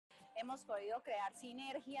hemos podido crear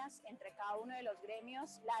sinergias entre cada uno de los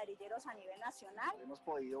gremios ladrilleros a nivel nacional. Hemos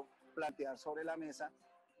podido plantear sobre la mesa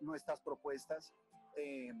nuestras propuestas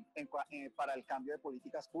para el cambio de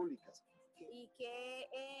políticas públicas. Y qué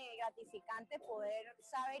gratificante poder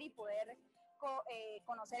saber y poder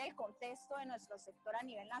conocer el contexto de nuestro sector a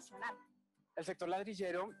nivel nacional. El sector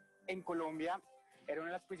ladrillero en Colombia era una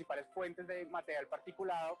de las principales fuentes de material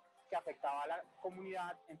particulado que afectaba a la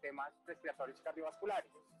comunidad en temas respiratorios y cardiovasculares.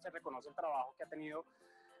 Se reconoce el trabajo que ha tenido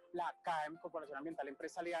la CAEM, Corporación Ambiental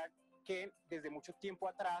Empresarial, que desde mucho tiempo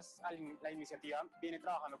atrás la iniciativa viene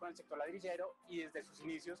trabajando con el sector ladrillero y desde sus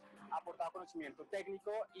inicios ha aportado conocimiento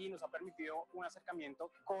técnico y nos ha permitido un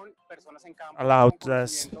acercamiento con personas en campo. Allowed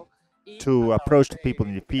us to approach the people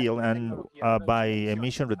in the field, and by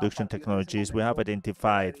emission reduction technologies we have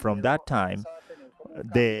identified from that time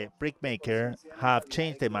the brick maker have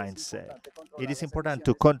changed the mindset. It is important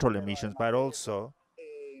to control emissions but also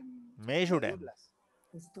measure them.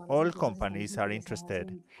 All companies are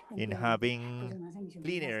interested in having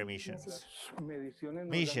cleaner emissions.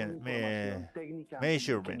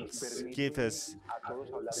 Measurements give us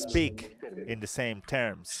speak in the same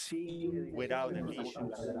terms without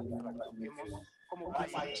emissions. Como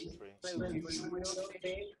país, reducir el número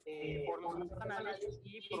de formas artesanales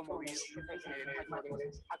y promover que se generen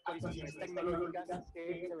mayores actualizaciones tecnológicas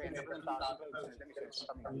que se ven representadas en reducciones de emisiones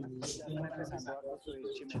contaminantes. Ya están empezando a construir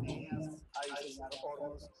chimeneas, a diseñar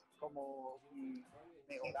hornos como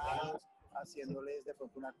mejorados, haciéndoles de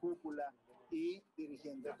pronto una cúpula y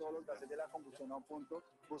dirigiendo todos los gases de la combustión a un punto,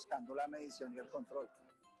 buscando la medición y el control.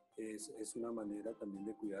 Es una manera también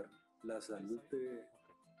de cuidar la salud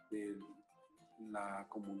de la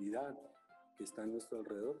comunidad que está a nuestro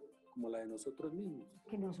alrededor, como la de nosotros mismos.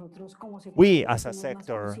 We as a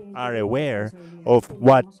sector are aware of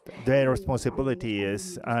what the responsibility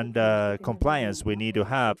is and compliance we need to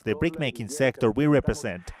have. The brickmaking sector we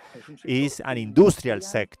represent is an industrial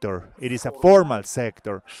sector. It is a formal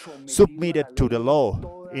sector submitted to the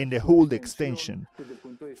law in the whole extension,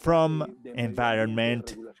 from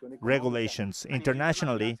environment regulations.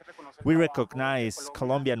 Internationally, we recognize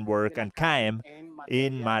Colombian work and CAEM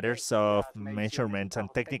in matters of measurements and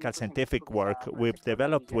technical scientific work we've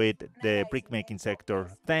developed with the brickmaking sector.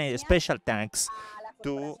 Special thanks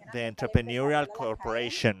to the Entrepreneurial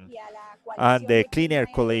Corporation and the Clean Air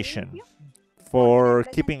Coalition for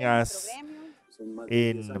keeping us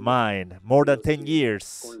in mind. More than 10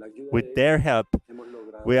 years, with their help,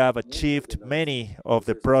 we have achieved many of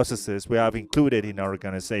the processes we have included in our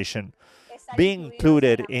organization. Being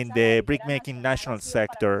included in the brickmaking national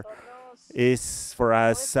sector is for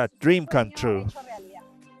us a dream come true.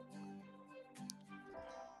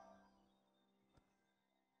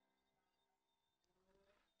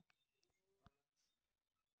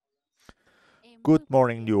 Good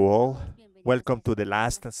morning, you all. Welcome to the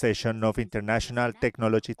last session of International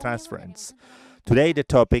Technology Transference. Today the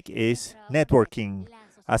topic is networking,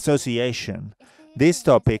 association. This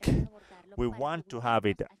topic, we want to have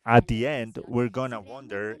it at the end. We're gonna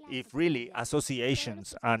wonder if really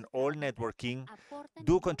associations and all networking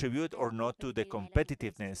do contribute or not to the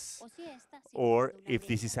competitiveness, or if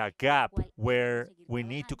this is a gap where we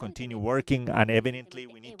need to continue working and evidently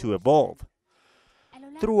we need to evolve.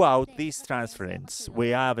 Throughout this transference, we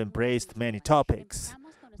have embraced many topics.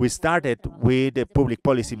 We started with the public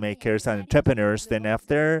policy makers and entrepreneurs, then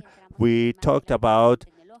after we talked about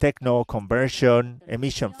techno conversion,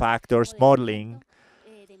 emission factors, modeling,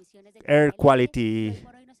 air quality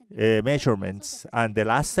measurements, and the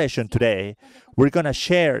last session today, we're going to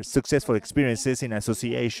share successful experiences in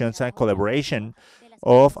associations and collaboration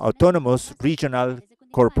of autonomous regional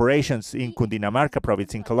corporations in Cundinamarca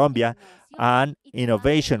province in Colombia, and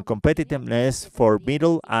innovation competitiveness for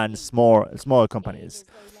middle and small companies.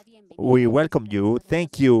 We welcome you.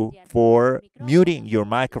 Thank you for muting your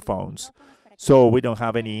microphones so we don't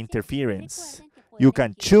have any interference. You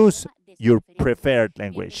can choose your preferred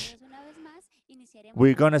language.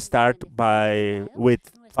 We're going to start with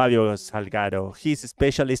Fabio Salgado. He's a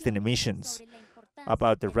specialist in emissions,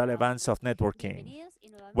 about the relevance of networking.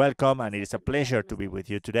 Welcome, and it is a pleasure to be with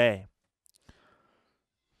you today.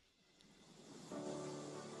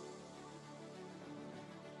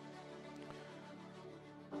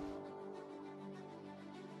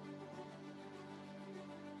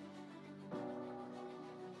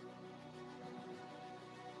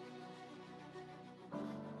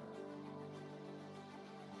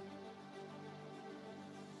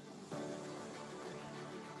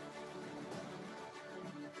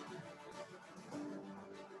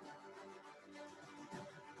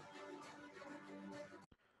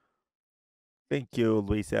 Thank you,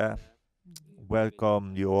 Luisa.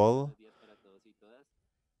 welcome you all.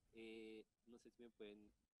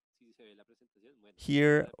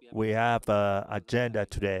 Here we have an agenda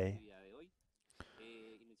today.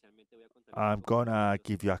 I'm gonna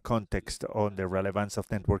give you a context on the relevance of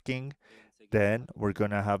networking. Then we're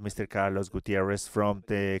gonna have Mr. Carlos Gutierrez from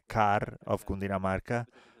the CAR of Cundinamarca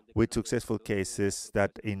with successful cases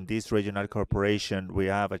that in this regional corporation we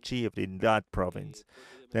have achieved in that province.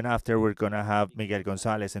 Then after we're gonna have Miguel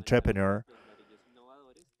Gonzalez, entrepreneur.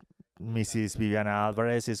 Mrs. Viviana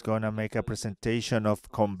Alvarez is gonna make a presentation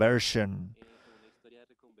of conversion.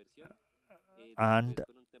 And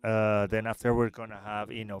then after we're going to have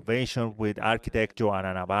innovation with architect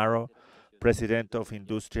Joana Navarro, president of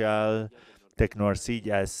Industrial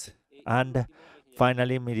Tecnoarcillas, and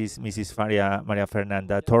finally Mrs. Maria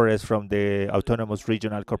Fernanda Torres from the Autonomous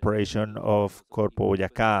Regional Corporation of Corpo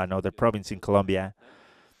Boyacá, another province in Colombia,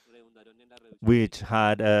 which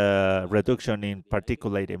had a reduction in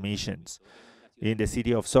particulate emissions in the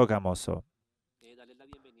city of Sogamoso.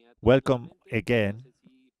 Welcome again.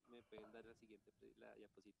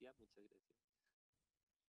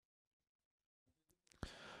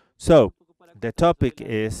 So, the topic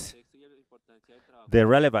is the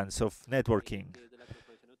relevance of networking.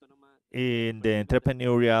 In the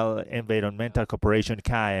Entrepreneurial Environmental Corporation,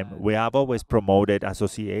 CAEM, we have always promoted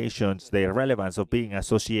associations, the relevance of being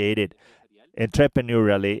associated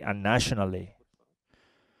entrepreneurially and nationally.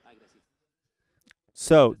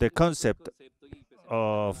 So, the concept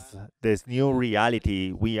of this new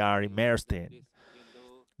reality we are immersed in,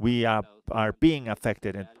 we are being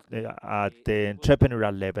affected at the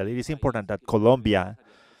entrepreneurial level. It is important that Colombia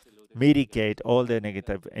mitigate all the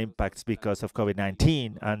negative impacts because of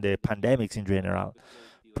COVID-19 and the pandemics in general,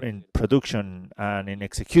 in production and in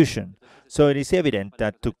execution. So it is evident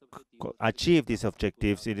that to achieve these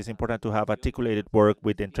objectives, it is important to have articulated work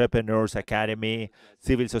with entrepreneurs, academy,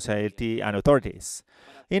 civil society, and authorities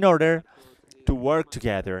in order to work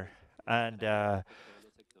together and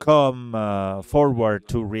come forward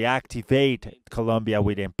to reactivate Colombia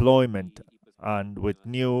with employment and with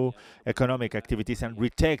new economic activities and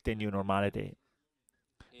retake the new normality,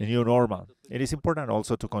 the new normal. It is important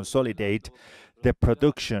also to consolidate the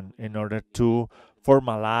production in order to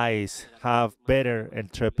formalize, have better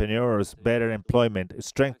entrepreneurs, better employment,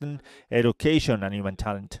 strengthen education and human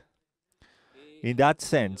talent. In that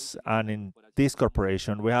sense, and in this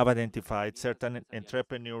corporation, we have identified certain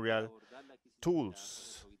entrepreneurial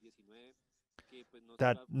tools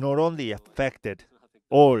that not only affected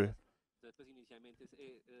all.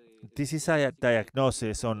 This is a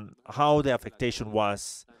diagnosis on how the affectation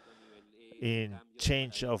was in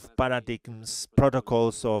change of paradigms,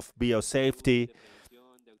 protocols of biosafety,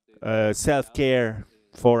 self-care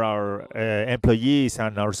for our employees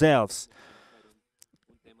and ourselves,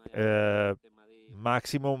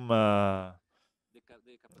 maximum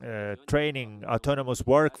training, autonomous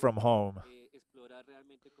work from home.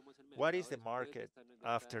 What is the market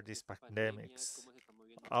after these pandemics?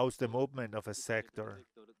 How's the movement of a sector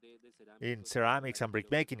in ceramics and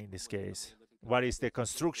brickmaking in this case? What is the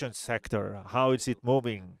construction sector? How is it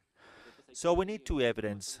moving? So we need to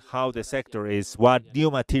evidence how the sector is, what new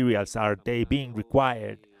materials are they being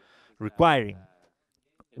requiring,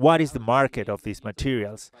 what is the market of these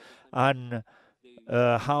materials, and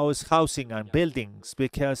how is housing and buildings,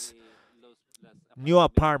 because new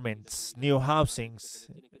apartments, new housings,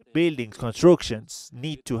 buildings, constructions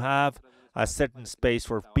need to have a certain space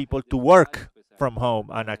for people to work from home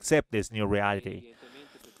and accept this new reality.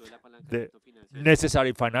 The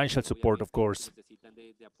necessary financial support, of course.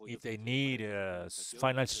 If they need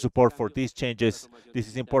financial support for these changes, this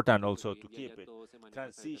is important also to keep it.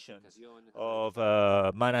 Transitions of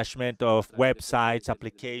management of websites,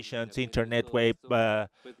 applications, internet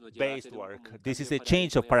web-based work. This is a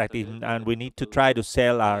change of paradigm, and we need to try to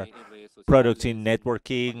sell our products in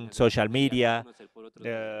networking, social media,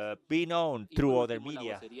 be known through other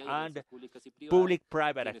media, and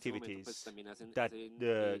public-private activities that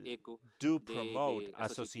do promote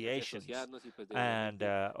associations, and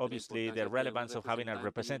obviously the relevance of having a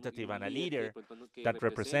representative and a leader that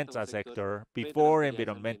represents a sector before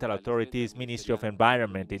environmental authorities, Ministry of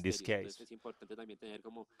Environment in this case.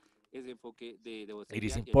 It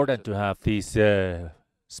is important to have this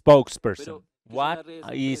spokesperson. What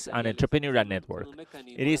is an entrepreneurial network?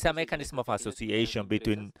 It is a mechanism of association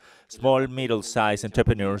between small, middle-sized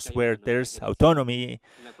entrepreneurs where there's autonomy,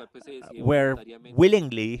 where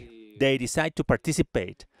willingly they decide to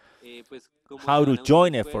participate, how to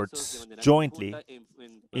join efforts jointly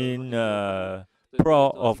in pro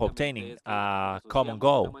of obtaining a common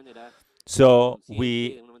goal. So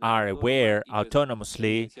we are aware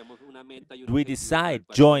autonomously, we decide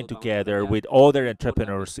join together with other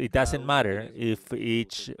entrepreneurs. It doesn't matter if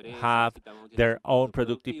each have their own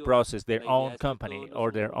productive process, their own company,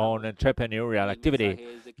 or their own entrepreneurial activity.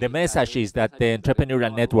 The message is that the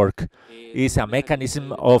entrepreneurial network is a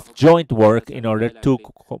mechanism of joint work in order to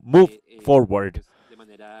move forward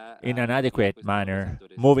in an adequate manner,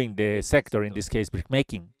 moving the sector, in this case,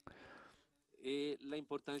 brickmaking.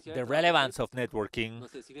 The relevance of networking.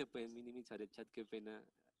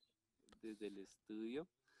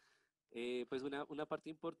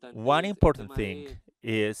 One important thing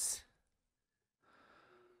is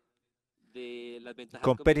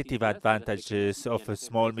competitive advantages of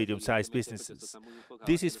small, medium-sized businesses.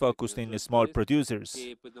 This is focused in small producers.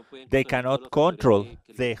 They cannot control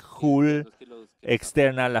the whole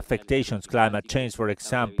external affectations, climate change, for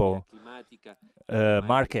example,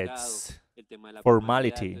 markets,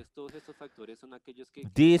 formality.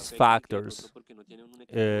 These factors,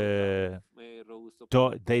 they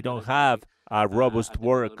don't have a robust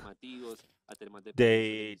work.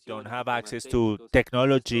 They don't have access to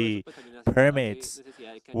technology, permits,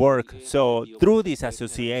 work. So through this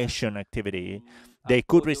association activity, they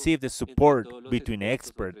could receive the support between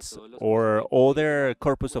experts or other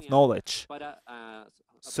corpus of knowledge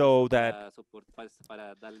so that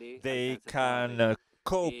they can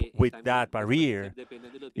cope with that barrier.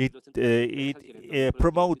 It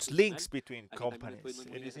promotes links between companies.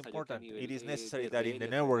 It is important. It is necessary that in the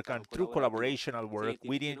network and through collaborational work,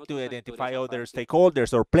 we need to identify other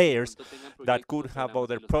stakeholders or players that could have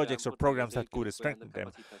other projects or programs that could strengthen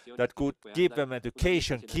them, that could give them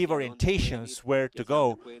education, give orientations where to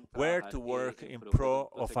go, where to work in pro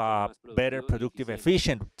of a better, productive,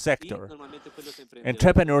 efficient sector.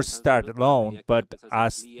 Entrepreneurs start alone, but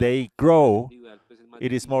as they grow,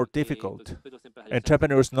 it is more difficult.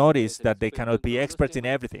 Entrepreneurs notice that they cannot be experts in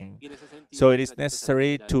everything. So it is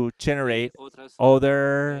necessary to generate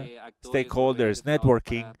other stakeholders,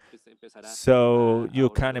 networking, so you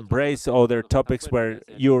can embrace other topics where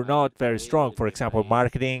you're not very strong. For example,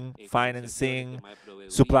 marketing, financing,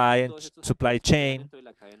 supply chain.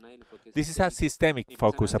 This is a systemic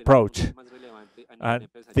focus approach. And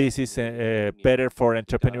this is better for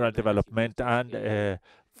entrepreneurial development, and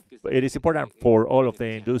it is important for all of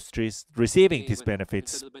the industries receiving these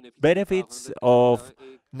benefits. Benefits of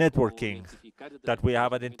networking that we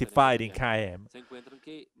have identified in KM.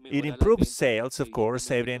 It improves sales, of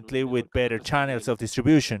course, evidently with better channels of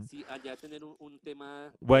distribution.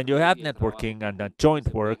 When you have networking and a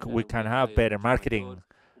joint work, we can have better marketing.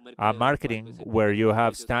 Marketing where you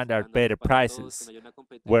have standard better prices,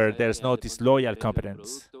 where there's no disloyal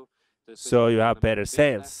competence. So you have better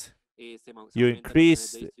sales. You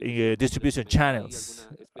increase distribution channels.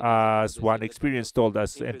 As one experience told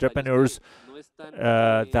us, entrepreneurs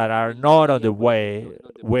that are not on the way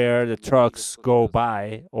where the trucks go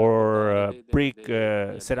by, or brick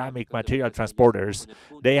ceramic material transporters,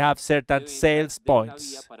 they have certain sales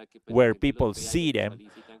points where people see them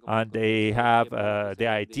and they have the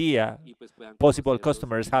idea, possible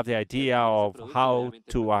customers have the idea of how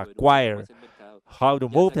to acquire, how to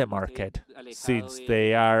move the market, since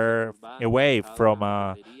they are away from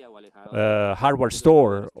a hardware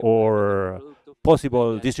store or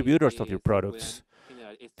possible distributors of your products.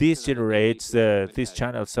 This generates these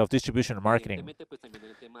channels of distribution and marketing.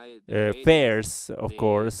 Fairs, of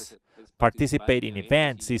course, participate in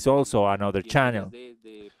events is also another channel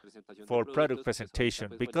for product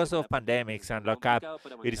presentation. Because of pandemics and lockup,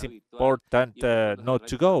 it is important not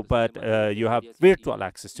to go, but you have virtual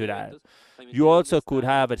access to that. You also could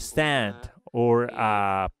have a stand or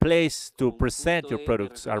a place to present your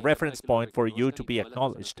products, a reference point for you to be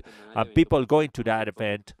acknowledged. And people going to that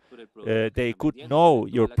event, they could know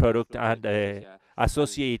your product and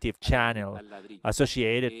associative channel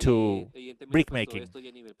associated to brickmaking.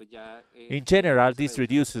 In general, this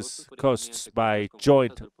reduces costs by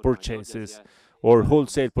joint purchases or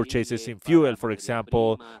wholesale purchases in fuel, for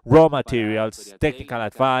example, raw materials, technical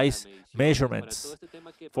advice, measurements.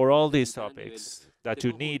 For all these topics that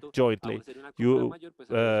you need jointly, you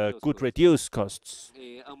could reduce costs,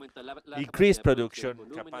 increase production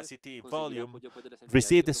capacity, volume,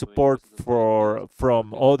 receive the support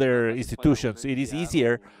from other institutions. It is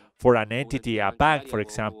easier for an entity, a bank, for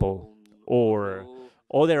example, or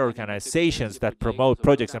other organizations that promote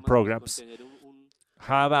projects and programs,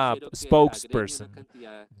 have a spokesperson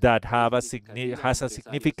that has a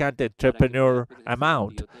significant entrepreneur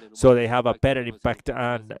amount, so they have a better impact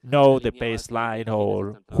and know the baseline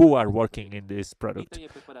or who are working in this product,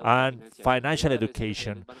 and financial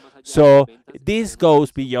education. So this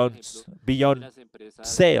goes beyond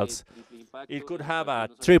sales. it could have a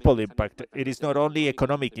triple impact. It is not only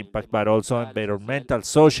economic impact, but also environmental,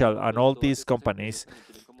 social, and all these companies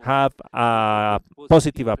have a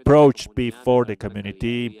positive approach before the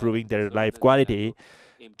community, improving their life quality,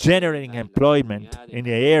 generating employment in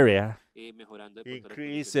the area,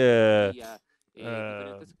 increase uh,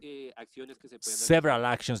 several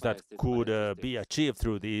actions that could be achieved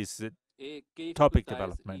through this topic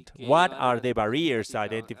development. What are the barriers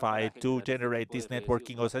identified to generate these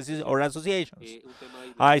networking or associations?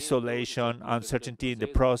 Isolation, uncertainty in the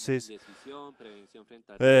process,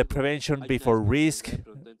 prevention before risk,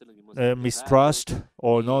 mistrust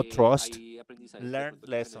or no trust, learned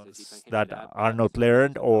lessons that are not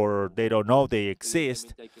learned or they don't know they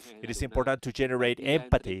exist. It is important to generate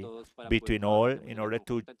empathy between all in order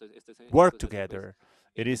to work together.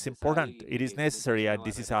 It is important, it is necessary, and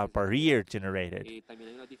this is a barrier generated.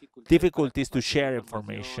 Difficulties to share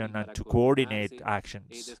information and to coordinate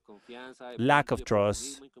actions. Lack of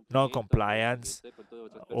trust, non-compliance,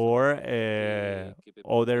 or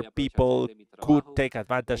other people could take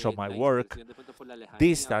advantage of my work.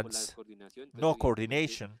 Distance, no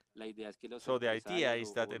coordination. So the idea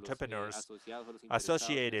is that entrepreneurs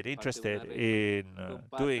associated, interested in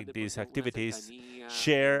doing these activities,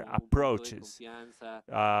 share approaches,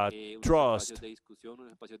 trust,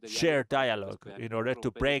 share dialogue in order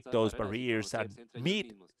to break those barriers and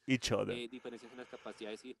meet each other.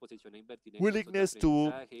 Willingness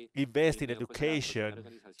to invest in education,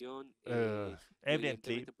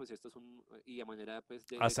 evidently,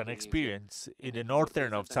 as an experience in the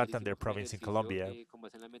northern of Santander province in Colombia,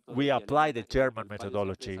 we apply the German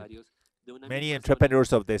methodology. Many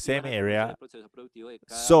entrepreneurs of the same area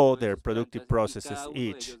saw their productive processes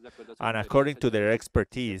each, and according to their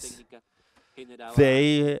expertise,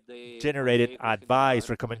 they generated advice,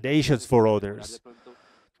 recommendations for others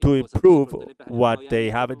to improve what they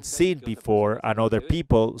haven't seen before and other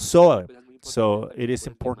people saw. So it is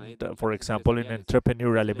important, for example, in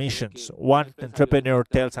entrepreneurial emissions. One entrepreneur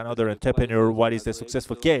tells another entrepreneur what is the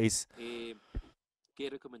successful case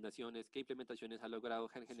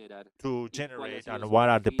to generate and what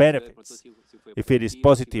are the benefits, if it is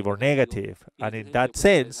positive or negative, and in that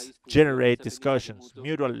sense generate discussions,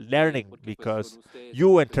 mutual learning, because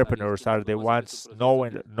you entrepreneurs are the ones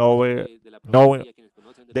knowing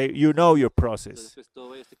you know your process.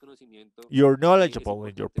 You're knowledgeable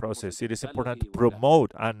in your process. It is important to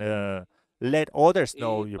promote and let others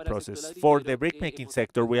know your process. For the brickmaking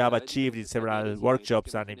sector, we have achieved in several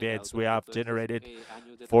workshops and events we have generated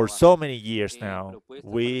for so many years now.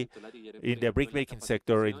 We, in the brickmaking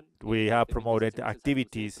sector, we have promoted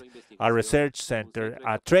activities, a research center,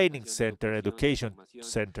 a training center, education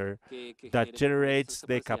center that generates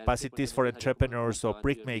the capacities for entrepreneurs of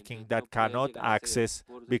brickmaking that cannot access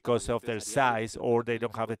because of their size or they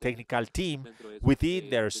don't have a technical team within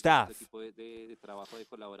their staff.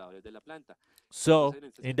 So,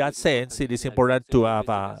 in that sense, it is important to have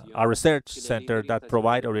a research center that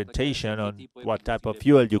provide orientation on what type of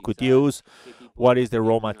fuel you could use, what is the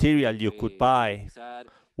raw material you could buy,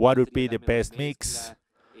 what would be the best mix,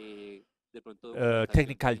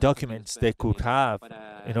 technical documents they could have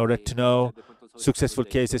in order to know successful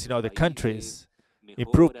cases in other countries,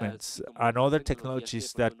 improvements, and other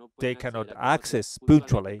technologies that they cannot access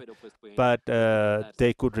punctually, but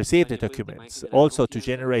they could receive the documents. Also to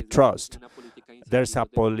generate trust. There's a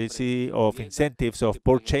policy of incentives of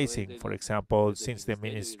purchasing, for example, since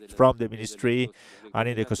from the ministry and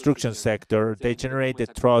in the construction sector, they generate the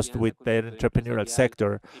trust with the entrepreneurial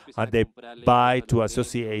sector and they buy to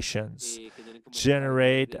associations,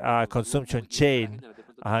 generate a consumption chain,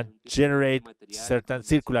 and generate certain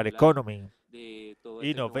circular economy,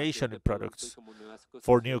 innovation in products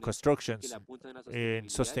for new constructions, in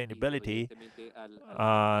sustainability,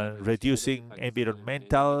 reducing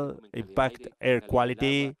environmental impact, air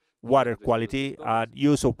quality, water quality, and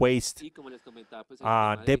use of waste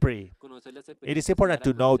and debris. It is important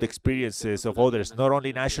to know the experiences of others, not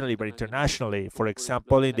only nationally but internationally. For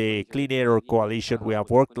example, in the Clean Air Coalition, we have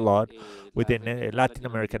worked a lot with the Latin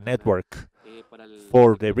American network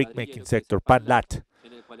for the brickmaking sector, PANLAT.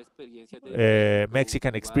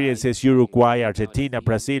 Mexican experiences, Uruguay, Argentina,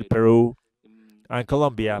 Brazil, Peru, and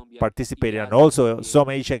Colombia participated, and also some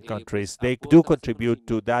Asian countries. They do contribute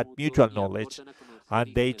to that mutual knowledge,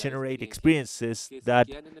 and they generate experiences that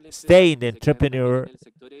stay in the entrepreneur,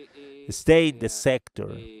 stay in the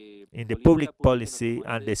sector, in the public policy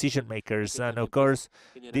and decision makers, and of course,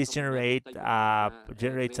 this generates a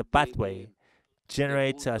pathway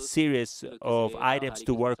generates a series of items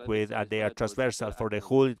to work with, and they are transversal for the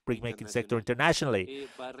whole brick-making sector internationally.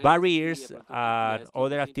 Barriers and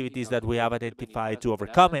other activities that we have identified to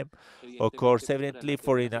overcome them. Of course, evidently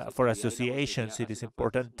for associations, it is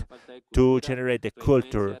important to generate the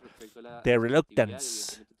culture, the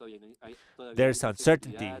reluctance, there's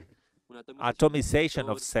uncertainty, atomization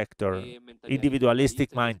of sector,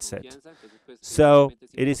 individualistic mindset. So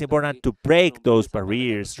it is important to break those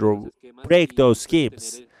barriers, break those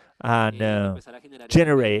schemes, and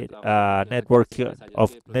generate a network of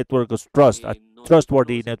trust, a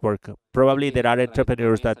trustworthy network. Probably there are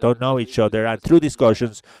entrepreneurs that don't know each other, and through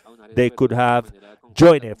discussions, they could have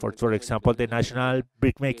joint efforts. For example, the national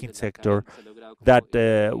brickmaking sector that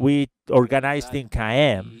we organized in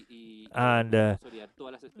KM, and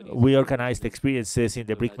we organized experiences in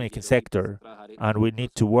the brickmaking sector, and we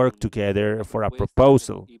need to work together for a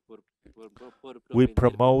proposal. We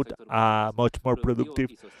promote a much more productive,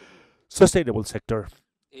 sustainable sector.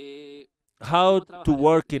 How to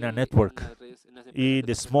work in a network in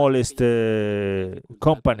the smallest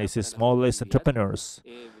companies, the smallest entrepreneurs.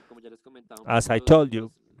 As I told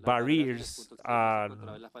you, barriers and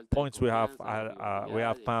points we have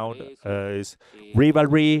found is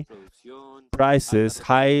rivalry, prices,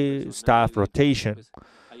 high staff rotation.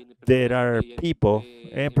 There are people,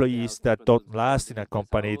 employees that don't last in a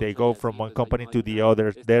company. They go from one company to the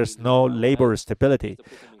other. There's no labor stability,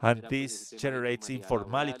 and this generates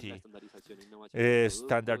informality,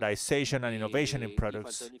 standardization and innovation in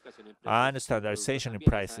products, and standardization in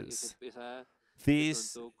prices.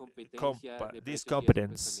 This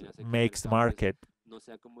competence makes the market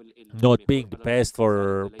not being the best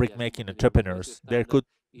for brick-making entrepreneurs.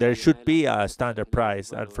 There should be a standard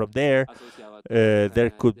price, and from there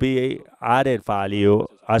could be added value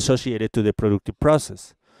associated to the productive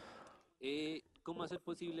process.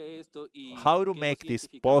 How to make this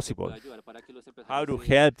possible? How to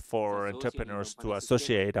help for entrepreneurs to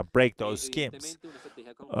associate and break those schemes?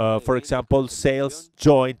 For example, sales,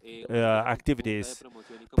 joint activities,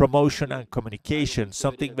 promotion and communication.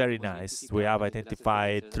 Something very nice we have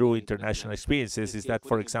identified through international experiences is that,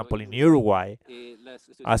 for example, in Uruguay,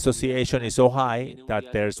 association is so high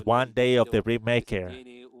that there's one day of the brickmaker.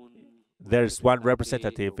 There's one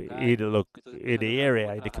representative in the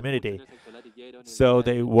area, in the community. So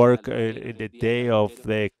they work in the day of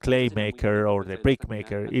the clay maker or the brick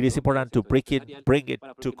maker. It is important to bring it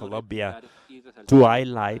to Colombia to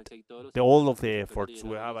highlight all of the efforts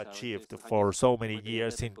we have achieved for so many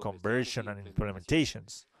years in conversion and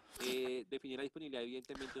implementations.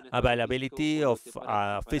 Availability of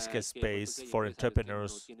physical space for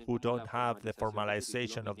entrepreneurs who don't have the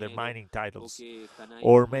formalization of their mining titles,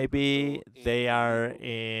 or maybe they are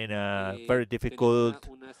in a very difficult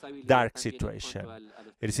dark situation.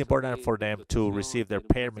 It is important for them to receive their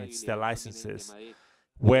permits, their licenses,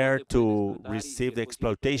 where to receive the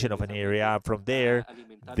exploitation of an area. From there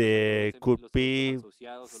could be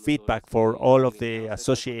feedback for all of the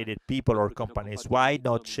associated people or companies. Why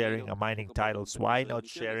not sharing a mining titles? Why not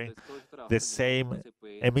sharing the same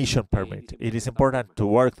emission permit? It is important to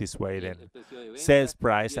work this way then. Sales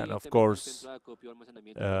price and, of course,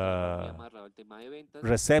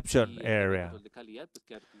 reception area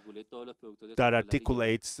that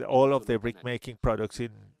articulates all of the brick-making products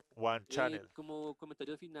in one channel.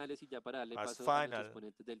 As final,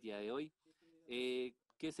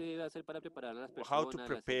 how to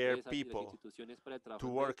prepare people to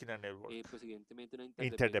work in a network.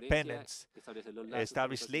 Interdependence,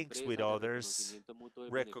 establish links with others,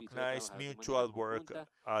 recognize mutual work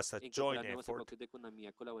as a joint effort.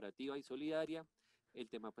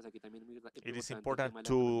 It is important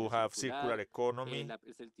to have circular economy,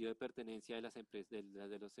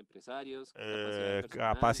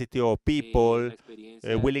 capacity of people,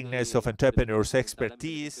 willingness of entrepreneurs,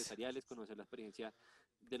 expertise,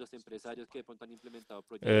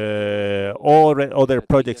 or other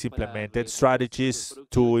projects implemented, strategies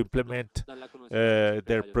to implement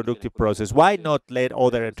their productive process. Why not let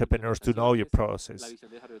other entrepreneurs to know your process?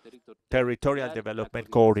 Territorial development,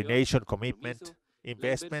 coordination, commitment,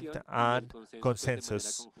 investment, and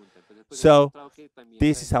consensus. So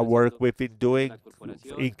this is a work we've been doing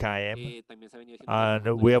in KM,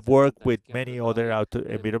 and we have worked with many other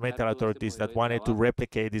environmental authorities that wanted to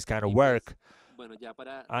replicate this kind of work.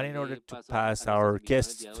 And in order to pass our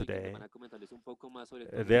guests today,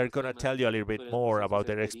 they're going to tell you a little bit more about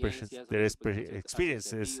their experiences,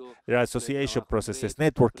 their association processes,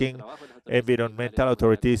 networking, environmental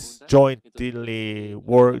authorities, joint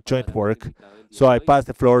work. So I pass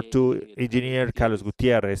the floor to Engineer Carlos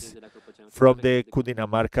Gutierrez from the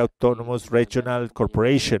Cundinamarca Autonomous Regional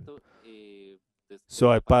Corporation. So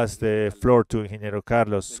I pass the floor to Ingeniero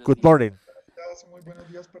Carlos. Good morning. Gracias, muy buenos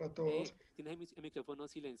días para todos. Tienes el micrófono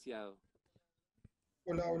silenciado.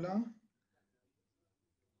 Hola, hola.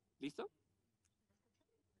 ¿Listo?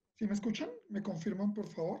 ¿Sí me escuchan? ¿Me confirman, por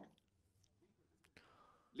favor?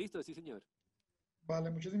 Listo, sí, señor.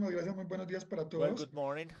 Vale, muchísimas gracias. Muy buenos días para Well, todos. good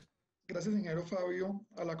morning. Gracias, ingeniero Fabio,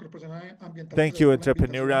 a la Corporación Ambiental. Thank you, por la invitación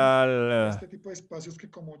Entrepreneurial a este tipo de espacios que,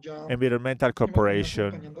 como ya Environmental nos vienen Corporation.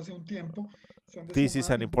 acompañando hace un tiempo, son de This is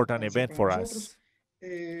suma an important importancia event para for nosotros. us.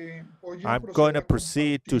 Voy a I'm going to proceder a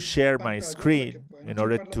proceed to compartir share my pantalla para que screen puedan in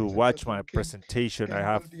order observar la to watch my presentación que presentation I tengo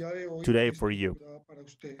have el día de hoy today for you. estructurada para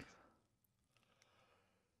ustedes.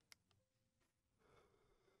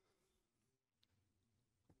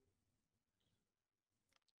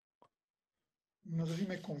 No sé si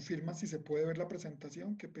me confirman si se puede ver la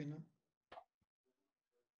presentación, qué pena.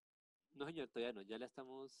 No, señor, todavía no. Ya la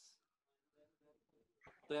estamos...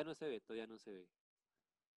 Todavía no se ve, todavía no se ve.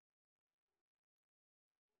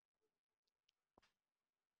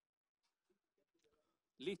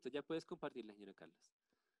 Listo, ya puedes compartirla, señor Carlos.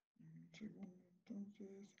 Un segundo,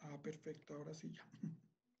 entonces. Perfecto, ahora sí ya.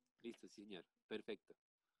 Listo, sí, señor. Perfecto.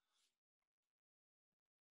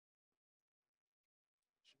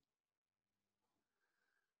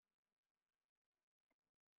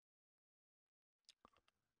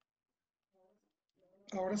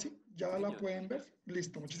 Ahora sí, ya la Señor. pueden ver.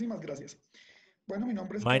 Listo, muchísimas gracias. Bueno, mi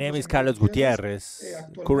nombre es My name Carlos is Emilio Carlos Gutierrez.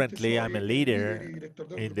 Actualmente Currently, soy I'm a el líder y leader director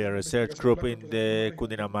del in grupo the de research investigación de group la in Corporación the Regional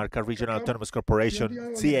Cundinamarca Regional CAR. Autonomous Y el Corporation, día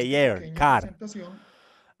de hoy, en esta CAR, pequeña CAR. presentación,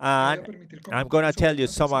 me voy a And permitir I'm going to comentarles sobre tell you algunas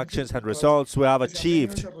some acciones y actions and resultados results we have que se han venido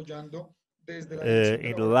achieved desarrollando desde la Dirección de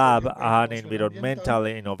in the lab Laboratorio e on Innovación Ambiental environmental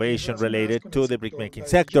y innovation relacionadas related con el to the sector brickmaking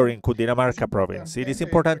sector in ladrillero. Es Cundinamarca province. It importante is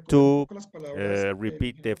important recordar un to poco las palabras del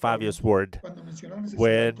repeat the ingeniero Fabio Fabio's word cuando menciona la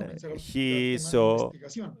necesidad de when comenzar a desarrollar he temas de saw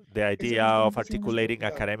investigación. the Ese idea of justamente ha sido nuestro articulating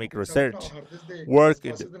pilar, academic comenzar a research, trabajar desde las work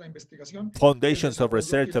in the bases de la investigación y el foundations of desarrollo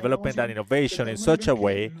research, y la development, and innovación, de innovation in tal manera such en a que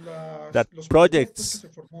way that los proyectos que projects se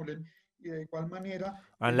formulen y de igual manera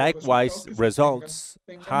and los resultados likewise que se obtengan results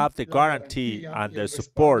tengan have the la guarantee garantía and y the el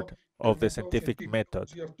support respaldo del of the método scientific científico, ¿no method. es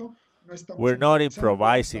cierto? No estamos We're not improvisando,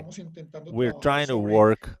 improvising. estamos intentando We're trabajar trying to sobre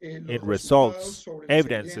work los in resultados, results, sobre las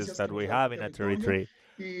evidences evidencias que that nos we da el have in a territorio territory,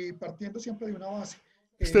 y partiendo siempre de una base.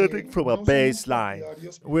 starting from a No somos baseline.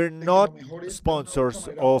 partidarios We're de que not lo mejor es de una u otra sponsors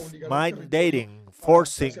manera of obligar al territorio mandating, a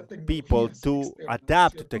adaptarse a forcing people tecnologías to externas, ¿no es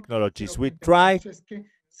adapt to cierto? Sino technologies. que We try intentamos es que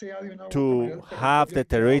sea de una u otra manera to el have territorio the el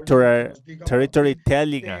que hable y el que nos diga a territory partir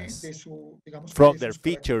telling us digamos que from de their sus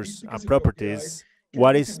features características and y propiedades, properties qué es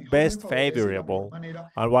what lo que is mejor le best favorece y la mejor favorable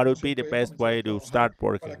manera and what como would se be the puede best comenzar a way to trabajar start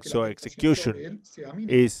para working. que la So afectación sobre execution él sea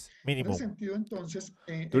mínima. is En ese minimum. sentido, entonces,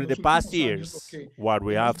 en During the los past últimos años, lo years, que what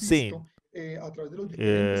we hemos have seen visto a través de los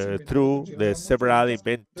diferentes inventarios de through emisiones the several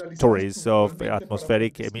atmosféricas realizados inventories of puntualmente para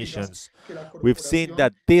atmospheric Fuentes Fijas, emissions, que la we've seen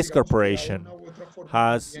that corporación, this digamos que ha de una corporation u otra forma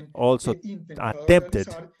has también also intentado attempted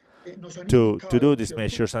realizar, nos han to indicado, do ¿no es these cierto?,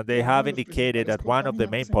 measures, and que they uno have de los indicated principales that one of the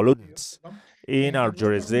main contaminantes emitidos, pollutants ¿verdad?, in our en nuestra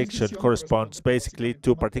jurisdiction jurisdicción corresponds corresponde basically básicamente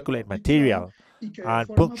to a materia particulate particulada material, y que de and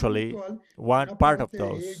forma punctually puntual one una part of parte de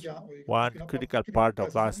those, ella, o digamos one que una parte critical part crítica de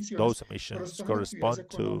of esas emisiones those emissions corresponden a actividades correspond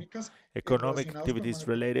to económicas economic relacionadas con activities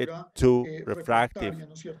related manufactura to refractive refractaria,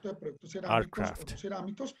 ¿no es cierto?, de productos cerámicos o no aircraft,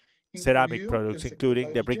 cerámicos, ceramic incluido el products, sector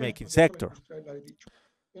including the ladrillero, ¿no brickmaking es cierto?, la sector. industria del ladrillo.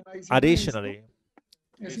 En adición a esto, Additionally,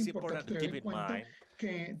 es it's importante important to tener keep en in cuenta mind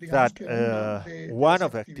que, digamos that que una de one las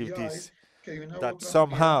of the activities actividades que de una u that otra manera,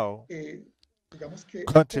 somehow digamos que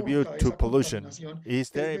contribute aporta to esa pollution contaminación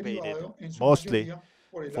is es derivated derivado en su mostly mayoría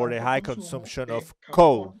por el for the alto high consumo consumption de of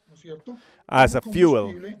coal carbón, ¿no es cierto?, as como a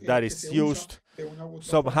fuel combustible that que is se usa used de una u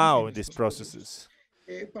otra forma somehow en in these estos procesos.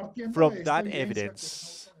 processes. Partiendo From de esta that evidencia que de una u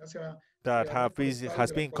otra evidence manera se that ha recolectado y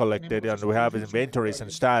has de la been cual tenemos collected, los and we have estudios inventories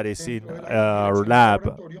and moleculares studies in dentro de la our dirección de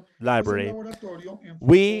pues el library, laboratorio enfocó,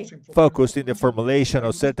 we se enfoca en focused in the algunos, formulation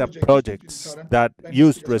of algunos certain proyectos que projects utilizaran that la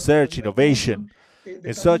used investigación a través research de la innovación, innovation de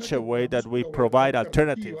in tal manera such que a way that podamos we proveer provide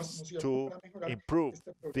alternativas, ¿no alternatives es cierto?, to para mejorar improve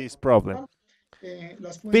este this problema como problem. tal.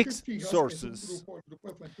 Las fuentes Fixed fijas es un sources. grupo, el grupo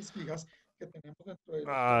de fuentes fijas que tenemos dentro de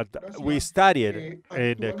la corporación, We studied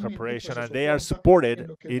in the actualmente pues corporation, se and they are soporta en supported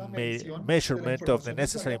lo que es la in medición de la measurement of the información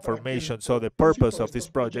necessary necesaria para que el information. So the propósito purpose de of these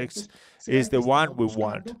estos projects proyectos sea is el que the one estamos we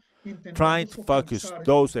want, buscando, intentando trying to focus focalizar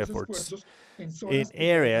those estos efforts esfuerzos en in zonas que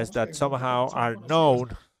ya areas digamos que that de una u otra somehow forma son are conocidas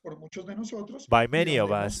known por muchos de nosotros by y many of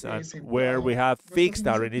donde hemos us, and where we centrado have nuestras fixed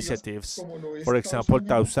our iniciativas, initiatives. como lo es For example, Tausan y Emocón,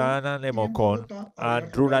 Tausan and y en Emocon, Bogotá, áreas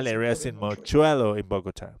and rural rurales areas sectores in Mochuelo. Mochuelo in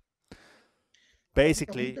Bogota.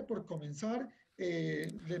 Basically, Básicamente, por comenzar,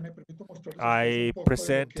 me permito mostrarles a ustedes un I poco de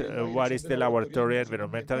lo present que es la what Dirección is de the Laboratorio de Laboratory Innovación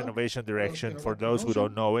Environmental Ambiental. Innovation Para los que Direction. no For la those who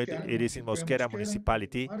don't conocen, know it, queda en el it is in municipio de Mosquera Mosquera, en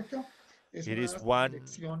Municipality. Cundinamarca. Es It is una one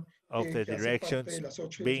dirección of the que hace parte de directions, las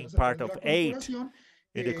 8 being direcciones part generales de of la 8 corporación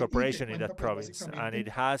in the y que corporation in that cuenta pues province, and it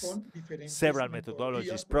básicamente has con diferentes several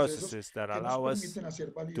metodologías, methodologies, procesos processes that que nos allow us permiten hacer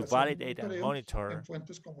to validación y validate and monitoreo en monitor,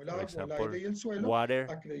 fuentes como el for agua, el example, aire y el suelo, water,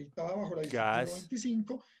 acreditada bajo la directiva gas,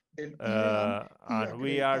 25 del IDEAM y and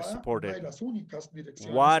we are acreditada una supported. de las únicas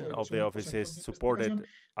direcciones o One de of los the únicos offices centros de investigación supported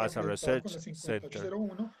as a acreditada con research la center,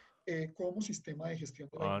 5801 como sistema de gestión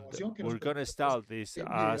de la and innovación que nos we're going to permite pues, install this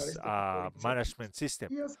liderar as este tipo de a iniciativas. management system.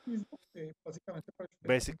 Y asimismo, básicamente para que ustedes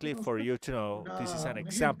también Basically, for conozcan, you to know, this is an un ejemplo,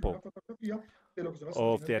 example una fotografía de lo que son las of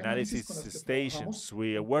estaciones the de análisis con analysis las que trabajamos stations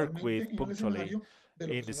we work puntualmente with en el punctually escenario de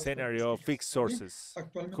lo que in the son las fuentes scenario of fijas. fixed ¿Vale? sources.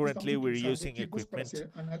 Actualmente estamos Currently, we're utilizando using equipos para equipment hacer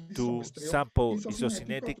análisis o to muestreo sample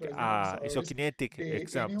isocinético a través de ionizadores isokinetic de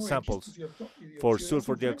NOx, ¿no es samples cierto? Y for dióxido de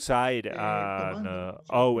sulfur azufre, dioxide and tomando, ¿no es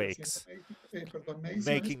cierto? Y haciendo OX, mediciones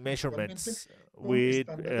making puntualmente measurements con with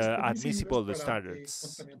estándares permisibles admissible para standards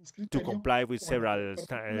contaminantes to criterio, comply with como el material several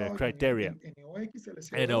particulado, criteria. el NOx,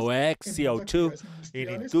 el CO2, NOx, en unas CO2 actividades in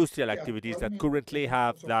industriales industrial que activities that actualmente currently pues,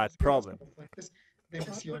 have son that consideradas problem como fuentes de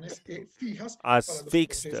emisiones fijas as para los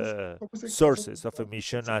fixed procesos, como es el caso sources of puntual del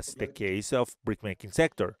emission as sector the ladrillero. case of brickmaking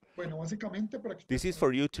sector. Bueno, básicamente para que This ustedes is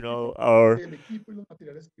for conozcan you un to know poquito our del equipo y los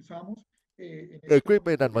materiales que usamos en este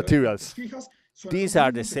equipment and portafolio de fuentes materials. fijas. Son los These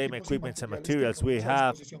are the mismos same equipos y equipments and materiales que materials we ponemos a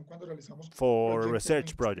have disposición cuando realizamos for proyectos de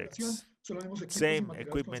research investigación. projects. Son los mismos equipos y Same materiales con los que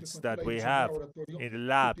equipments cuenta that la we dirección de have laboratorio in the que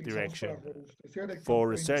lab utilizamos para direction robustecer el for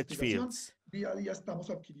campo de research investigación. fields. Día a día estamos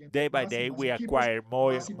adquiriendo Day by más y day, más we equipos, acquire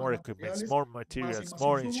más y más more equipments, materiales, more más y materials, más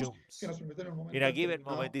more insumos que instruments. nos permiten en un In momento a given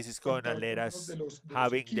moment, determinado this is going to contar let con unos us de los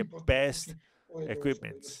having the equipos, digamos best así, o de los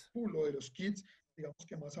equipments pool o de los kits, digamos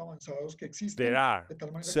que más avanzados que there existen, are. de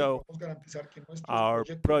tal manera que So podamos garantizar que nuestros our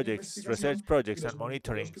proyectos de projects, research investigación y projects los and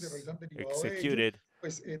monitoreos que se monitorings realizan derivado de ello, executed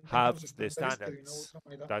pues tengan have los the estándares que de una u standards otra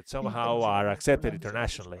manera that somehow are internacionalmente accepted hablando se les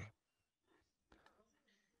internationally. exija.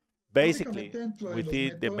 Basically, Básicamente dentro de los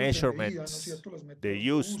within the métodos de medida, ¿no es measurements, cierto? Los the métodos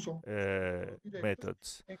de use uso, los directos,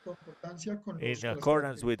 methods, en concordancia in con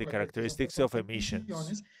accordance with the la caracterización characteristics portada of por emissions,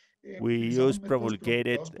 emisiones, we use utilizamos métodos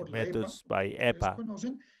promulgated promulgados por la EPA, methods como by ustedes EPA.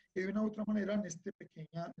 conocen, y de una u otra manera en esta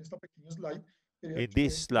pequeña slide, quería In que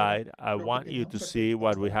this ustedes vieran slide, I lo que want you to teníamos see acreditado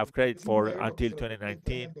what hasta we el have credit for 2019, lo que until se logró acreditar en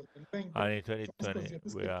 2019, el 2020. and in Somos 2020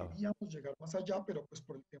 conscientes we que are. queríamos llegar más allá, pero pues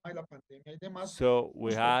por el tema de la pandemia y demás, So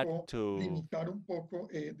we nos had tocó to, limitar un poco,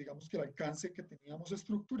 digamos que el alcance que teníamos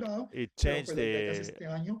estructurado, it pero changed pues la idea es este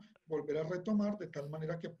año volver a retomar de tal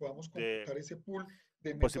manera que podamos the completar ese pool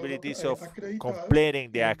de métodos possibilities of acreditados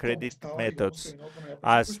completing the como accredited estaba, digamos que de methods una otra manera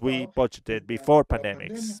as we presupuestado budgeted desde before antes de la pandemia,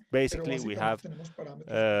 pandemics. pero Basically, we básicamente have tenemos parámetros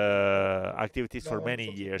acreditados para lo que activities for hablaba many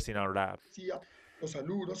los years in oxígenos our lab. decía, los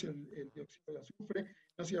aluros, el dióxido de azufre,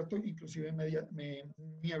 ¿no es cierto? Inclusive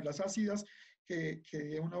nieblas ácidas que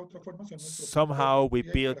de una u otra forma son nuestro punto de Somehow we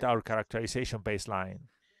partida y built our característica. characterization baseline.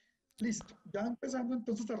 Listo, ya empezando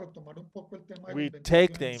entonces a retomar un poco el tema del We inventario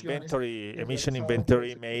take de the emisiones emission realizado por el inventory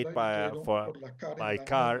sector made ladrillero for por la CAR en my el año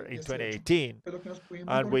car in 2018. 2018, Pero lo que nos pudimos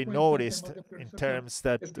and dar we cuenta en noticed temas de in priorización terms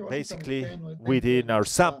that es que basically básicamente no es dentro de within our nuestra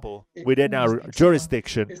sample, within our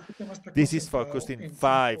jurisdiction, este tema está this is concentrado focused in en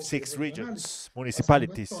 5, 5 6 regionales, regions, pasando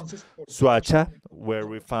municipalities. entonces por Suacha, Bogotá con where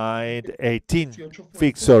we find aproximadamente 18 18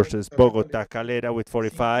 fixed fuentes, sources, Bogotá, Bogotá, Calera with 5,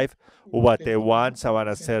 45, Ubaté 1,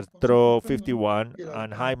 Sabana Centro con Centro 51 51, y el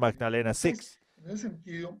and Alto High Magdalena Magdalena con 6. 6. En ese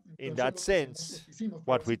sentido, In entonces that lo sense, que hicimos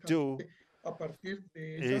fue what we do básicamente a partir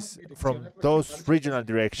de esas is from direcciones those regionales o regional esas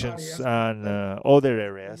directions áreas como and tal, other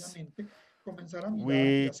areas, obviamente, comenzar a mirar y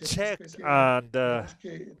we hacer una checked especie de, and digamos que,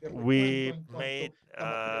 de recuento we en made cuanto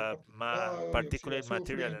a material particulado, dióxido de particulate azufre,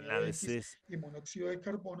 material NOx analysis y monóxido de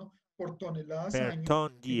carbono por toneladas per año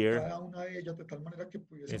ton en year cada una de ellas, de tal manera que in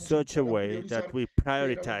pudiésemos such a entrar a way that priorizar we qué era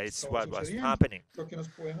lo que prioritize estaba what was sucediendo. happening. Lo que nos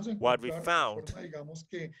podemos What we encontrar en found forma, digamos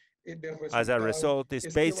que, de as a resultado result is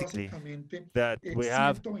es que basically básicamente that we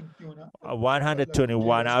have 121 de las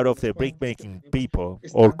 121 ladrilleras out o of las the fuentes que brickmaking tenemos people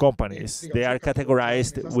or están, companies. They digamos que are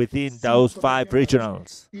categorizadas en categorized esas within those 5 5 regionales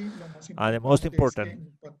regionals. y lo más And the most importante es que important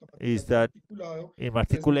en cuanto a is material that particulado, in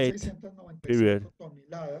particulate period, 3.695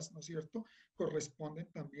 toneladas, ¿no es cierto?, corresponden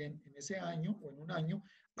también en ese año o en un año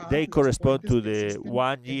a they las correspond fuentes to que the existen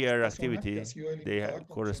 1 en year esta zona que ha activity. sido They delimitada como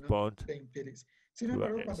zona correspond de interés. Sin to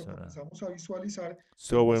embargo, cuando zona. comenzamos a visualizar,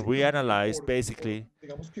 So when we básicamente analyze, basically,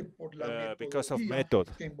 digamos que por la because of metodología method,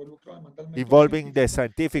 que involucra además del método involving the científico,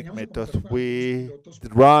 scientific teníamos que method, comenzar con algunos we pilotos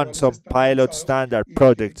run puntuales some pilot estandarizados standard y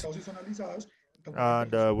projects, acreditados y sonalizados, de tal manera que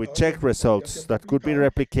el and we resultado, check digamos, podría results ser that could be replicado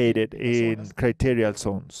replicated las in zonas criterial de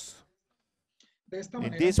zones. de esta In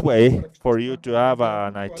manera, this entonces, way, para que for ustedes you puedan to tener una have idea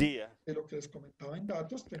an puntual idea, de lo que les comentaba en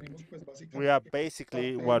datos, tenemos pues we have básicamente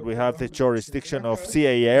basically parte de what lo we que es have la the jurisdicción de jurisdiction la of CAR, CAR,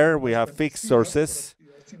 tenemos we las have fuentes fixed fijas por sources,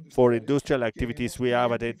 actividades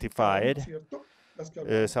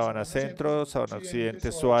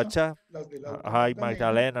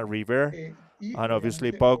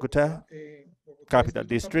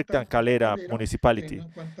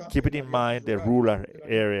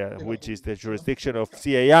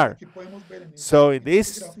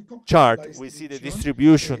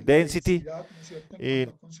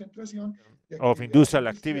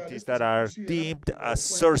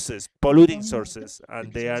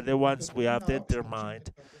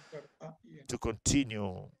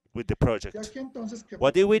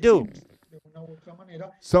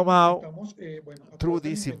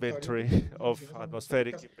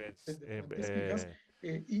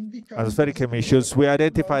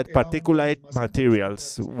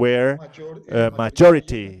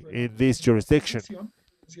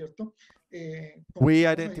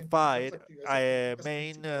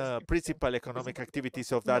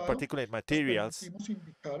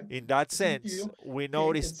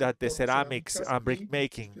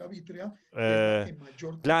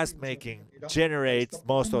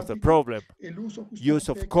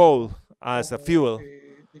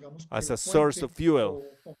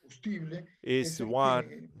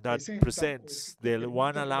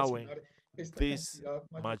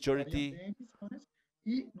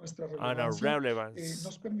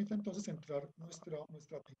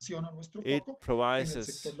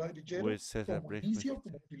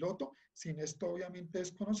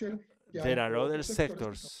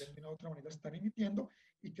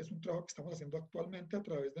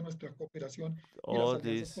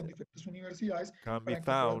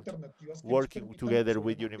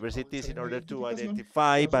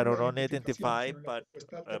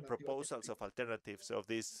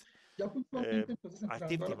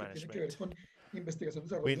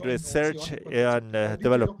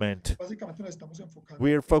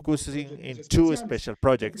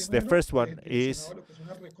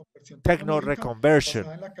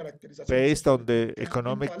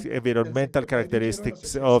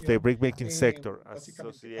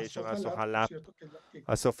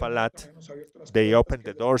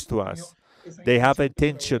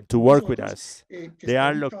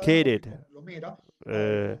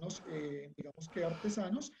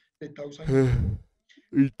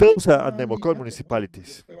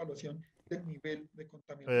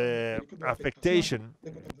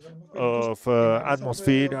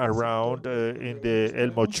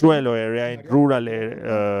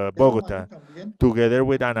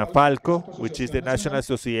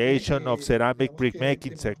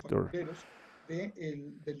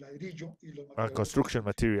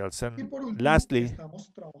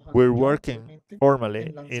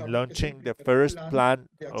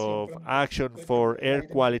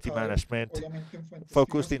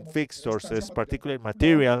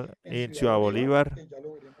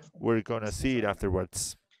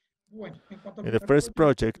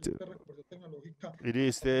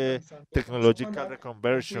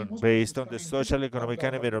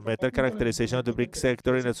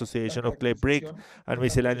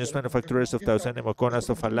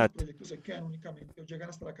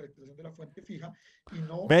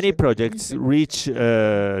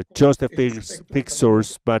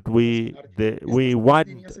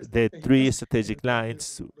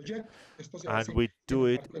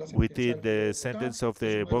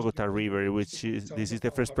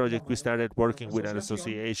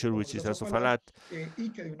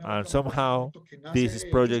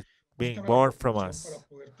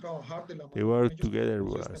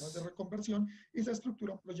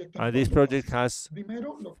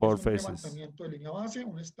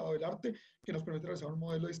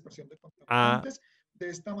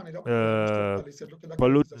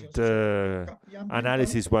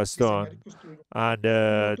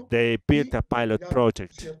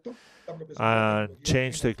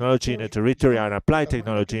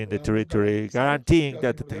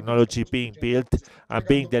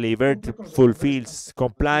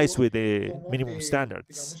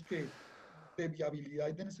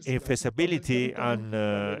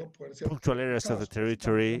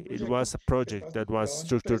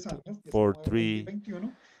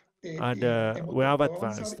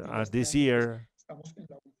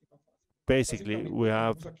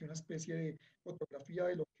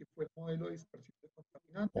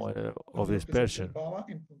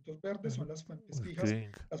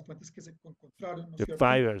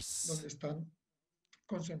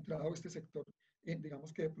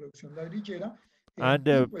digamos que de producción ladrillera. And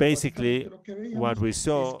Y pues basically, básicamente lo que what veíamos we es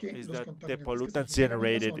saw que is los that the contaminantes que están pollutants generando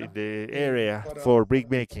en la generated in zona the area for brick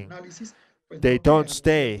para el making, análisis, pues they no don't generan, ¿cierto?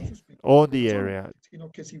 stay Suspenden on de the la zona, area.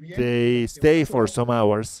 sino que si bien They durante unas stay for horas some puede ser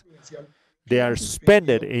hours, prudencial que they are eran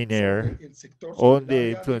suspended suspendidos in sobre air el sector, sobre on el the área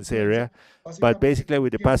de influence area, influencia, but básicamente basically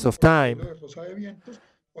with the pass conduciendo of por el modelo time, de rosa de vientos,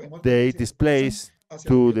 podemos ver que they se desplazan displace hacia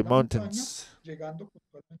el to pie the de la montaña, mountains llegando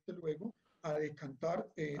puntualmente luego a decantar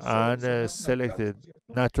sobre and zonas naturales, selected ¿no es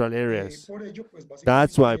cierto? natural areas. Por ello, pues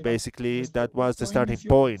That's why básicamente era basically nuestro that was the punto de starting inicio,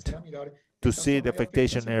 point comenzar a mirar to esa see the zona de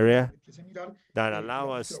affectation afectación que nos area permitiese mirar, that allow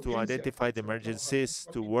digamos que us la to urgencia de identify the comenzar a trabajar emergencies,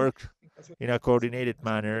 to puntualmente work en caso de que in a hubiese una coordinated afectación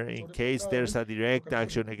manner directa in sobre case there's pobladores, a en lo direct que nos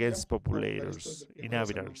action permitiría against abordar esto desde populators, el tema de la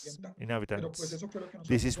salud ambiental. Pero pues inhabitants. eso fue lo que nos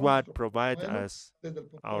This is arrojó what nuestro primer provide modelo us desde el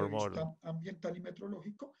punto de our model. vista ambiental y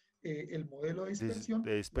meteorológico, el modelo de This dispersión, the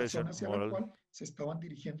la dispersion zona hacia la model. cual se estaban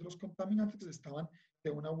dirigiendo los contaminantes que se estaban de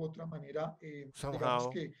una u otra manera, digamos Somehow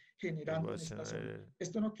que it generando en was esta zona.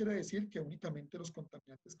 Esto no quiere decir que únicamente los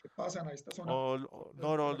contaminantes que pasan a esta zona all, son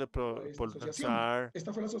not all the producto de esta pollutants asociación. are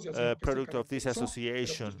Esta fue la asociación que se product of this caracterizó, pero pues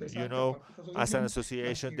association. ustedes You saben que know, aparte de esta as an asociación,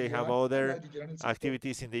 la association, they have actividad other ladrillera en el sector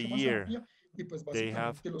activities es in the mucho más year. amplia y pues They have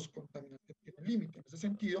básicamente los contaminantes tienen límite. En ese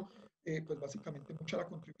sentido, pues básicamente mucha la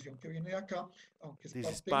contribución que viene de acá, aunque es this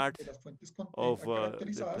is parte part de las fuentes of the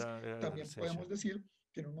caracterizadas, también association. podemos decir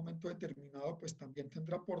que en un momento determinado pues también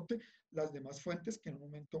tendrá aporte las demás fuentes que en un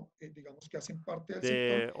momento digamos que hacen parte del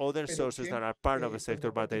sector, The other pero sources que that are part of the pues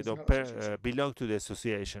sector, no but they pertenecen don't a la asociación. belong to the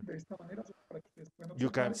association. De esta manera, para que ustedes puedan You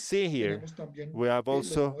can observar, see here tenemos también we have los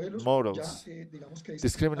also modelos ya, models, digamos que discriminados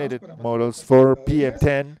discriminated para materia de models for partícula de gas,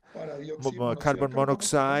 PM10, para monóxido de carbon carbono, perdón,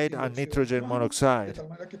 monoxide, y and dióxido de nitrogen nitrógeno, de monoxide, tal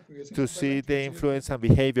manera que to pudiésemos ver la see the influencia y el influence and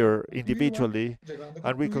comportamiento behavior individual, individually. llegando a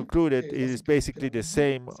And we concluir que concluded es it is básicamente basically la the misma,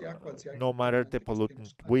 same sea cual sea el no matter the contaminante que pollutant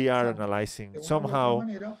estemos we are analizando. analyzing. De una u otra Somehow,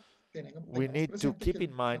 manera, we tengamos need to presente que keep el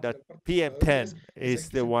in mind that material particulado de 10 PM10 es el is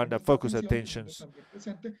que the one centra that nuestra focus atención, teniendo attentions también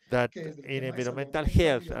presente that que desde el in tema de salud environmental ambiental y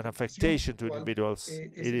health de and afectación affectation to puntual, individuals, es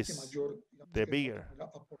it el que is mayor, digamos the que de alguna bigger. manera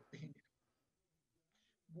aporte genera.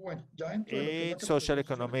 Bueno, ya dentro de lo que es la In social caracterización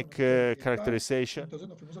economic socioeconómica y ambiental, characterization, entonces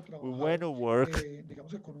nos fuimos a we trabajar, went to work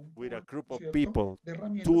digamos que con un with a pool, group of ¿cierto?, people, de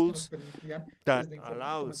herramientas que nos tools permitían that desde comenzar a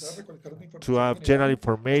allows recolectar una to información have general, general hasta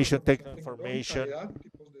information, información technical tecnológica, information, edad,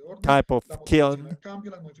 tipos de hornos, type of la motivación kiln, al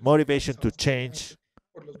cambio, las modificaciones motivation to realizadas change,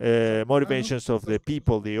 previamente por los mismos artesanos, motivations of los the procesos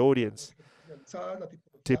people, de the manufactura, las audience, etapas realizadas, la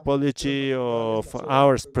tipología de los typology materiales, of las horas de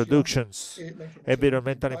hours producción, productions, la información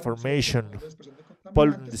environmental ambiental, ¿no es cierto?, el information, modelo de dispersión de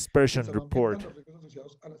pollutant contaminantes, el dispersion salud ambiental, report, los riesgos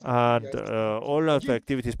asociados a las and actividades que estaban all presentes of the allí.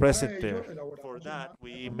 activities Para present there. ello, For elaboramos that, una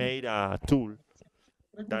we made herramienta a que tool con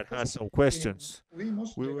estas that preguntas has some questions.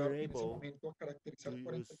 pudimos We were llegar en ese able momento a to caracterizar use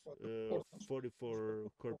 44 hornos, los 44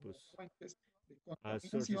 hornos como corpus fuentes de as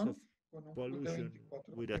sources of contaminación con un pool de pollution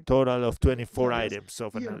 24 with a total of 24 áreas items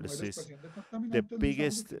of y el modelo de analysis. dispersión de The contaminantes lo usamos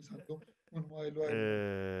biggest utilizando un modelo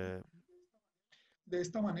aerodinámico. De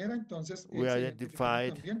esta manera, entonces, we se identificaron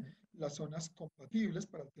identified también las zonas compatibles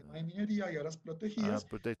para el tema de minería y áreas protegidas,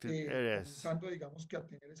 protected areas. comenzando, digamos, que a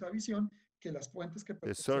tener esa visión que las fuentes que The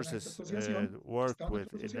pertenecían a esta sources asociación, que work estaban with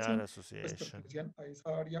dentro de la in that asociación, pues association. pertenecían a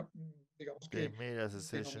esa área, digamos They que made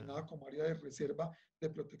association. denominada como área de reserva de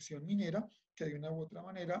protección minera, que de una u otra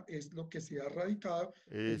manera es lo que se ha radicado,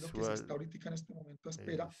 It es is lo que se what está ahorita en este momento a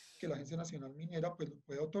espera is que la Agencia Nacional Minera pues lo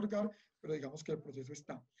pueda otorgar, pero digamos que el proceso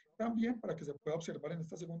está. También, para que se pueda observar en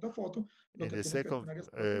esta segunda foto, lo in que the tiene que ver second con áreas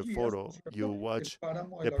protegidas, ¿no photo. es You cierto? El watch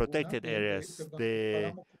páramo de the Laguna, protected areas, perdón, el the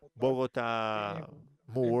páramo como tal, Bogota,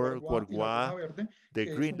 de Moor, Guaguá y Laguna Guarguá, Verde, the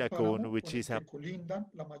que es Green un Lagoon, páramo which con el is a que colindan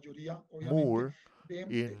la mayoría, obviamente, moor de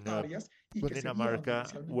in áreas y que sería donde Cundinamarca,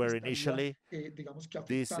 inicialmente where estaría, initially digamos que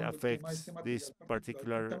this afectando el tema de este affects this material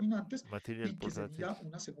particular de particular contaminantes material y que portátil. sería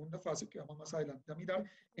una segunda fase que vamos más adelante a mirar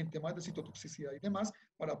en temas de citotoxicidad y demás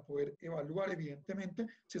para poder evaluar evidentemente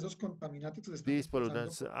si esos contaminantes que se están These desplazando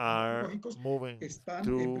pollutants por medios are biológicos moving están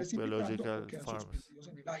through precipitando o biological quedan farms. suspendidos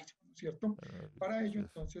en el aire, ¿no es cierto? Para ello,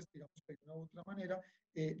 entonces, digamos que de una u otra manera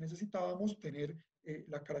necesitábamos tener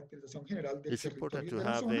la caracterización general del It's important territorio y to de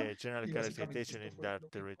la have zona the general y básicamente characterization esto in fue that lo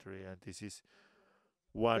que territory, and this is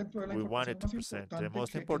what dentro de la we wanted información to más present. The importante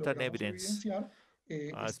most que important logramos evidence evidenciar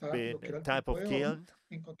has está been lo que era el type tipo of de horno, kiln.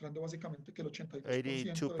 encontrando básicamente que el 82% de esta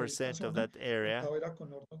 82% of zona that area, contaba era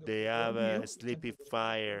con hornos de they fuego have a dormido, el sleepy 82% de los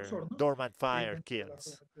fire, hornos, dormant fire dentro de la kilns.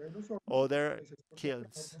 geometría de los hornos, el Other 86% eran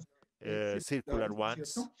kilns, hornos circular circulares, ¿no es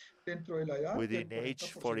ones, cierto? Dentro de la edad, el within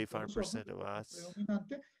age, 40% de los hornos, 45% de of forma us,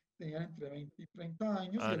 predominante, tenían entre 20 y 30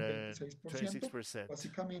 años y and el 26% 26%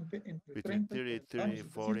 básicamente entre between 30 y 30, 40 años, 30, es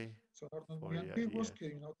decir, 40, son hornos muy 40 antiguos years. que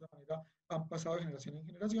de una u otra manera han pasado de generación en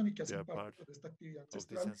generación y que They hacen are parte part pues, de esta actividad of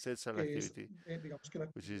this ancestral, ancestral que es, activity, digamos que la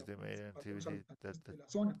which is actividad the main principal de los activity that habitantes de la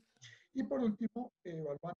zona. Y por último,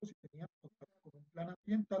 evaluando si tenían contacto con un plan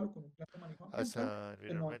ambiental o con un plan de manejo as ambiental, an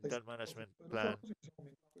el environmental management 97% de los plan. hornos en ese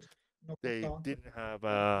momento pues, no They contaban con didn't ningún have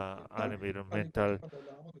plan an ambiental, al igual que environmental cuando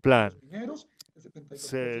hablábamos de plan. pozos mineros,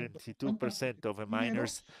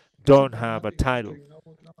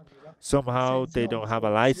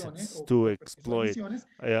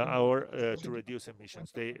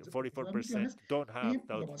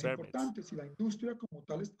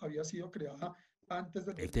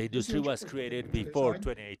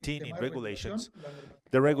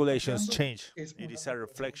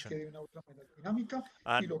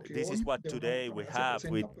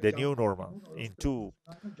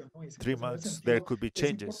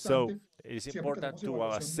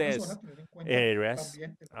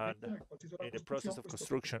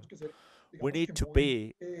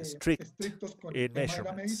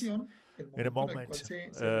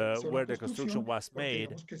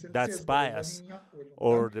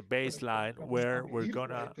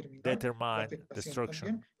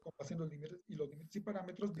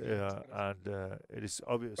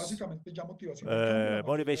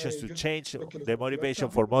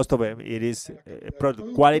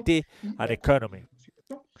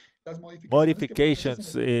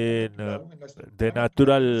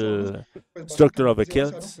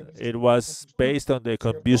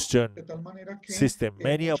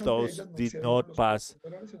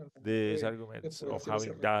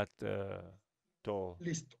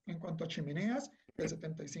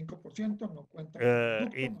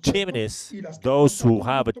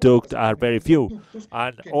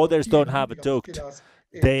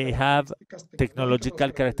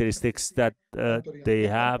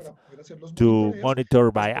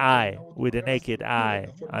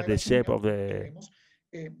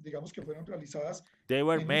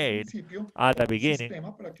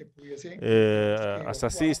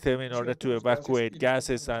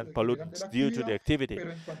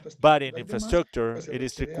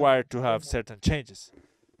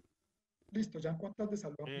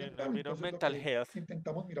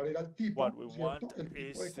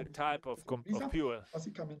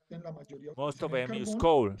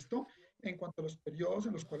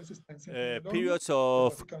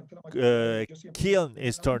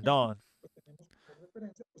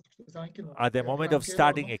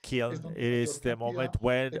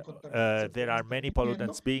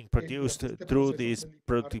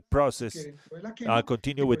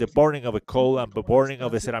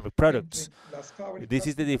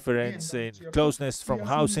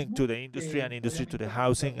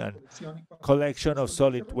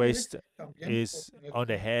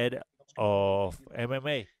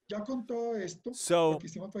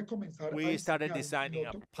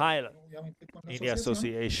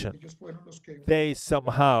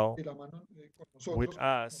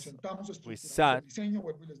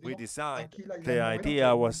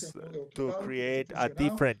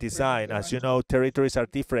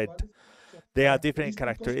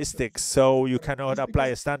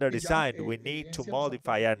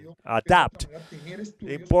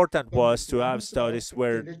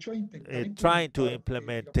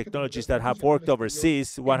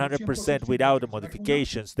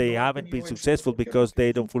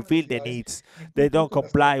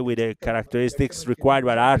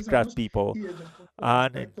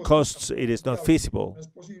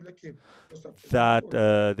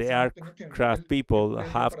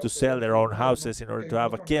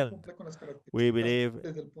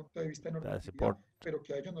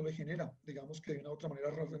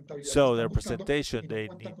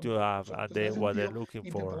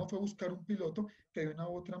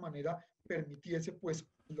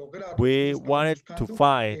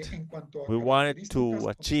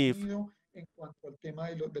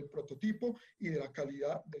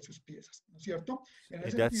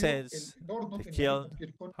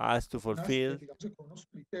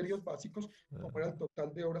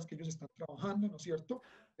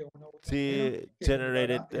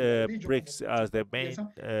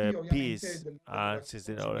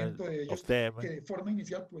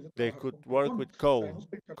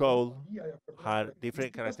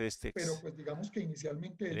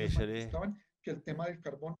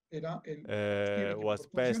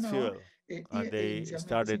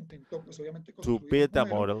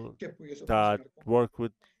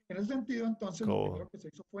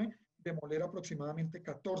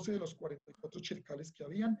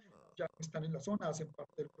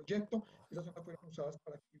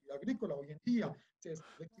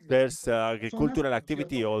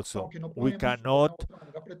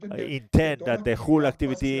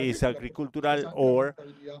 agricultural or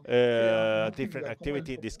different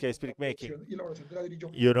activity, in this case brick making.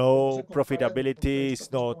 You know, profitability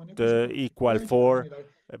is not equal for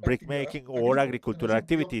brick making or agricultural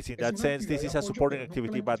activities. In that sense, this is a supporting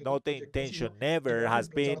activity, but not the intention never has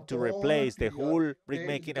been to replace the whole brick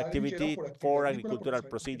making activity for agricultural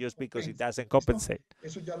procedures because it doesn't compensate.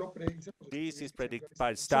 This is predicted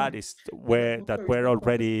by studies that were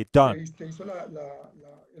already done.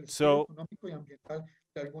 So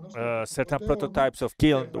certain prototypes of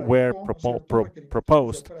kiln were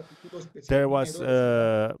proposed. There was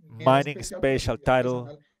a mining special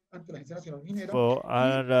title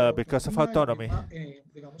and because of autonomy,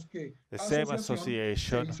 the same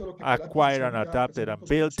association acquired and adapted and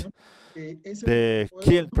built the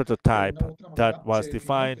kiln prototype that was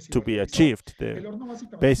defined to be achieved.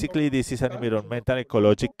 Basically, this is an environmental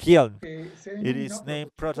ecological kiln. It is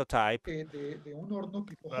named prototype. It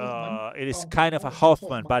is kind of a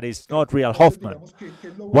Hoffman, but it's not real Hoffman.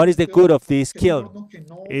 What is the good of this kiln?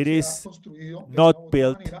 It is not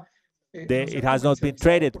built, it has not been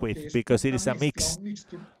traded with because it is a mix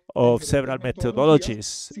of several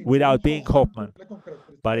methodologies without being Hoffman,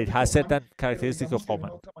 but it has certain characteristics of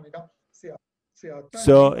Hoffman.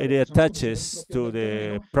 So it attaches to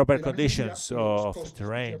the proper conditions of the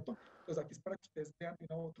terrain.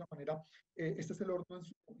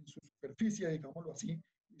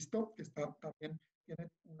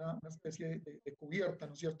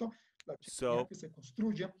 So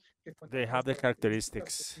they have the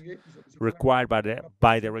characteristics required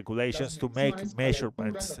by the regulations to make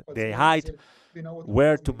measurements, the height,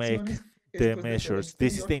 where to make the measures.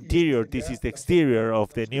 This is the interior, this is the exterior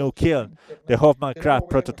of the new kiln, the Hoffman Craft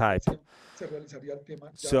prototype.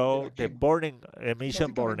 So the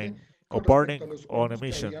emission burning, or burning on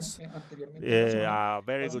emissions, a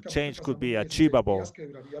very good change could be achievable.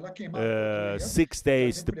 6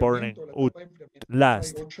 days the burning would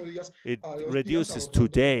last. It reduces 2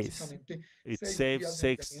 days. It saves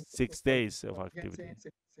six days of activity.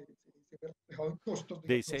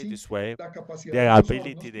 They say this way, the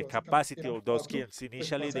ability, the capacity of those kilns,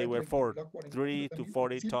 initially they were for 3 to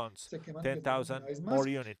 40 tons, 10,000 more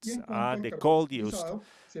units, and the coal used,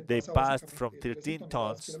 they passed from 13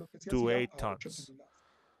 tons to 8 tons.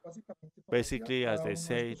 Basically, as they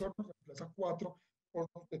say,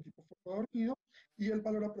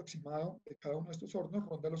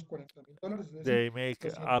 they make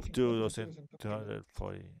up to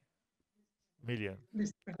 $240 million.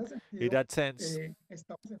 In that sense,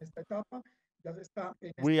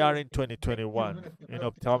 we are in 2021 in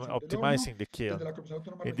optimizing the kiln.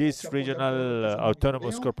 In this regional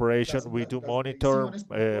autonomous corporation, we do monitor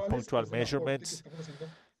punctual measurements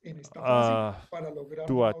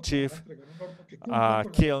to achieve a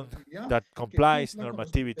kiln that complies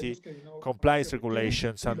normativity, complies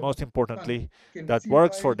regulations, and most importantly, that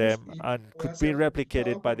works for them and could be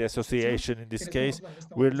replicated by the association. In this case,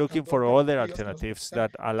 we're looking for other alternatives that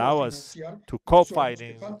allow us to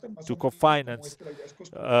co-finance.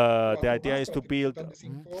 The idea is to build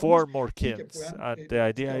 4 more kilns, and the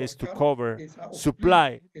idea is to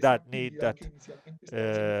supply that need that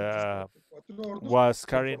was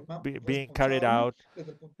being carried out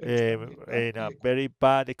in a very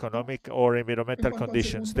bad economic or environmental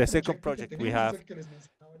conditions. The second project we have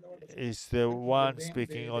is the one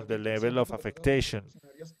speaking on the level of affectation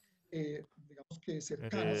in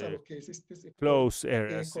the close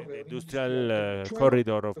areas, in the industrial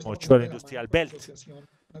corridor of Mochuel Industrial Belt.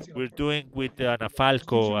 We're doing with the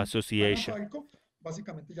Anafalco Association.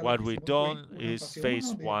 What we've done is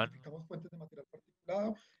phase 1.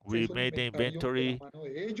 We made the inventory.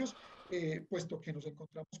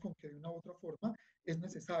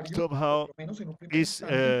 Somehow it's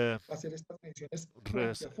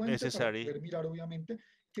necessary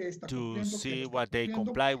to see what they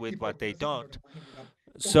comply with, what they don't.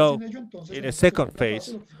 So in the second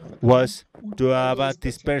phase was to have a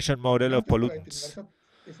dispersion model of pollutants,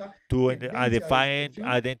 to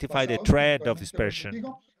identify the trend of dispersion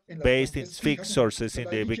based in fixed sources in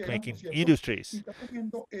the brick-making industries.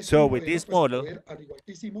 So with this model,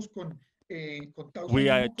 we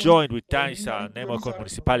are joined with TAISA and NEMOCON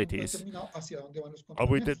municipalities, and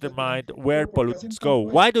we determined where pollutants go.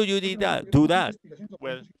 Why do you do that?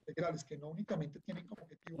 Well,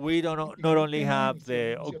 we not only have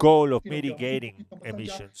the goal of mitigating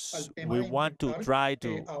emissions, we want to try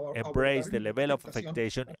to embrace the level of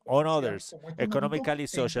affectation on others, economically,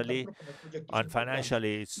 socially, and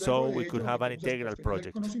financially, so we could have an integral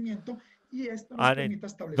project. And in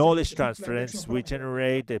knowledge transference, we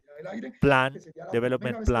generate a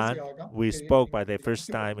development plan. We spoke by the first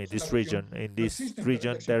time in this region. In this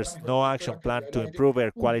region, there's no action plan to improve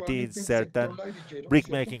air quality in certain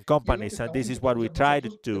brick-making companies, and this is what we try to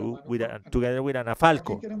do together with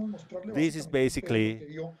Anafalco. This is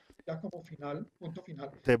basically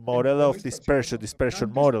the model of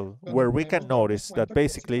dispersion model, where we can notice that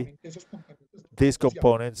basically these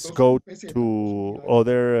components go to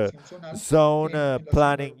other zone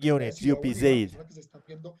planning units, UPZ.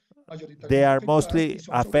 They are mostly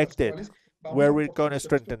affected where we're going to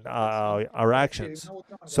strengthen our actions.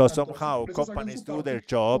 So somehow companies do their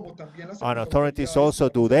job and authorities also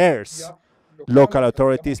do theirs. Local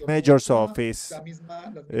authorities, mayor's office,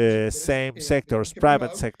 same sectors,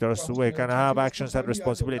 private sectors, we can have actions and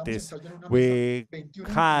responsibilities. We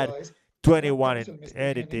had 21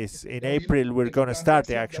 entities. In April, we're going to start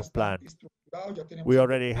the action plan. We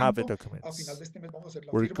already have the documents.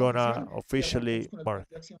 We're going to officially mark.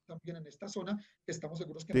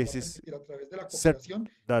 This is certain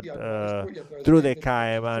that through the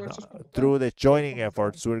KM and through the joining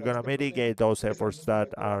efforts, we're going to mitigate those efforts that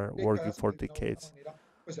are working for decades.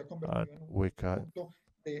 And we can.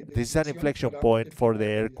 This is an inflection point for the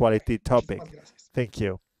air quality topic. Thank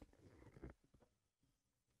you.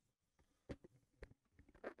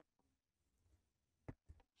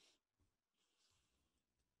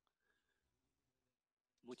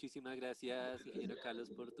 Muchísimas gracias, ingeniero Carlos,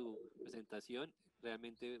 por tu presentación.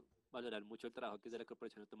 Realmente valorar mucho el trabajo que desde la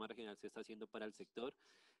Corporación Autónoma Regional se está haciendo para el sector.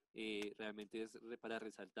 Realmente es para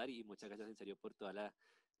resaltar y muchas gracias en serio por toda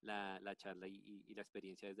la charla y la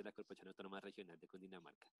experiencia desde la Corporación Autónoma Regional de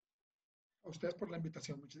Cundinamarca. A ustedes por la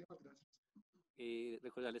invitación, muchísimas gracias.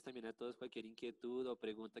 Recordarles también a todos cualquier inquietud o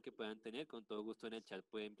pregunta que puedan tener, con todo gusto en el chat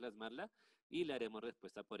pueden plasmarla y le haremos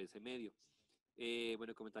respuesta por ese medio.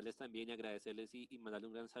 Bueno, comentarles también y agradecerles y mandarle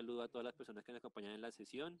un gran saludo a todas las personas que nos acompañan en la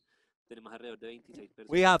sesión. Tenemos alrededor de 26 personas.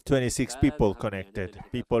 We have 26 people connected,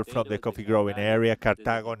 people from the coffee growing area,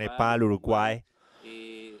 Cartago, Nepal, Uruguay,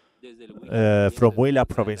 from Huila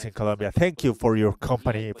province in Colombia. Thank you for your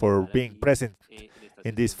company, for being present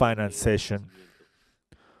in this finance session.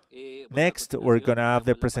 Next, we're going to have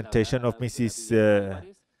the presentation of Mrs.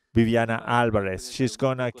 Viviana Alvarez. She's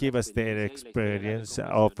going to give us their experience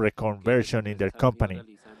of reconversion in their company.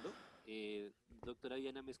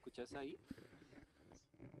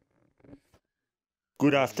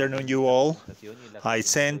 Good afternoon, you all. I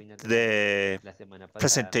sent the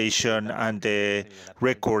presentation and the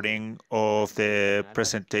recording of the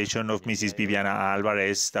presentation of Mrs. Viviana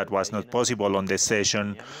Alvarez that was not possible on the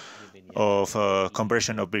session of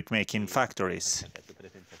conversion of brick-making factories.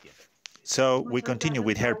 So we continue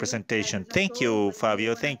with her presentation. Thank you,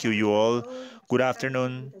 Fabio. Thank you, you all. Good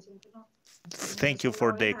afternoon. Thank you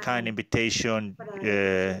for the kind invitation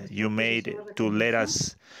you made to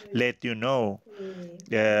let you know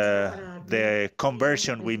the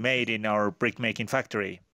conversion we made in our brick-making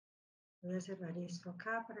factory.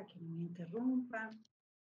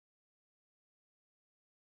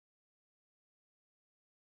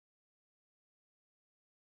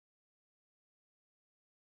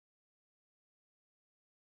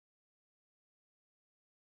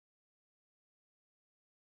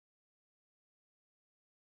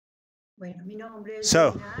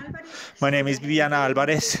 So, my name is Viviana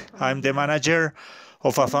Alvarez. I'm the manager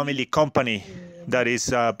of a family company that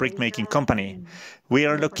is a brick-making company. We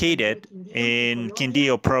are located in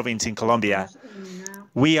Quindío province in Colombia.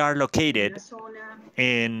 We are located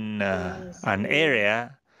in an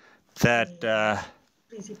area that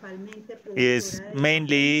is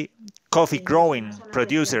mainly coffee growing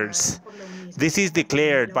producers. This is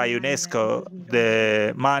declared by UNESCO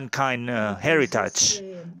the mankind heritage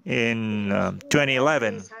in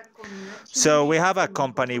 2011. So we have a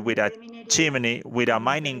company with a chimney, with a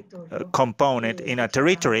mining component in a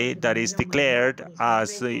territory that is declared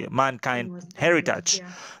as the mankind heritage.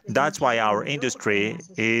 That's why our industry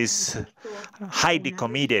is highly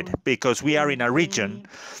committed, because we are in a region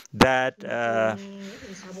that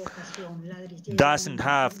doesn't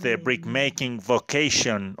have the brick-making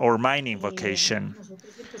vocation or mining vocation.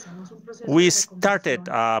 We started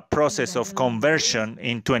a process of conversion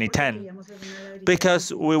in 2010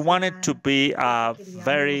 because we wanted to be a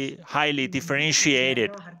very highly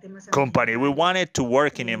differentiated company. We wanted to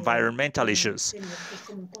work in environmental issues.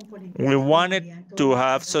 We wanted to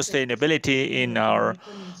have sustainability in our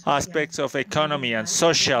aspects of economy and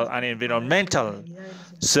social and environmental.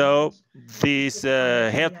 So this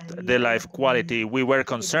helped the life quality. We were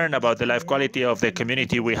concerned about the life quality of the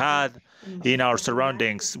community we had in our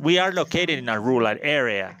surroundings. We are located in a rural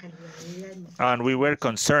area, and we were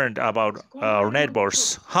concerned about our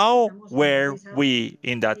neighbors. How were we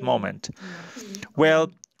in that moment?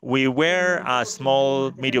 Well, we were a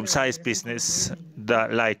small, medium-sized business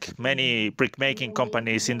that, like many brick-making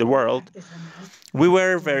companies in the world, we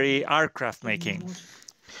were very aircraft making.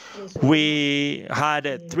 We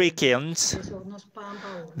had 3 kilns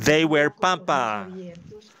They were pampa.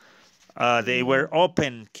 They were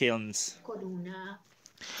open kilns.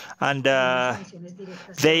 And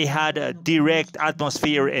they had direct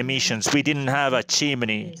atmosphere emissions. We didn't have a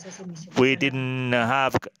chimney. We didn't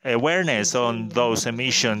have awareness on those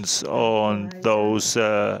emissions,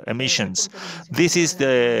 This is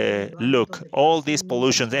the look. All these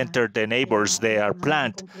pollutions entered the neighbors, their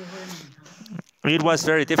plant. It was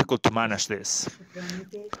very difficult to manage this.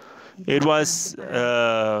 It was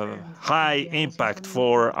high impact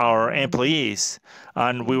for our employees,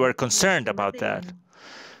 and we were concerned about that.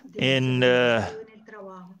 In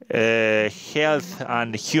health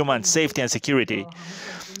and human safety and security,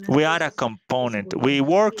 we had a component. We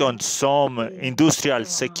worked on some industrial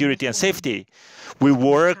security and safety. We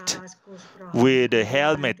worked with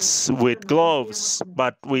helmets, with gloves,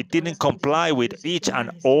 but we didn't comply with each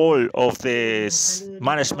and all of the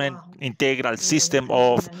management integral system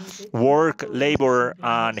of work, labor,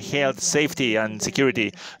 and health, safety, and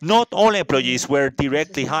security. Not all employees were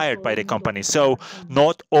directly hired by the company, so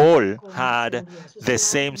not all had the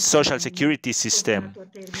same social security system.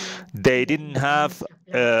 They didn't have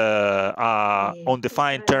an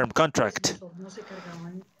undefined term contract.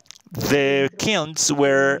 The kilns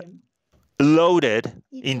were loaded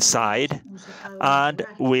inside, and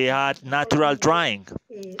we had natural drying.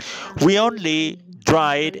 We only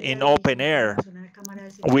dried in open air.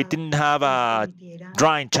 We didn't have a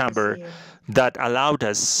drying chamber that allowed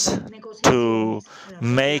us to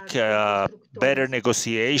make a better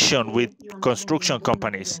negotiation with construction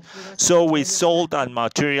companies. So we sold our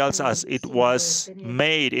materials as it was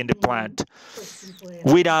made in the plant,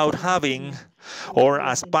 without having or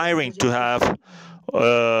aspiring to have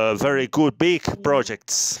very good big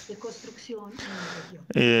projects,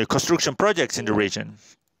 construction projects in the region.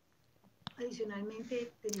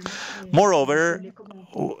 Moreover,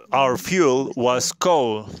 our fuel was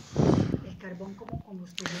coal.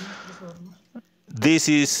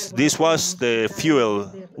 This was the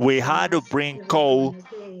fuel. We had to bring coal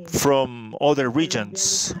from other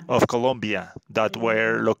regions of Colombia that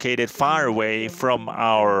were located far away from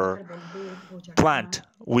our plant.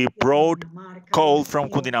 We brought coal from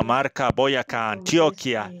Cundinamarca, Boyacá,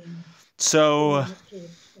 Antioquia. So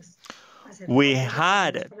we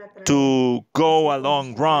had to go a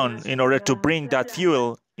long run in order to bring that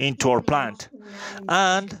fuel into our plant.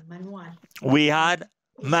 And we had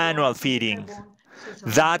manual feeding.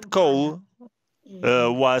 That coal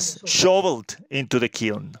was shoveled into the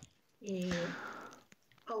kiln.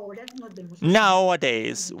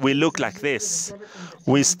 Nowadays, we look like this.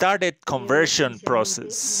 We started conversion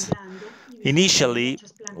process. Initially,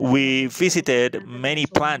 we visited many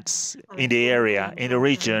plants in the area, in the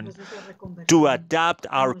region, to adapt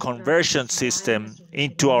our conversion system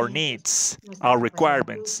into our needs, our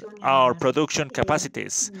requirements, our production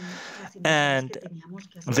capacities, and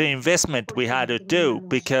the investment we had to do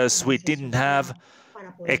because we didn't have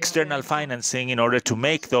external financing in order to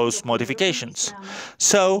make those modifications.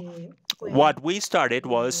 So what we started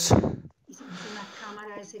was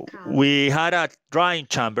we had a drying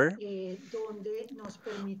chamber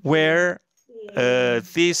where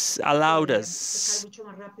this allowed us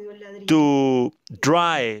to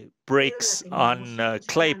dry bricks on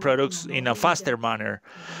clay products in a faster manner.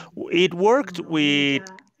 It worked with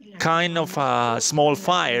kind of a small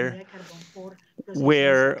fire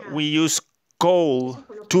where we used coal,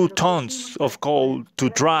 2 tons of coal to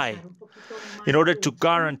dry in order to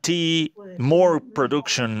guarantee more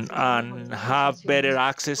production and have better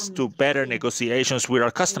access to better negotiations with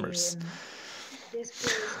our customers.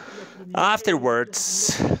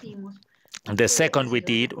 Afterwards, the second we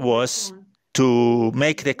did was to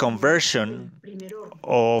make the conversion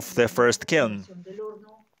of the first kiln.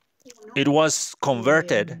 It was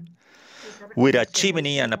converted with a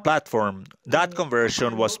chimney and a platform. That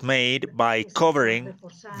conversion was made by covering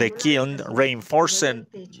the kiln, reinforcing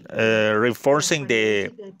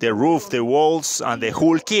the roof, the walls, and the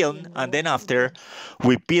whole kiln. And then after,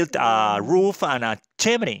 we built a roof and a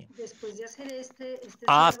chimney.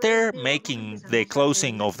 After making the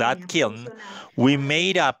closing of that kiln, we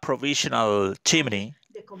made a provisional chimney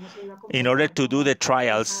in order to do the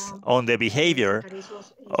trials on the behavior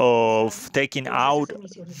of taking out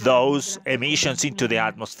those emissions into the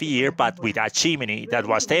atmosphere, but with a chimney that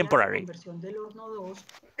was temporary.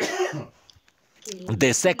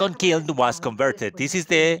 The second kiln was converted. This is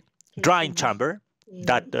the drying chamber.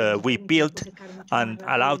 that we built and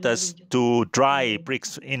allowed us to dry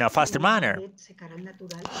bricks in a faster manner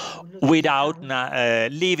without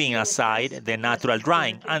leaving aside the natural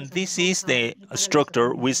drying. And this is the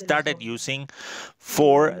structure we started using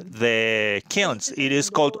for the kilns. It is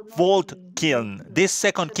called vault kiln. This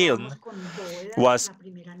second kiln was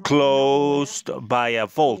closed by a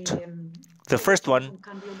vault. The first one,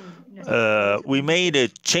 we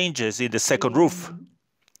made changes in the second roof.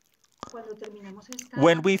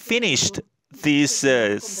 When we finished this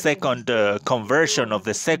second conversion of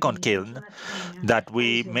the second kiln, that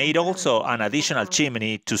we made also an additional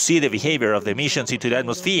chimney to see the behavior of the emissions into the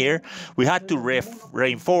atmosphere, we had to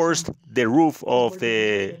reinforce the roof of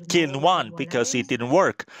the kiln 1 because it didn't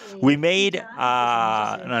work. We made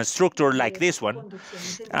a structure like this one,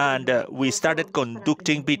 and we started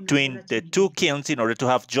conducting between the two kilns in order to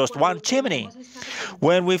have just one chimney.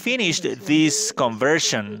 When we finished this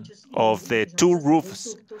conversion of the two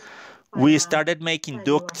roofs, we started making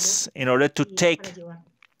ducts in order to take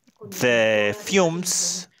the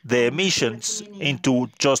fumes, the emissions, into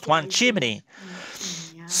just one chimney.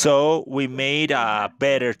 So we made a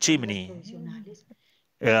better chimney.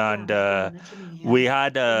 And we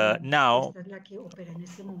had now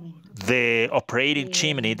the operating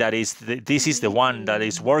chimney that is, this is the one that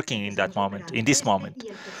is working in that moment, in this moment.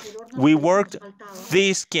 We worked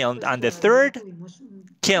this kiln, and the third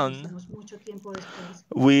kiln,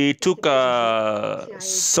 we took a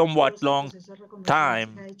somewhat long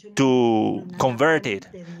time to convert it.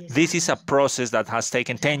 This is a process that has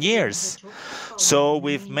taken 10 years. So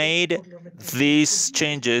we've made these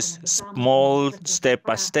changes small step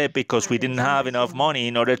by step because we didn't have enough money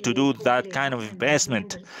in order to do that kind of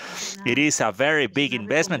investment. It is a very big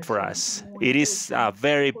investment for us. It is a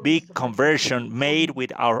very big conversion made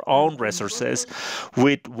with our own resources,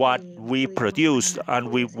 with what we produce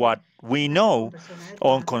and with what we know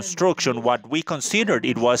on construction, what we considered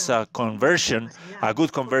it was a conversion, a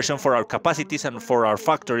good conversion for our capacities and for our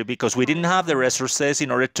factory, because we didn't have the resources in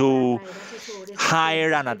order to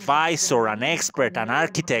hire an advisor, an expert, an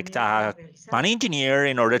architect, an engineer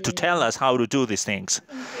in order to tell us how to do these things.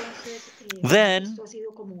 Then,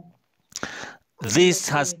 this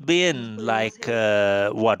has been like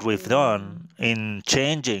what we've done in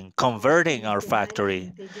changing, converting our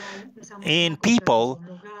factory. In people,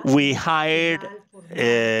 we hired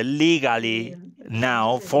legally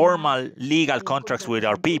now, formal legal contracts with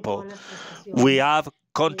our people. We have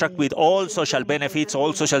contract with all social benefits,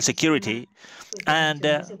 all social security, and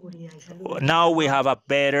now we have a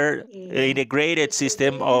better integrated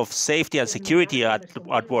system of safety and security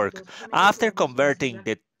at work. After converting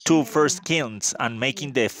the two first kilns and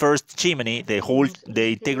making the first chimney, the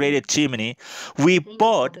integrated chimney, we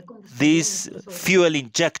bought this fuel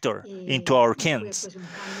injector into our kilns.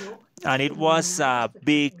 And it was a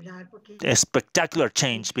spectacular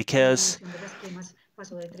change because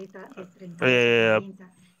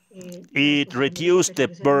it reduced the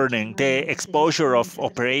burning. The exposure of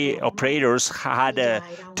operators had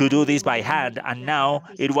to do this by hand, and now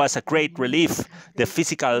it was a great relief. The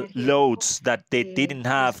physical loads that they didn't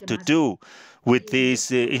have to do with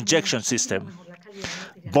this injection system.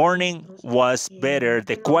 Burning was better,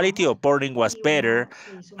 the quality of burning was better,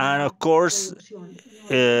 and of course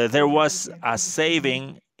there was a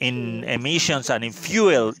saving in emissions and in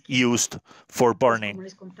fuel used for burning.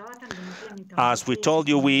 As we told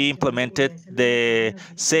you, we implemented the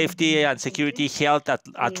safety and security health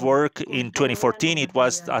at work in 2014. It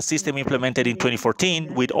was a system implemented in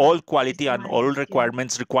 2014 with all quality and all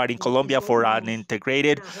requirements required in Colombia for an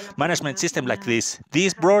integrated management system like this.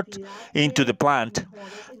 This brought into the plant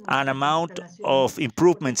an amount of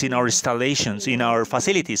improvements in our installations, in our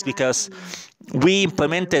facilities, because we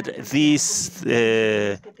implemented these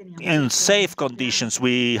in safe conditions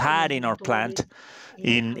we had in our plant,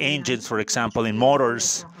 in engines, for example, in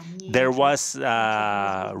motors. There was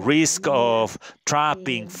risk of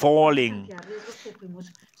trapping, falling,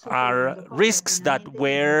 are risks that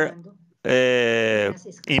were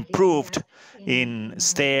improved in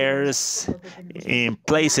stairs, in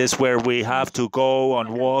places where we have to go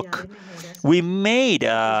and walk. We made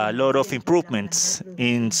a lot of improvements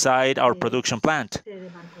inside our production plant.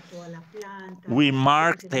 We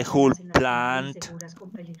marked the whole plant.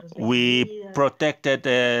 We protected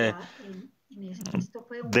the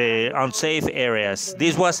unsafe areas.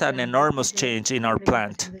 This was an enormous change in our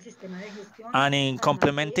plant. And in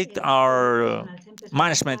complementing our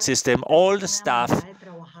management system, all the staff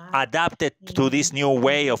adapted to this new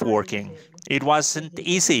way of working. It wasn't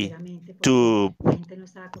easy, to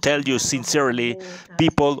tell you sincerely.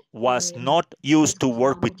 People was not used to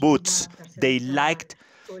work with boots. They liked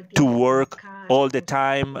to work all the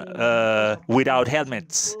time without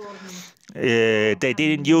helmets. They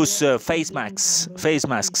didn't use face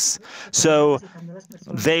masks. So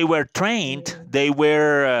they were trained, they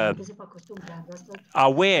were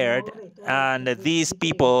aware, and these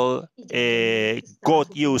people got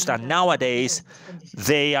used. And nowadays,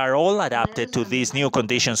 they are all adapted to these new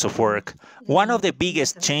conditions of work. One of the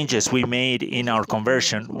biggest changes we made in our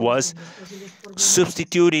conversion was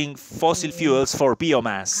substituting fossil fuels for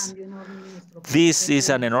biomass. This is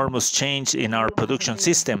an enormous change in our production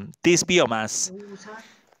system. This biomass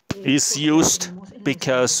is used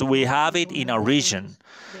because we have it in our region.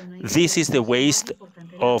 This is the waste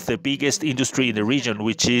of the biggest industry in the region,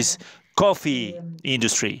 which is coffee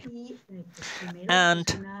industry. And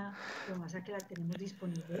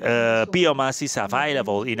biomass is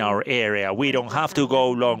available in our area. We don't have to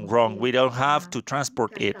go long run. We don't have to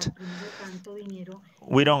transport it.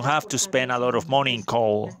 We don't have to spend a lot of money in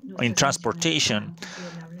coal, in transportation.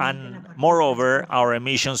 And moreover, our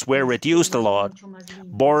emissions were reduced a lot.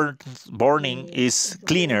 Burning is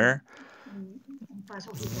cleaner.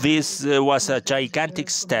 This was a gigantic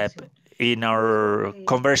step in our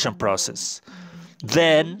conversion process.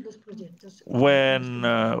 Then, when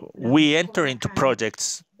we enter into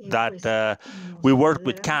projects that we work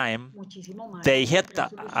with KAIM, they helped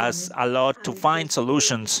us a lot to find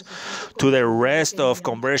solutions to the rest of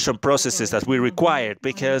conversion processes that we required,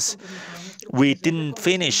 because we didn't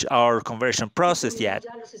finish our conversion process yet.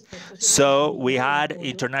 So we had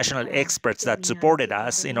international experts that supported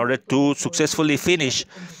us in order to successfully finish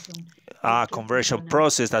a conversion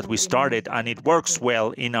process that we started, and it works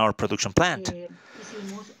well in our production plant.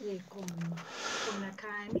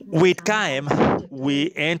 With KAIM,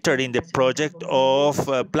 we entered in the project of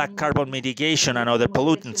black carbon mitigation and other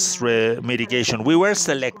pollutants mitigation. We were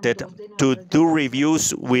selected to do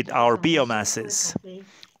reviews with our biomasses.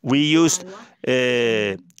 We used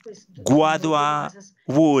guadua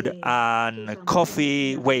wood and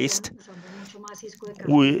coffee waste.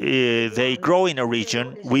 They grow in a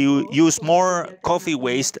region. We use more coffee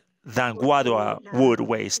waste than guadua wood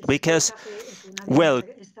waste because, well,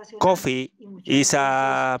 coffee is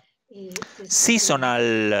a seasonal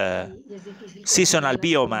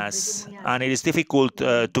biomass, and it is difficult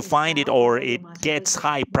to find it, or it gets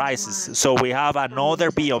high prices. So we have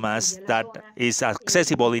another biomass that is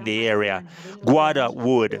accessible in the area, guadua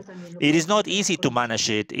wood. It is not easy to manage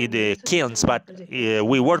it in the kilns, but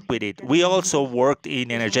we work with it. We also worked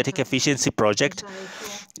in energetic efficiency project.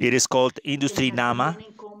 It is called Industry NAMA.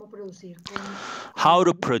 How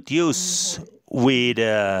to produce with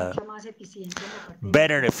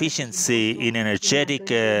better efficiency in energetic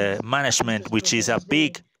management, which is a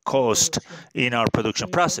big cost in our production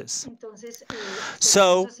process.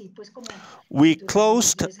 So we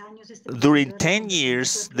closed during 10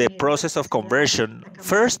 years the process of conversion.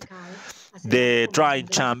 First, the drying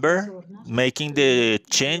chamber, making the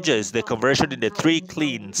changes, the conversion in the three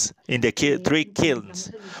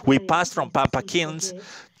kilns. We passed from Pampa kilns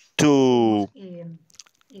to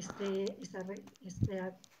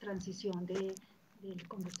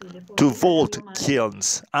Volt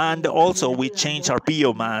kilns, and also we changed our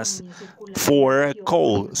biomass for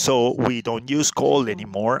coal, so we don't use coal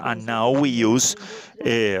anymore, and now we use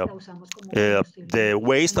the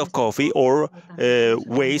waste of coffee or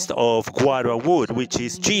waste of guadua wood, which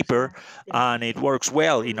is cheaper and it works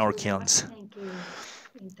well in our kilns.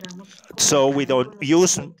 So we don't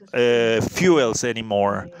use fuels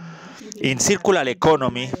anymore. In circular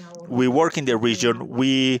economy, we work in the region,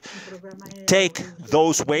 we take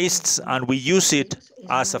those wastes and we use it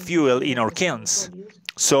as a fuel in our kilns.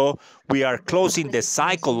 So we are closing the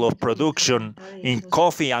cycle of production in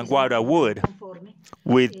coffee and guadua wood.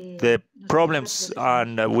 With the problems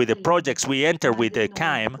and with the projects we enter with the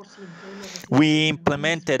KAIM, we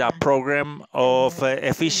implemented a program of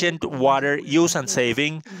efficient water use and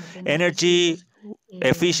saving, energy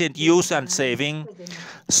efficient use and saving,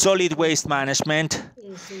 solid waste management.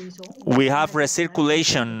 We have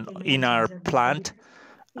recirculation in our plant,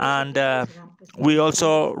 and we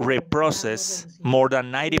also reprocess more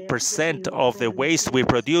than 90% of the waste we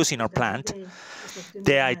produce in our plant.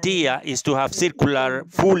 The idea is to have circular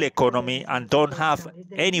full economy and don't have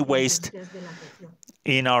any waste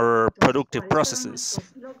in our productive processes.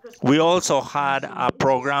 We also had a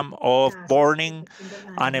program of burning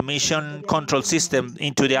an emission control system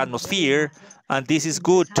into the atmosphere, and this is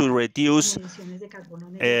good to reduce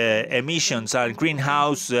emissions and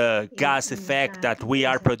greenhouse gas effect that we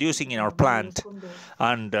are producing in our plant.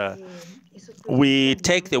 And we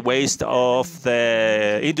take the waste of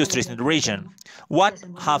the industries in the region. What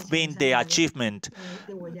have been the achievement?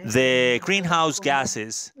 The greenhouse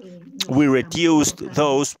gases, we reduced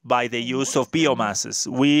those by the use of biomasses.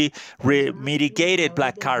 We mitigated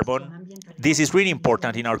black carbon. This is really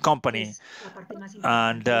important in our company.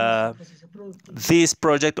 And this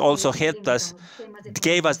project also helped us,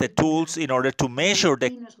 gave us the tools in order to measure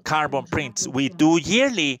the carbon prints. We do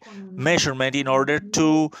yearly measurement in order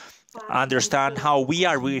to understand how we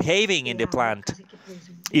are behaving in the plant,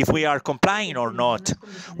 if we are complying or not.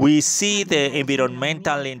 We see the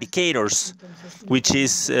environmental indicators, which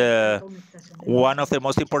is one of the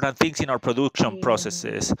most important things in our production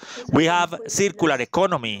processes. We have circular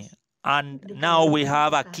economy, and now we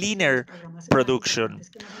have a cleaner production.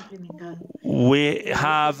 We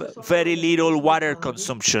have very little water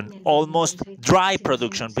consumption, almost dry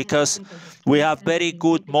production, because we have very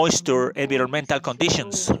good moisture environmental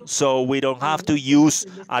conditions, so we don't have to use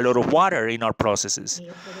a lot of water in our processes.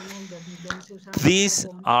 These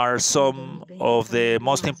are some of the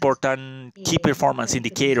most important key performance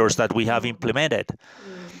indicators that we have implemented.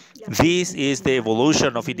 This is the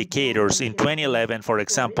evolution of indicators. In 2011, for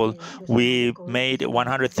example, we made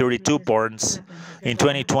 132 burns. In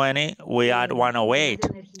 2020, we had 108.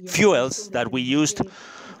 Fuels that we used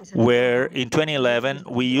were, in 2011,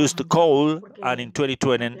 we used coal, and in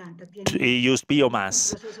 2020, we used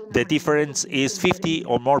biomass. The difference is 50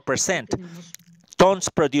 or more percent. Tons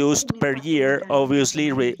produced per year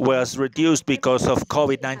obviously was reduced because of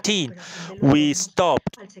COVID-19. We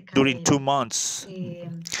stopped during 2 months.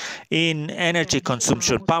 In energy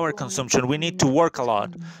consumption, power consumption, we need to work a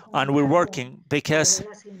lot, and we're working because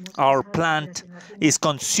our plant is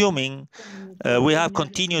consuming, we have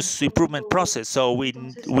continuous improvement process, so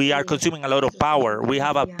we are consuming a lot of power. We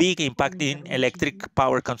have a big impact in electric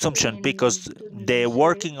power consumption because the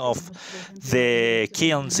working of the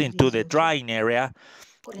kilns into the drying area,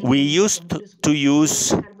 we used to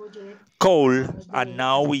use coal, and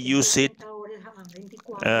now we use it.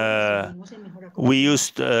 We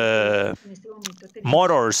used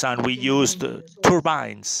motors, and we used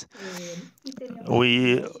turbines.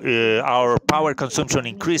 Our power consumption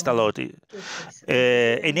increased a lot.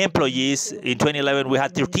 In employees, in 2011 we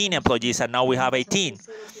had 13 employees, and now we have 18.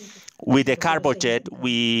 With the carbojet,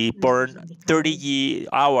 we burned 30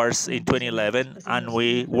 hours in 2011, and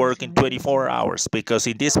we work in 24 hours, because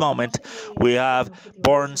in this moment we have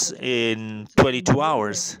burns in 22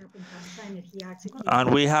 hours.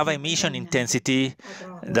 And we have emission intensity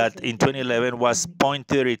that in 2011 was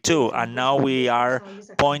 0.32, and now we are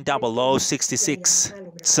 0.0066.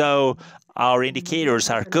 So our indicators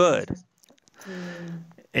are good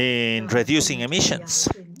in reducing emissions.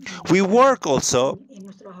 We work also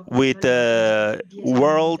with the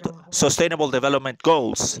World Sustainable Development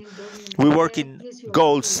Goals. We work in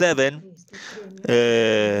Goal 7,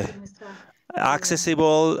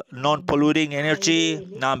 accessible, non-polluting energy.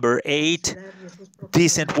 Number 8,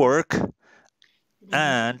 decent work.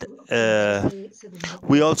 And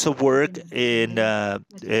we also work in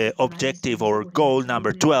objective or goal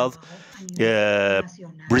number 12,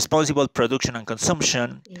 responsible production and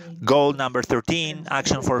consumption. Goal number 13,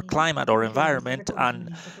 action for climate or environment.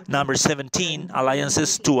 And number 17,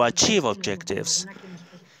 alliances to achieve objectives.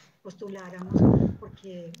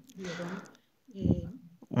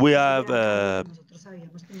 We have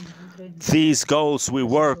these goals, we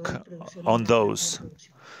work on those.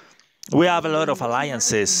 We have a lot of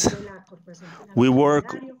alliances. We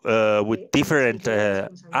work with different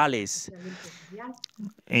allies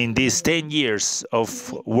in these 10 years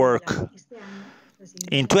of work.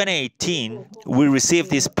 In 2018, we received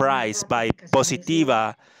this prize by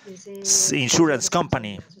Positiva insurance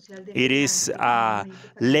company. It is a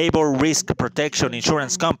labor risk protection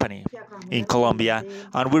insurance company in Colombia,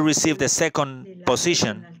 and we received the second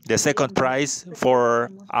position, the second prize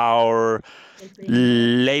for our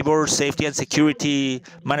labor safety and security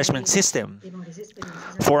management system.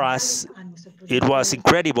 For us, it was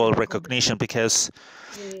incredible recognition because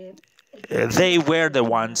they were the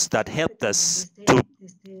ones that helped us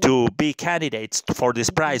to be candidates for this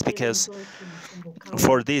prize, because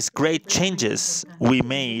for these great changes we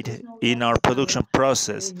made in our production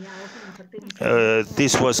process.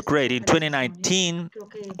 This was great. In 2019,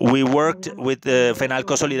 we worked with the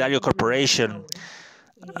Fenalco Solidario Corporation,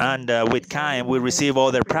 and with CAEM we received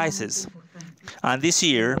other prizes. And this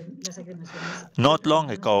year, not long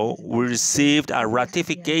ago, we received a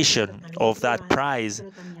ratification of that prize,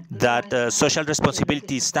 that social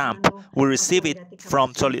responsibility stamp. We received it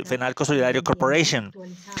from Fenalco Solidario Corporation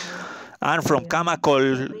and from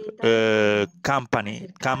Camacol company,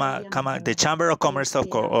 the Chamber of Commerce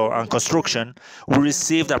and Construction, we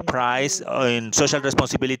received a prize in social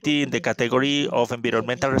responsibility in the category of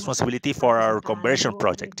environmental responsibility for our conversion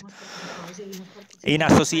project. In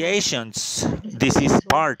associations, this is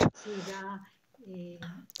part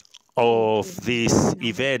of this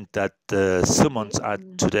event that summons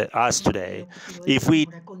us today. If we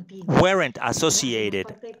weren't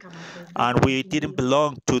associated and we didn't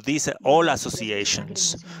belong to these all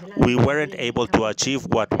associations, we weren't able to achieve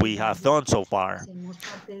what we have done so far.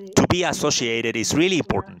 To be associated is really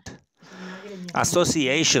important.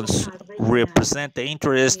 Associations represent the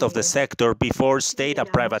interest of the sector before state and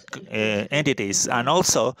private entities, and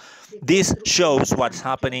also this shows what's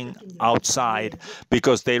happening outside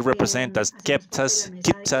because they represent us, keeps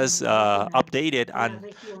us updated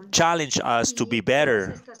and challenge us to be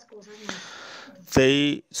better.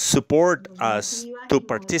 They support us to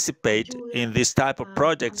participate in this type of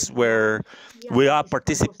projects where we are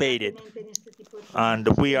participated, and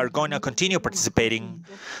we are going to continue participating.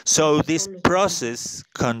 So this process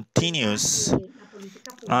continues,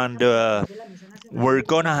 and we're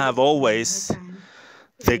going to have always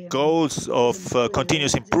the goals of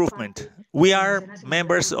continuous improvement. We are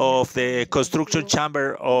members of the Construction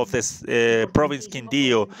Chamber of the province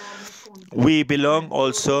Quindío. We belong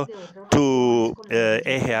also to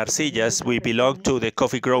ENG Arcillas. We belong to the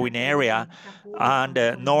coffee growing area and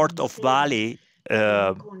north of Valley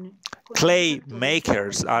clay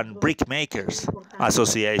makers and brick makers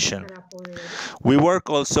association. We work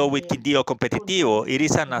also with Quindío Competitivo. It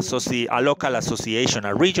is a local association,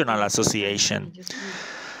 a regional association.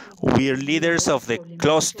 We are leaders of the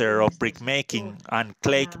cluster of brick making and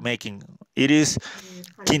clay making. It is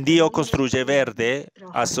Quindío Construye Verde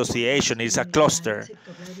Association. It is a cluster.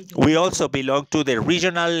 We also belong to the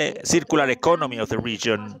regional circular economy of the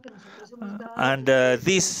region, and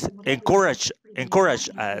this encourage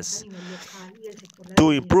us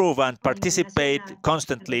to improve and participate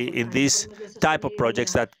constantly in this type of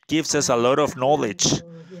projects that gives us a lot of knowledge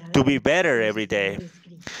to be better every day.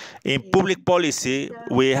 In public policy,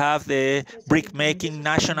 we have the Brickmaking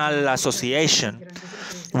National Association.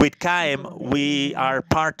 With CAEM, we are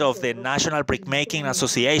part of the National Brickmaking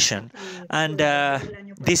Association, and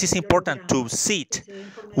this is important to sit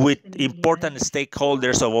with important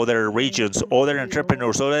stakeholders of other regions, other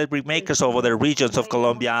entrepreneurs, other brickmakers of other regions of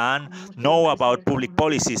Colombia, and know about public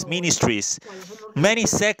policies, ministries, many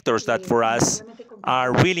sectors that for us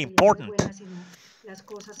are really important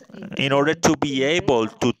in order to be able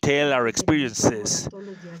to tell our experiences,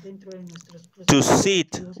 to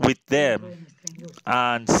sit with them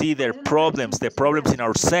and see their problems, the problems in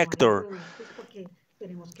our sector,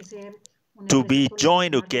 to be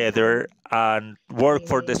joined together and work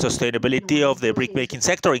for the sustainability of the brickmaking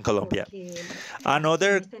sector in Colombia.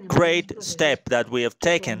 Another great step that we have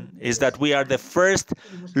taken is that we are the first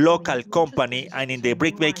local company and in the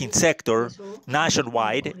brickmaking sector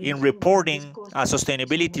nationwide in reporting a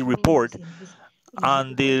sustainability report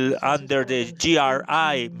under the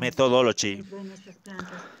GRI methodology.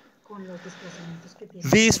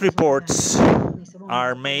 These reports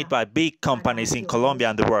are made by big companies in Colombia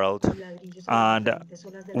and the world, and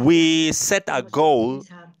we set a goal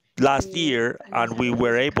last year and we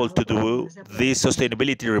were able to do this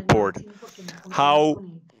sustainability report. How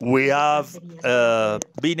we have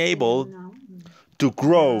been able to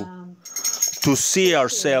grow, to see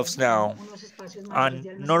ourselves now, and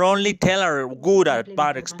not only tell our good and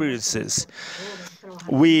bad experiences,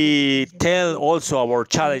 we tell also our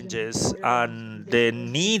challenges and the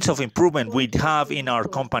needs of improvement we have in our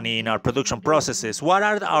company, in our production processes. What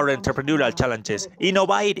are our entrepreneurial challenges?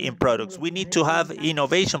 Innovate in products. We need to have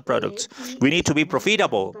innovation products. We need to be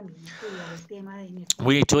profitable.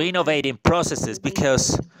 We need to innovate in processes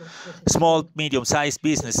because small, medium-sized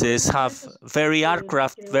businesses have very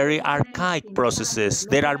archaic processes.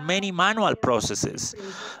 There are many manual processes,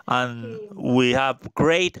 and we have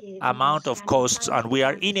great amount of costs, and we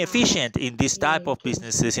are inefficient in this type of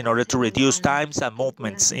businesses in order to reduce times and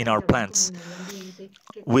movements in our plants.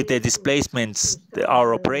 With the displacements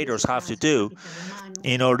our operators have to do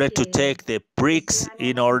in order to take the bricks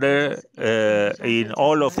in all of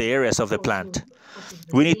the areas of the plant.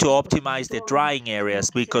 We need to optimize the drying areas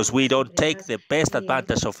because we don't take the best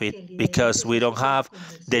advantage of it because we don't have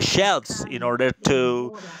the shelves in order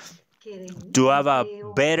to have a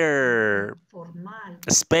better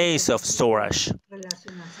space of storage.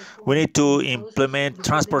 We need to implement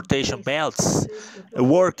transportation belts,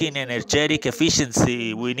 work in energetic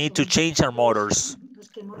efficiency. We need to change our motors.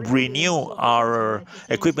 renew our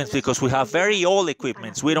equipment because we have very old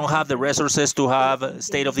equipment. We don't have the resources to have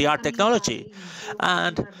state-of-the-art technology.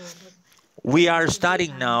 And we are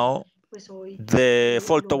studying now the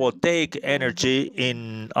photovoltaic energy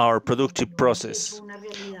in our productive process.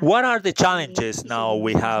 What are the challenges now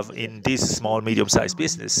we have in this small, medium-sized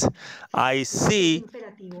business? I see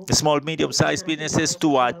small, medium-sized businesses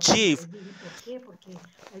to achieve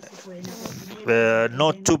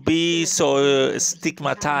not to be so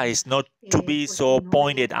stigmatized, not to be so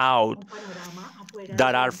pointed out,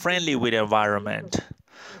 that are friendly with the environment,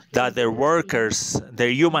 that their workers, their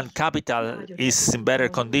human capital is in better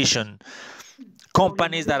condition,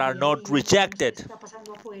 companies that are not rejected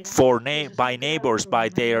by neighbors, by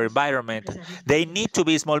their environment. They need to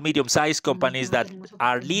be small, medium-sized companies that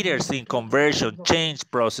are leaders in conversion, change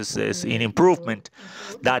processes, in improvement,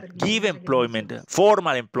 that give employment,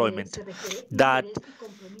 formal employment, that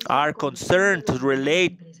are concerned to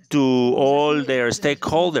relate to all their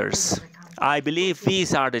stakeholders. I believe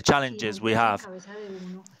these are the challenges we have.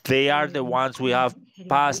 They are the ones we have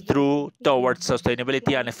passed through towards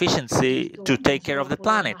sustainability and efficiency to take care of the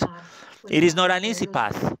planet. It is not an easy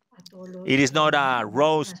path. It is not a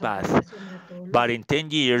rose path. But in 10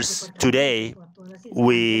 years, today,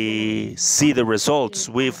 we see the results.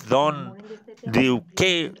 We've done, the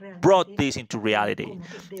UK brought this into reality,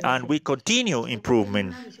 and we continue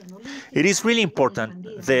improvement. It is really important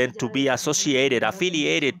then to be affiliated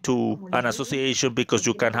to an association, because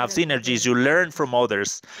you can have synergies, you learn from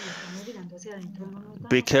others,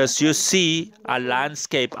 because you see a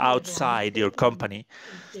landscape outside your company.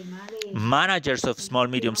 Managers of small,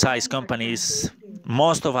 medium-sized companies,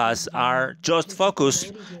 most of us are just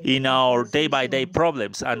focused in our day-by-day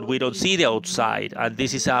problems, and we don't see the outside. And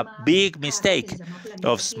this is a big mistake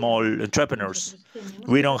of small entrepreneurs.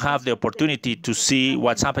 We don't have the opportunity to see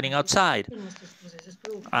what's happening outside.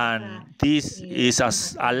 And this is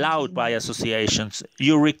allowed by associations.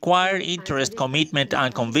 You require interest, commitment,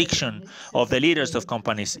 and conviction of the leaders of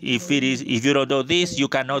companies. If you don't do this, you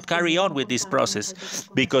cannot carry on with this process,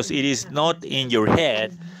 because it is not in your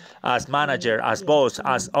head as manager, as boss,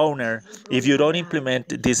 as owner. If you don't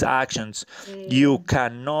implement these actions, you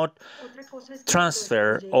cannot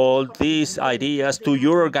transfer all these ideas to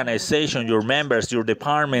your organization, your members, your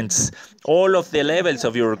departments, all of the levels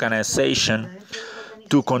of your organization,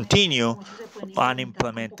 to continue and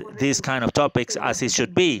implement these kind of topics as it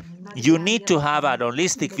should be. You need to have an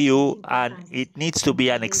holistic view, and it needs to be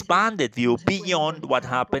an expanded view beyond what's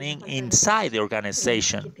happening inside the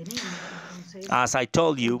organization. As I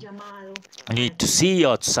told you, you need to see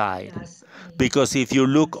outside, because if you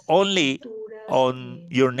look only on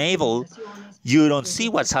your navel, you don't see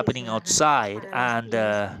what's happening outside. And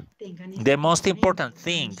the most important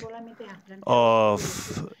thing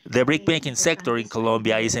of the brick-making sector in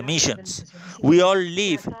Colombia is emissions. We all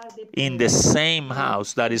live in the same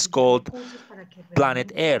house that is called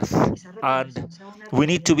planet Earth, and we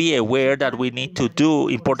need to be aware that we need to do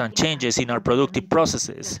important changes in our productive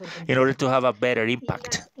processes in order to have a better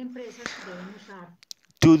impact.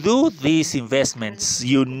 To do these investments,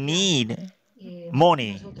 you need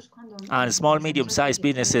money, and small, medium-sized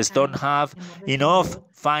businesses don't have enough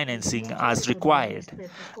financing as required,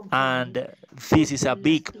 and this is a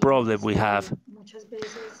big problem we have.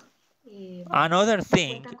 Another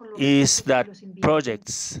thing is that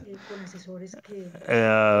projects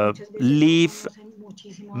leave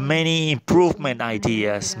many improvement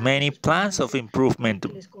ideas, many plans of improvement.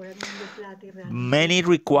 Many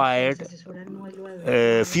required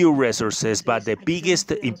few resources, but the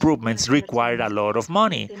biggest improvements required a lot of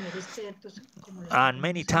money. And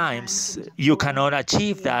many times you cannot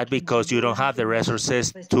achieve that because you don't have the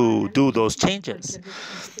resources to do those changes.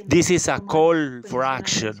 This is a call for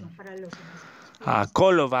action. A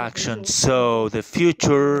call of action, so the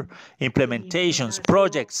future implementations,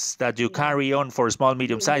 projects that you carry on for small,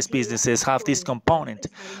 medium-sized businesses have this component.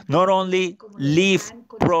 Not only leave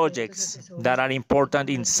projects that are important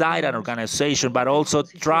inside an organization, but also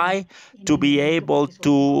try to be able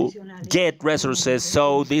to get resources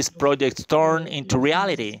so these projects turn into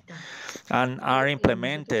reality and are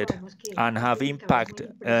implemented and have impact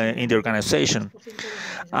in the organization.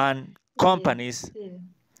 And companies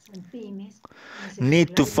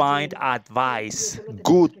need to find advice,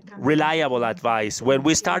 good, reliable advice. When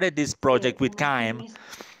we started this project with CAEM,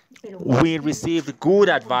 we received good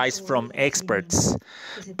advice from experts,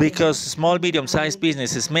 because small, medium-sized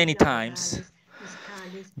businesses many times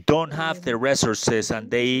don't have the resources,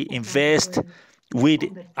 and they invest with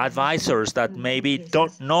advisors that maybe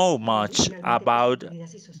don't know much about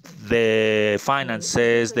the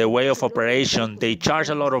finances, the way of operation. They charge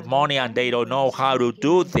a lot of money and they don't know how to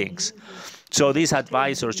do things. So these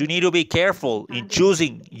advisors, you need to be careful in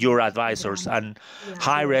choosing your advisors and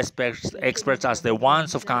hire experts as the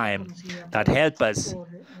ones of kind that help us,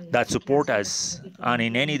 that support us, and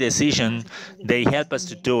in any decision, they help us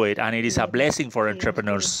to do it, and it is a blessing for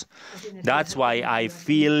entrepreneurs. That's why I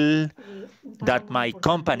feel that my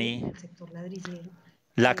company,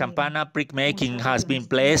 La Campana Brickmaking, has been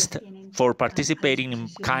blessed for participating in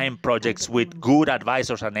kind projects with good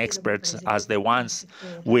advisors and experts as the ones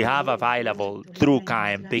we have available through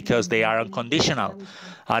kind, because they are unconditional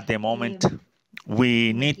at the moment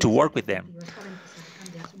we need to work with them.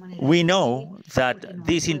 We know that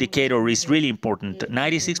this indicator is really important.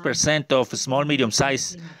 96% of small,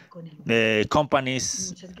 medium-sized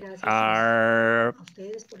companies are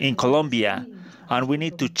in Colombia, and we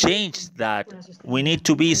need to change that. We need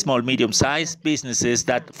to be small, medium-sized businesses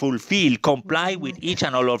that comply with each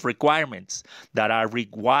and all of requirements that are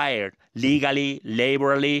required legally,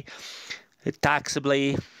 laborally,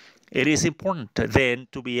 taxably. It is important then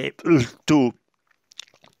to be able to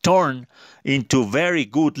turn into very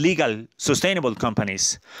good, legal, sustainable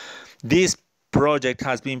companies. This project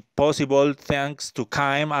has been possible thanks to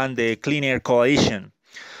KIME and the Clean Air Coalition.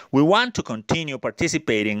 We want to continue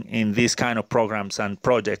participating in these kind of programs and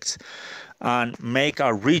projects and make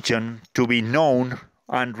our region to be known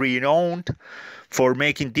and renowned for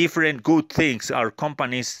making different good things. Our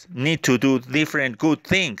companies need to do different good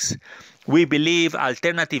things. We believe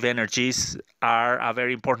alternative energies are a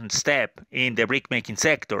very important step in the brickmaking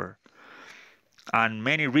sector, and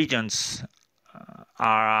many regions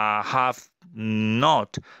have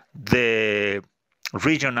not the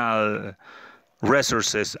regional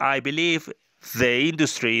resources. I believe the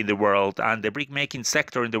industry in the world and the brickmaking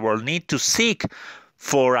sector in the world need to seek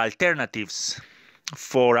for alternatives,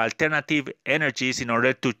 for alternative energies in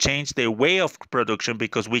order to change the way of production,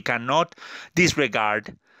 because we cannot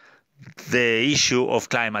disregard the issue of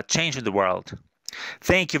climate change in the world.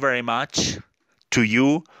 Thank you very much to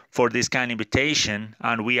you for this kind of invitation,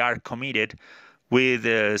 and we are committed with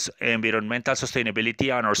environmental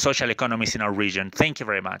sustainability and our social economies in our region. Thank you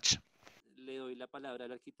very much. Le doy la palabra a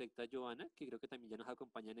la arquitecta Joana, que creo que también ya nos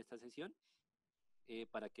acompaña en esta sesión,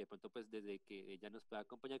 para que de pronto, pues, desde que ella nos pueda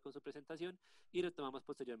acompañar con su presentación, y retomamos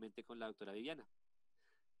posteriormente con la doctora Viviana.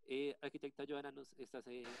 Arquitecta Joana,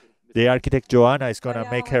 the architect Joanna is going to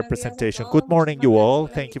make her presentation. Good morning, you all.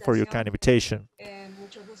 Thank you for your kind invitation.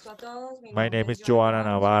 My name is Joana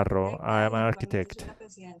Navarro. I am an architect,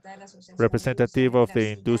 representative of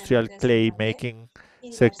the industrial clay making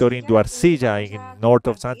sector in Duarcilla, in north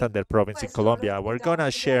of Santander province in Colombia. We're going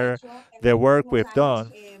to share the work we've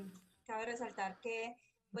done.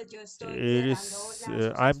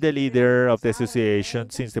 I'm the leader of the association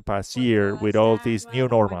since the past year with all this new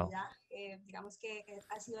normal.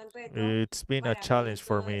 It's been a challenge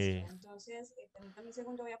for me.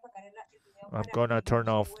 I'm going to turn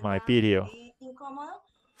off my video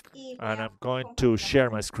and I'm going to share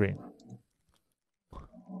my screen.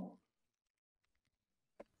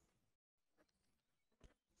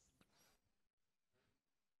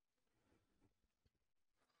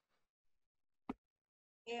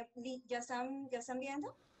 ¿Ya están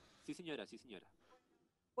viendo? Sí, señora, sí, señora.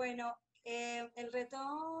 Bueno, el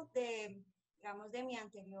reto de, digamos, de mi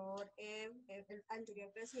anterior, el anterior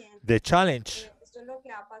presidente. The challenge, esto es lo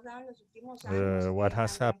que ha pasado en los últimos años. what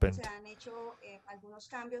has happened. Se han hecho algunos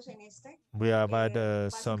cambios en este. We have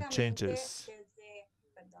had some changes.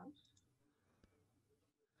 Perdón.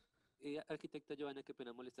 Arquitecta Joana, qué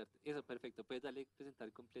pena molestarte. Eso, perfecto. ¿Puedes darle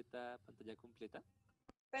presentar completa, pantalla completa?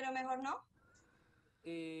 Pero mejor no.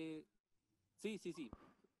 Sí.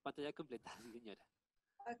 Pantalla completa, sí, señora.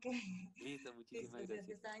 Ok. Listo, muchísimas gracias.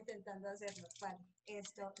 Estaba intentando hacerlo. Vale,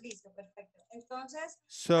 listo, perfecto. Entonces,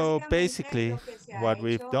 so basically, what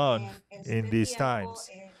we've done in these times,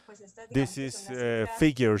 this is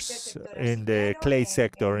figures in the clay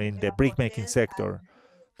sector, in the brickmaking sector.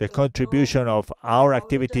 The contribution of our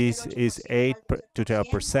activities is 8 to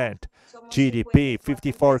 12%. GDP,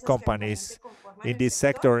 54 companies in this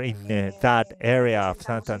sector in that area of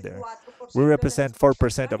Santander. We represent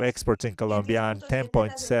 4% of exports in Colombia, and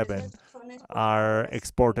 10.7% are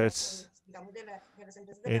exporters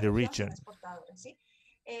in the region.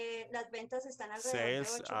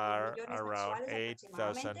 Sales are around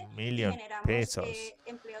 8,000 million pesos,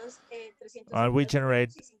 and we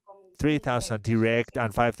generate 3,000 direct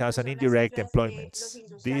and 5,000 indirect employments.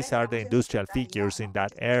 These are the industrial figures in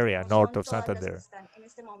that area north of Santander.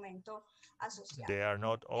 asociadas. They are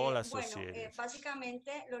not all Bueno, associated.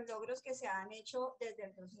 básicamente los logros que se han hecho desde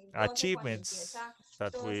el 2012 cuando Achievements empieza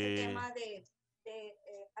that todo este tema de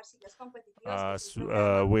arcillas competitivas, que es un we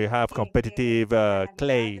programa have que competitive se canaliza a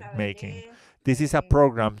clay través making. de This is a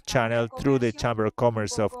program Cámara de channeled through the Comercio. Chamber of Un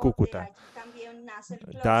Commerce of poco de Cúcuta. allí también nace el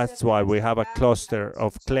clúster That's de why we have a arcilla y la cluster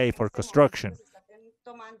of clay construcción, que en for este momento construction. pues está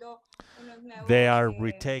tomando unos They nuevos, are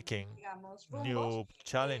retaking digamos, rumbos. new Se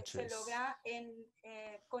challenges. logra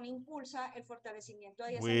con Impulsa el fortalecimiento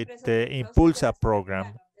de 10 With empresas the del clúster del Impulsa Estado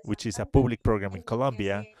program, de which is a Santander, public program in en donde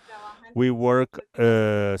Colombia, se trabajan we work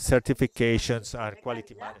certificaciones certifications and de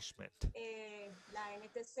quality calidad. management. La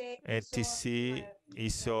NTC NTC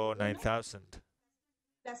ISO 9000.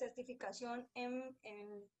 La certificación en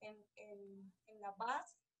la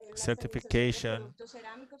base, la Certification de productos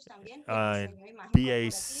cerámicos también, y el and diseño de imagen corporativa para la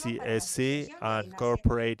BACSC asociación, de ahí and nace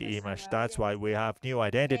corporate pues, la image. nueva That's why we identidad. have new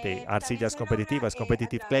identity, También arcillas se logra competitivas, a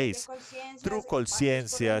competitive través de clays, conciencias, through pactos por la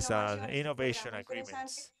conciencias and innovación. Es un innovation programa interesante,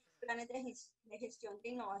 agreements. planes de gestión de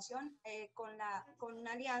innovación con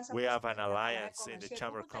una alianza We pues, have an entre la Cámara de alliance in the Comercio de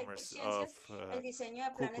Chamber of Cúcuta y Commerce of Conciencias, el diseño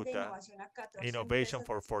de planes de Cúcuta, innovación a 14 innovation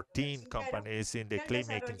empresas for del sector 14 arcillero, companies in y the el clay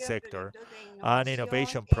making desarrollo de sector, proyectos de and innovación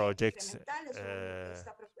innovation projects incremental. Eso,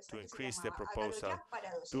 esta propuesta to que se increase the llamaba proposal. Hágalo Ya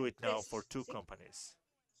para 12 Do it now for empresas. 2 ¿Sí? companies.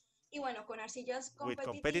 Y bueno, con arcillas With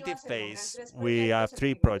competitive competitivas se logran clays, 3 we have proyectos. El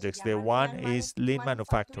 3 primero se projects. The llama one is lean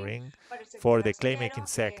manufacturing para el for sector the clay arcillero, making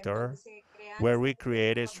donde sector, se crean where we estrategias de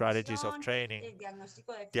created strategies of formación, training, el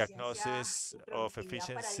diagnóstico de eficiencia diagnosis y of productividad para 10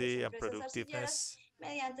 efficiency and empresas arcilleras productiveness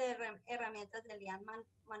mediante herramientas de lean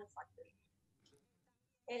manufacturing.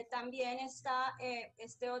 También está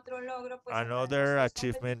este otro logro, pues, Another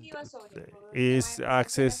achievement sobre todo el tema is de eficiencia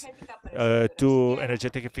access energética para el sector to arcillero,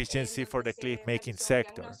 energetic efficiency for the donde clay se making realizó un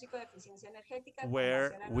sector, diagnóstico de eficiencia energética con base where a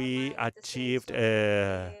la norma we de NTC achieved ISO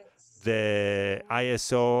the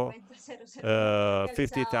ISO 50001, realizado a 20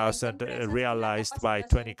 50,000 empresas, la realized by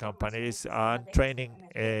capacitación 20 y formación en companies sistemas and de training gestión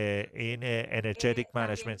energética. in energetic También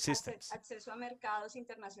management systems. acceso a mercados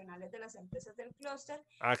internacionales de las empresas del clúster,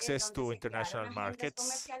 Access donde to se crearon international agendas markets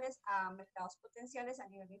comerciales a mercados potenciales a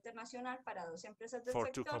nivel internacional para 2 empresas del for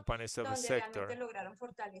 2 sector, companies of the donde realmente sector. lograron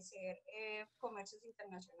fortalecer comercios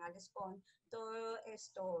internacionales con todo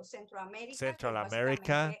esto Centroamérica, Central que es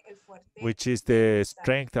America, básicamente el fuerte which is de the nuestra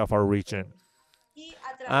strength of our region. y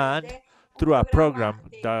a través And de through a program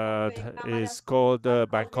de that Cámaras is called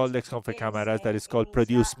Bancoldex Confecamaras, that is called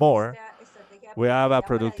Produce More, we have a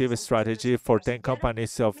productive strategy for 10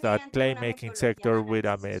 companies of that clay making sector with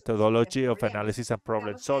a methodology of analysis and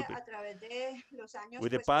problem solving.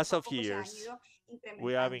 With the past of years,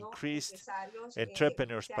 we have increased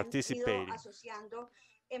entrepreneurs participating.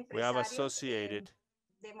 We have associated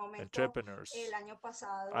entrepreneurs.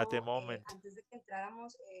 At the moment,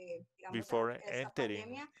 before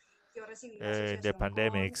entering the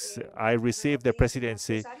pandemics, I received the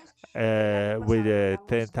presidency with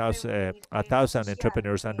 1,000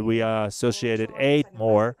 entrepreneurs, and we associated 8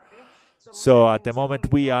 more. So at the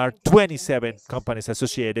moment, we are 27 companies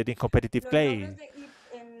associated in competitive clay.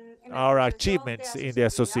 Our achievements in the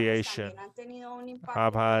association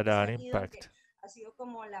have had an impact.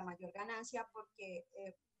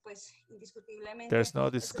 There's no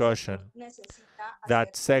discussion.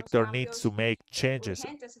 That sector needs to make changes,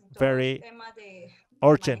 very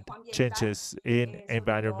urgent changes in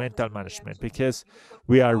environmental management, because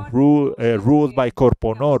we are ruled by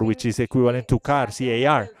Corponor, which is equivalent to CAR.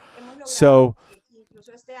 So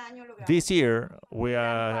this year, we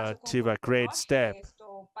achieved a great step.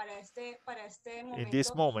 In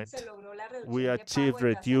this moment, we achieved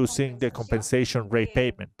reducing the compensation rate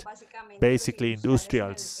payment. Basically,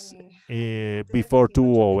 industrials before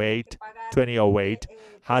 2008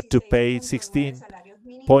 had to pay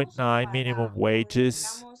 16.9 minimum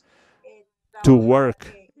wages to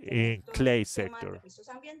work in clay sector.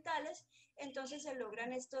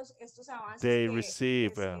 They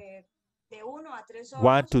receive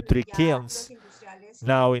 1 to 3 kilns.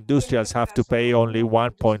 Now industrials have to pay only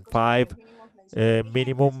 1.5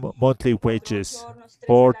 minimum monthly wages,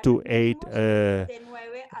 4 to 8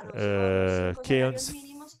 kilns,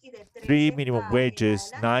 3 minimum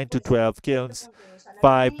wages, 9 to 12 kilns,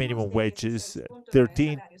 5 minimum wages,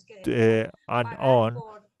 13 and on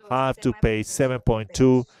have to pay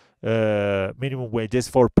 7.2 minimum wages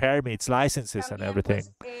for permits, licenses, and everything.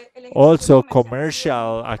 Also,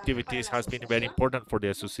 commercial activities has been very important for the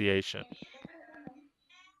association.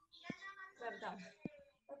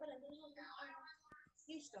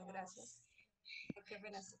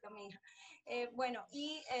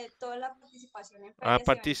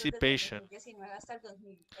 Participation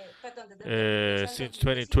since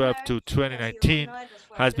 2012 to 2019,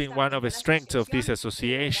 has been one of the strengths of this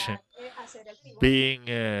association, being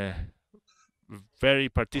very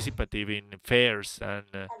participative in fairs and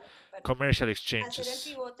commercial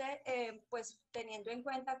exchanges.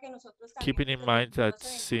 Keeping in mind that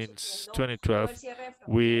since 2012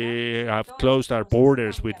 we have closed our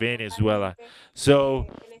borders with Venezuela, so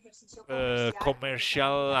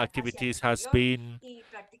commercial activities has been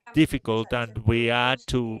difficult, and we had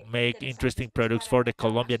to make interesting products for the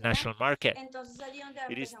Colombian national market.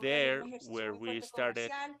 It is there where we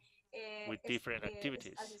started with different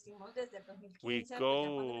activities. We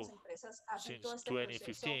go since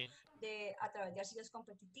 2015,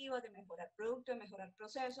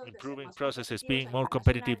 improving processes, being more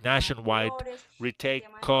competitive nationwide, retake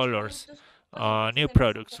colors, new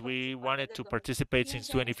products. We wanted to participate since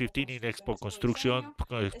 2015 in Expo Construcción,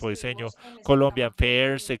 Expo Diseño, Colombian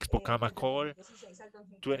Fairs, Expo Camacol,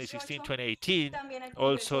 2016-2018,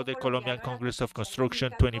 also the Colombian Congress of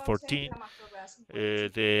Construction 2014,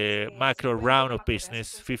 the macro round of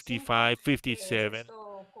business 55, 57,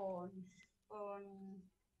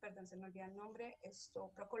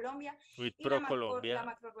 with ProColombia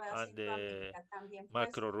and the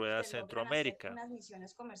Macro Rueda Centroamérica.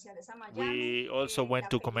 We also went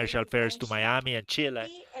to commercial fairs to Miami and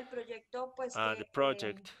Chile, and the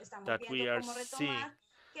project that we are seeing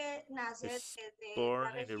is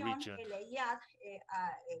born in the region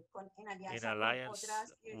in alliance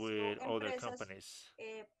with other companies.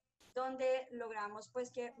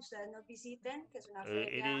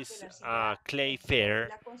 It is a clay fair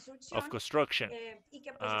of construction,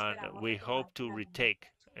 and we hope to retake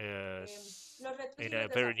in a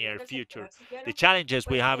very near future. The challenges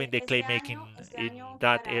we have in the clay making in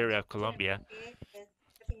that area of Colombia,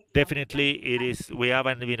 definitely we have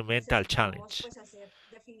an environmental challenge.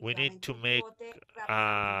 We need to make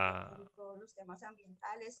an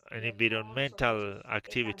environmental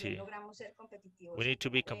activity. We need to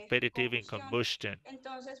be competitive in combustion.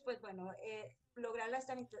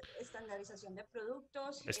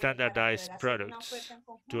 Standardized products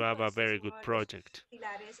to have a very good project.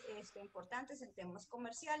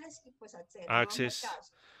 Access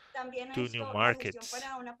to new markets.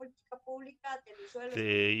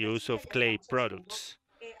 The use of clay products.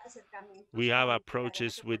 We have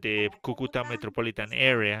approaches with the Cucuta metropolitan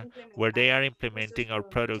area where they are implementing our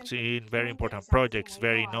products in very important projects,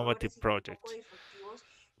 very innovative projects.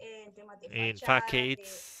 In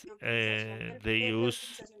facades, the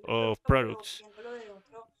use of products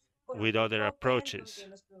with other approaches.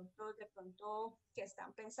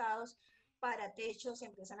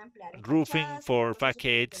 Roofing for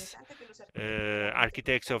facades,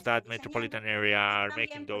 architects of that metropolitan area are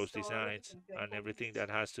making those designs, and everything that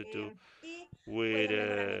has to do with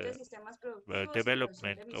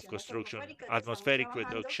development of construction, atmospheric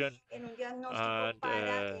reduction, and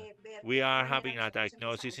we are having a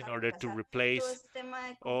diagnosis in order to replace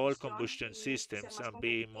all combustion systems and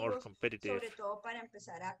be more competitive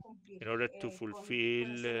in order to fulfill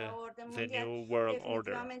the new world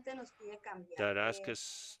order that asks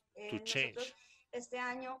us to change.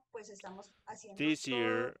 This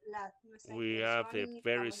year, we have the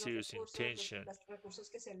very serious intention.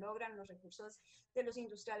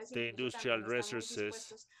 The industrial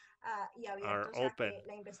resources are open,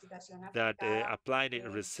 that applied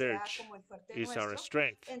research is our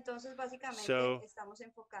strength. So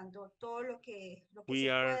we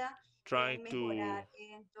are trying to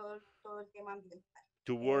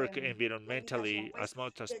work environmentally as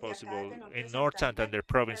much as possible. In North Santander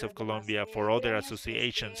province of Colombia, for other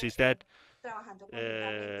associations, is that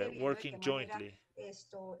working jointly.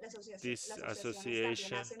 This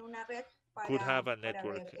association could have a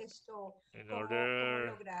network in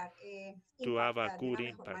order to have a good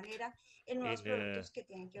impact in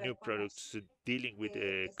new products dealing with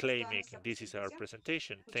clay making. This is our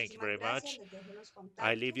presentation. Thank you very much.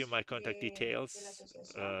 I leave you my contact details,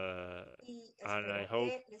 and I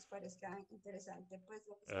hope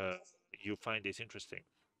you find this interesting.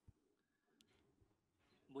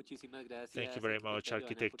 Thank you very much,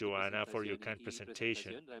 Architect Joanna, for your kind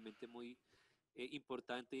presentation.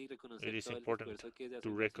 It is important to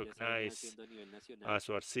recognize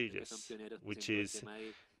Arcillas, which is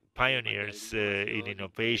pioneers in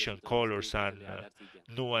innovation, colors, and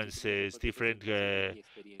nuances, different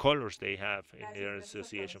colors they have in their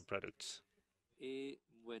association products.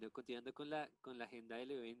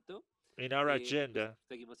 In our agenda,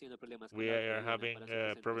 we are having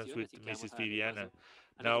problems with Mrs. Viviana.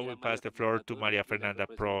 Now we pass the floor to Maria Fernanda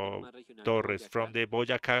Torres from the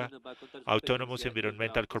Boyacá Autonomous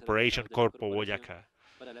Environmental Corporation, Corpo Boyacá.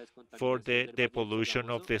 para la for descontaminación del the Valle del pollution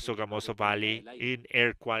of Sogamoso the en Sogamoso aire calidad Valley del aire. in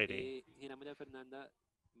air quality. Ingeniera María Fernanda,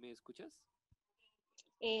 ¿me escuchas?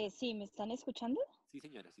 Sí, ¿me están escuchando? Sí,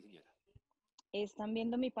 señora, sí, señora. ¿Están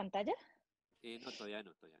viendo mi pantalla? No, todavía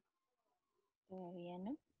no, todavía no. Todavía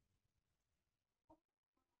no.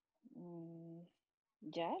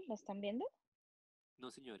 ¿Ya? ¿La están viendo?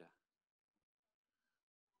 No, señora.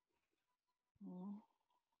 No.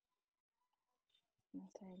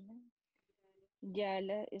 Vamos a verla. Ya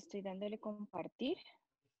la estoy dándole compartir.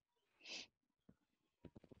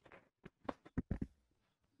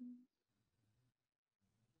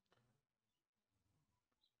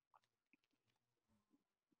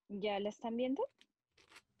 ¿Ya la están viendo?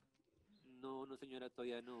 No, no, señora,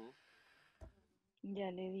 todavía no.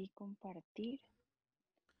 Ya le di compartir.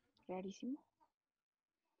 Rarísimo.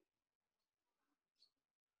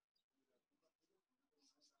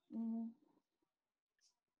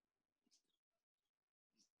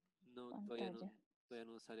 No, Pantalla. todavía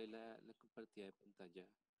no sale la compartida de pantalla.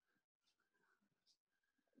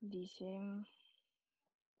 Dice,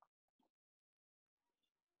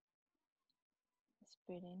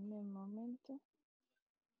 espérenme un momento.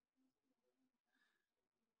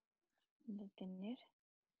 Detener.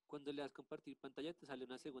 Cuando le das compartir pantalla, te sale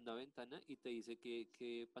una segunda ventana y te dice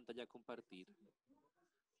que pantalla compartir.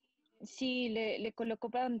 Sí, le coloco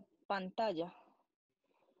pantalla.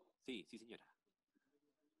 Sí, sí, señora.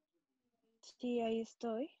 Sí, ahí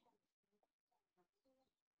estoy.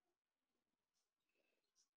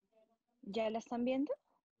 ¿Ya la están viendo?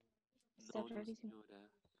 Está No, no, rarísimo. señora.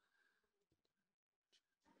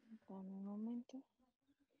 Dame un momento.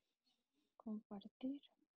 Compartir.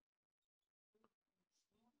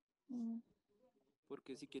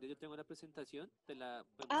 Porque si quieres yo tengo la presentación, te la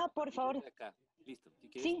podemos Por compartir favor. desde acá. Listo. Si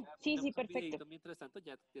quieres, Sí, sí, tenemos un perfecto. videito mientras tanto,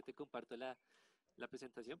 ya te comparto la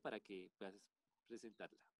presentación para que puedas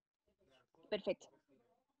presentarla. Perfecto.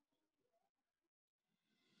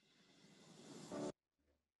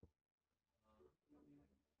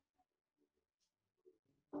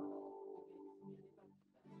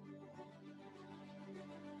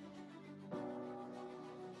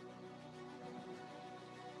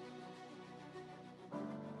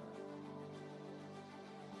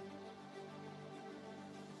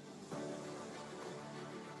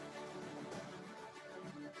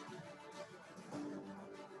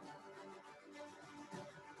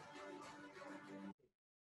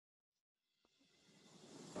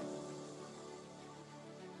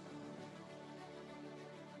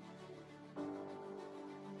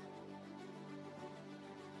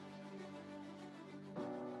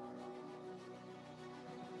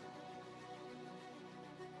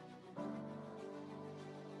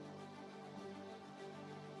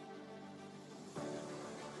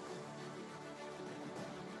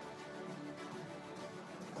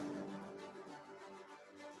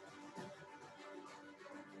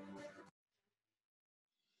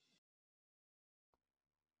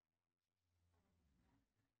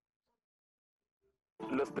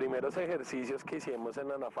 Los primeros ejercicios que hicimos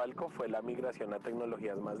en Anafalco fue la migración a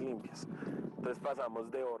tecnologías más limpias. Entonces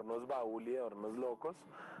pasamos de hornos baúl y de hornos locos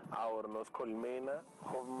a hornos colmena,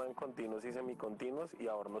 Hoffman continuos y semicontinuos y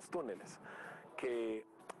a hornos túneles.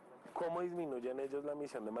 ¿Cómo disminuyen ellos la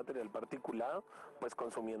emisión de material particulado? Pues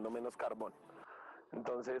consumiendo menos carbón.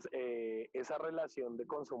 Entonces, esa relación de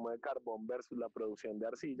consumo de carbón versus la producción de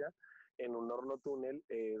arcilla en un horno túnel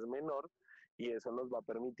es menor y eso nos va a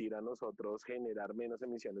permitir a nosotros generar menos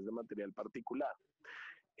emisiones de material particulado.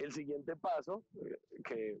 El siguiente paso,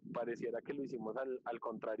 que pareciera que lo hicimos al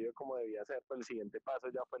contrario de como debía ser, pero el siguiente paso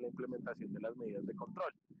ya fue la implementación de las medidas de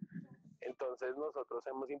control. Entonces nosotros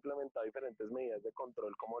hemos implementado diferentes medidas de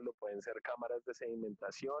control como lo pueden ser cámaras de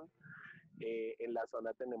sedimentación. En la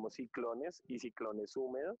zona tenemos ciclones y ciclones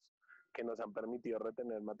húmedos que nos han permitido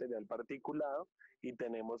retener material particulado y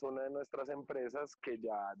tenemos una de nuestras empresas que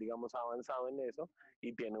ya digamos ha avanzado en eso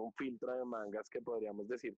y tiene un filtro de mangas que podríamos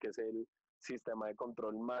decir que es el sistema de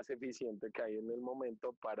control más eficiente que hay en el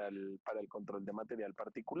momento para el control de material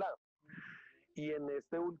particulado. Y en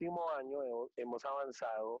este último año hemos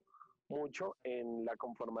avanzado mucho en la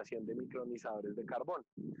conformación de micronizadores de carbón.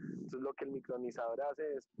 Entonces lo que el micronizador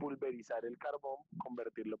hace es pulverizar el carbón,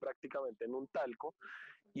 convertirlo prácticamente en un talco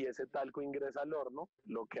y ese talco ingresa al horno,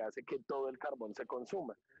 lo que hace que todo el carbón se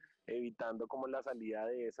consuma, evitando como la salida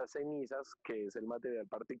de esas cenizas, que es el material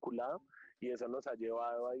particulado, y eso nos ha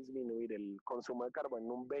llevado a disminuir el consumo de carbón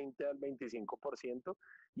en un 20 al 25%,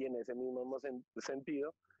 y en ese mismo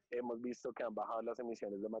sentido hemos visto que han bajado las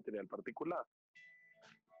emisiones de material particulado.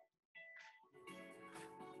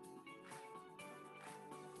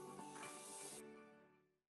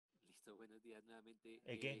 días nuevamente.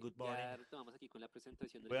 Again, good morning. Ya retomamos aquí con la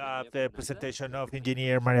presentación de We la have María the Fernanda. presentation of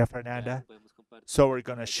Engineer Maria Ya Fernanda. podemos compartir So la we're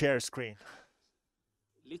going to pantalla. share screen.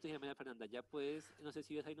 Listo, María Fernanda, ya puedes, no sé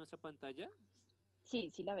si ves ahí nuestra pantalla.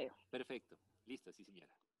 Sí, sí la veo. Perfecto, listo, sí señora.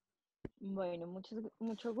 Bueno,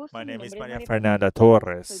 mucho gusto. My Mi name is nombre es Maria María Fernanda Fernanda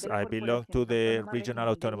Torres. Soy Torres. de la I belong Corporación to the Autónoma Regional Regional de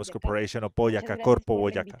Autonomous Boyacá. Corporation of Muchas Boyacá, gracias Corpo por la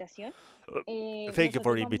Boyacá. invitación. Thank you for Nosotros the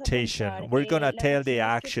vamos a invitation. contar We're going to las tell the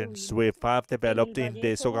acciones que actions we tuvimos have en el developed in Valle the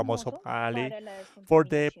de Sogamoso Sogamoso Valley para la for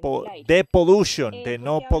descontaminación del aire. the pollution, the ¿Por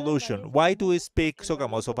no qué hablo del Valle pollution. de Why do we Sogamoso? speak Porque el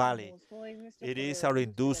Valle de Sogamoso Valley? Sogamoso es nuestro It is corredor our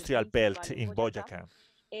industrial industrial belt principal en in Boyacá,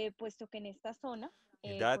 Boyacá. puesto que en esta zona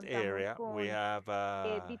In that contamos area, we con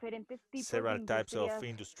have diferentes tipos de several types of industrias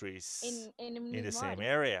industries en el in the mismo same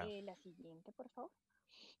área. area. La siguiente, por favor.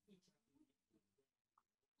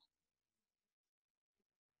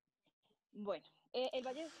 Bueno, el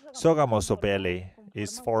Valle de Sogamoso Valley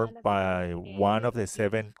is formed by one of the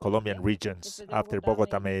 7 Colombian regions after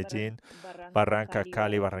Bogotá, Bogota, Medellín, Medellín, Barranca, Barranca, Cali,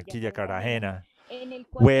 Cali, Barranquilla, Barranquilla, Cartagena, en el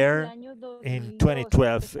cual en el where año in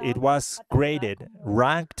 2012 2012 it was graded,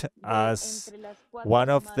 ranked as one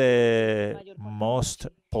of the most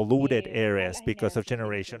polluted areas because of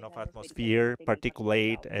generation of atmosphere,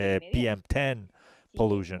 particulate PM10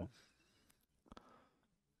 pollution.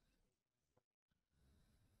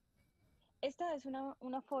 Esta es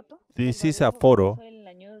una foto This is a photo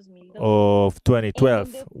of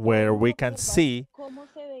 2012 where we can see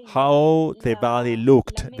how the valley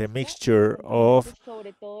looked, the mixture of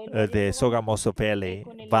the Sogamoso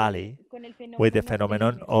Valley with the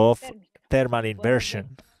phenomenon of thermal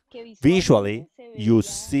inversion. Visually, you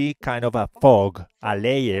see kind of a fog, a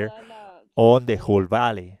layer on the whole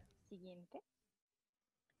valley.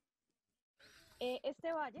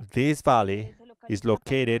 This valley is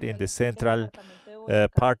located in the central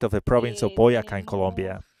part of the province of Boyacá in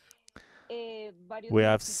Colombia. We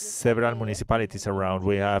have several municipalities around.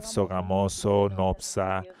 We have Sogamoso,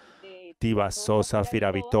 Nopsa, Tibasosa,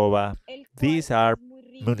 Firavitoba. These are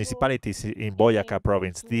municipalities in Boyacá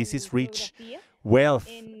province. This is rich wealth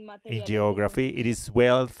in geography. It is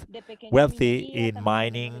wealthy in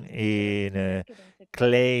mining, in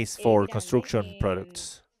clays for construction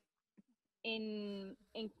products. En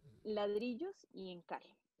ladrillos y en cal.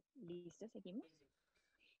 Listo, seguimos.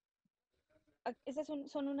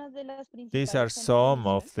 These are some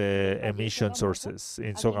of the emission sources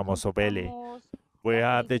in Sogamoso Valley. We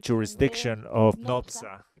have the jurisdiction of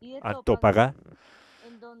Nopsa and Topaga,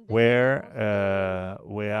 where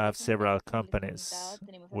we have several companies.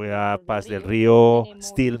 We have Paz del Rio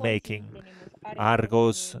Steel Making,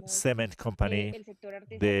 Argos Cement Company,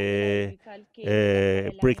 the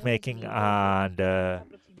brick making, and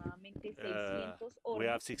we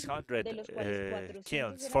have 600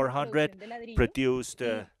 kilns, 400 produced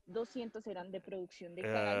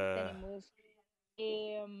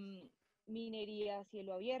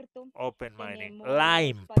open mining,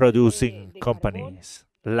 lime producing companies,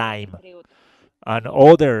 lime, and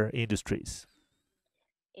other industries.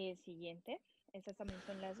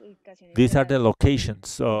 These are the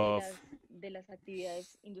locations of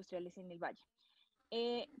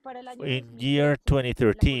in year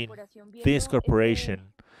 2013, this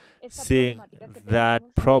corporation, seeing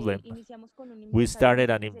that problem, we started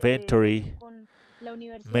an inventory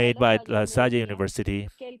made by La Salle University.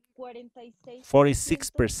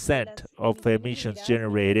 46% of emissions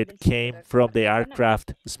generated came from the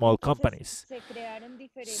aircraft small companies.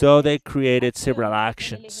 So they created several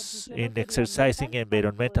actions in exercising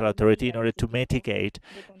environmental authority in order to mitigate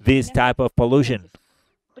this type of pollution.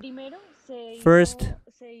 First,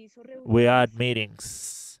 we had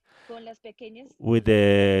meetings with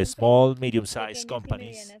the small, medium-sized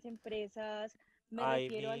companies. I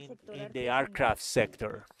mean, in the aircraft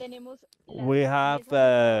sector, we have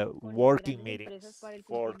working meetings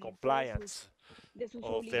for compliance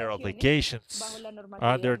of their obligations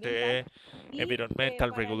under the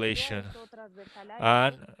environmental regulation.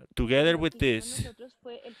 And together with this,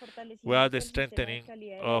 we have the strengthening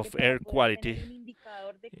of air quality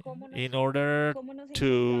in order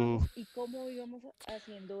to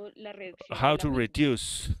how to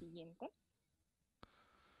reduce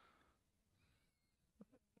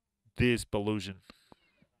this pollution.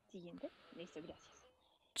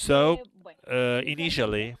 So,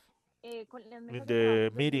 initially, in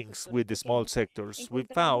the meetings with the small sectors, we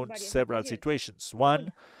found several situations.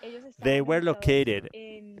 One, they were located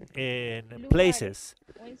in places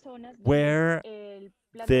where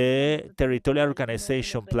the territorial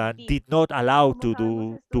organization plan did not allow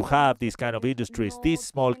to have these kind of industries. These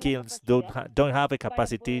small kilns don't have a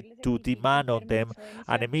capacity to demand on them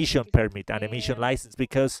an emission permit, an emission license,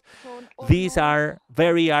 because these are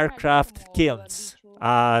very aircraft kilns,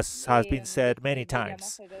 as has been said many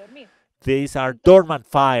times. These are dormant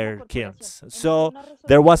fire kilns. So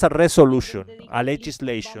there was a resolution, a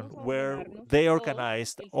legislation, where they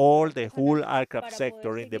organized all the whole aircraft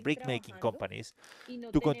sector in the brick-making companies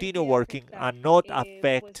to continue working and not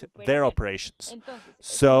affect their operations.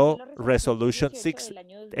 So Resolution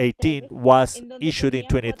 618 was issued in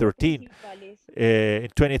 2013.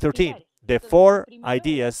 The four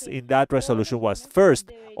ideas in that resolution was: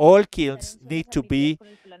 first, all kilns need to be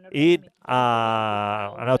in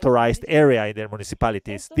an authorized area in their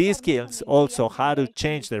municipalities. These kilns also had to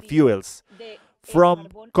change their fuels from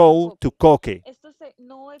coal to coke.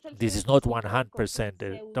 This is not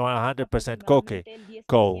 100%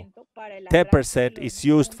 coal. 10% is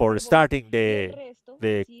used for starting the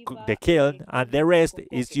kiln, and the rest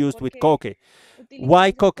is used with coke.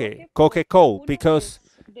 Why coke? Coke coal, because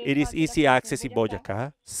it is easy access in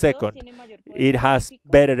Boyacá. Second, it has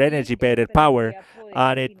better energy, better power,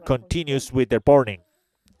 and it continues with the burning.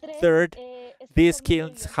 Third, these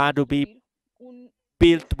kilns had to be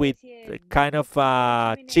built with a kind of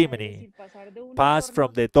a chimney, pass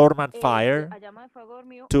from the dormant fire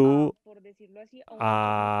to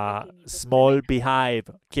a small beehive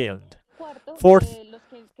kiln. Fourth,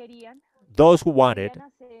 those who wanted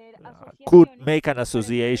could make an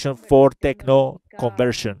association for techno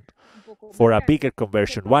conversion, for a bigger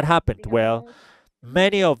conversion. What happened? Well,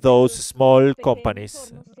 many of those small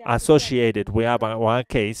companies associated, we have one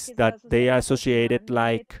case that they associated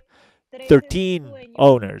like 13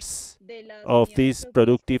 owners of these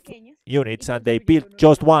productive units, and they built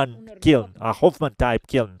just one kiln, a Hoffman type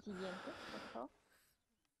kiln.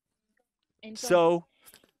 So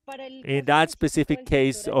in that specific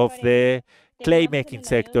case of the clay making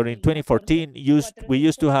sector in 2014, we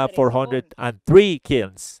used to have 403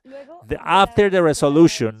 kilns. After the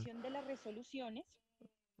resolution,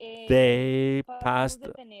 they passed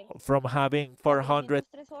from having 400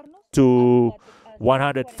 to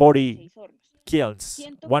 140 kilns.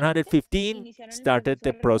 115 started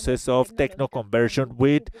the process of techno conversion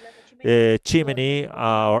with chimney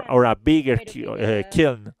or a bigger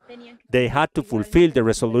kiln. They had to fulfill the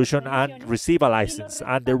resolution and receive a license,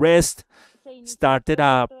 and the rest started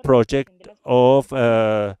a project of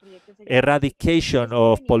eradication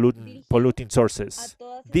of polluting sources.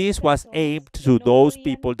 This was aimed to those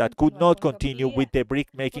people that could not continue with the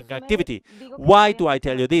brick making activity. Why do I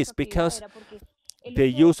tell you this? Because the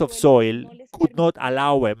use of soil could not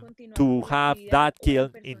allow them to have that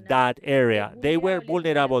kiln in that area. They were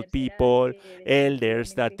vulnerable people,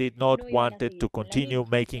 elders that did not want to continue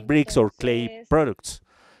making bricks or clay products.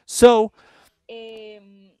 So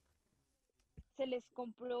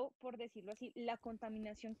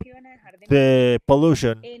the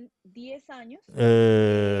pollution in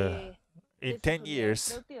 10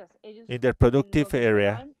 years in their productive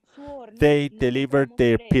area, they delivered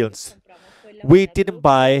their pills. We didn't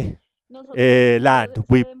buy land,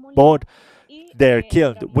 we bought their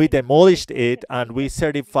kiln, we demolished it, and we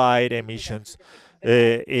certified emissions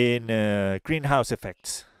in greenhouse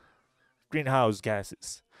effects, greenhouse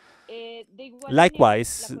gases.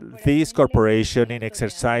 Likewise, this corporation, in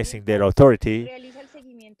exercising their authority,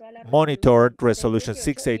 monitored Resolution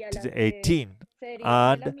 618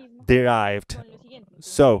 and derived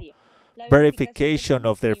verification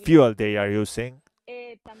of their fuel they are using.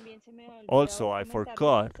 Also, I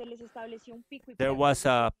forgot, there was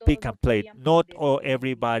a pick and plate. Not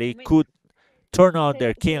everybody could turn on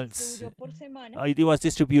their kilns. It was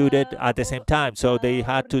distributed at the same time, so they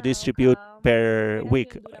had to distribute per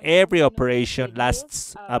week. Every operation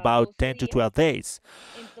lasts about 10 to 12 days.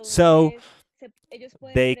 So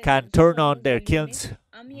they can turn on their kilns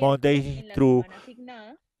Monday through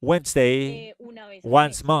Wednesday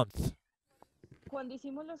once a month.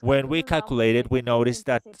 When we calculated, we noticed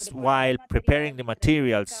that while preparing the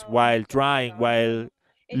materials, while drying, while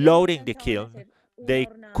loading the kiln, they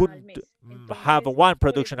couldn't have one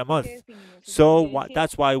production a month. So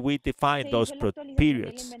that's why we defined those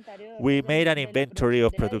periods. We made an inventory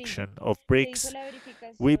of production of bricks.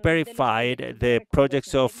 We verified the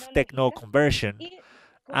projects of techno conversion,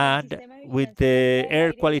 and with the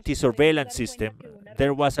air quality surveillance system,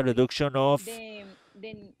 there was a reduction of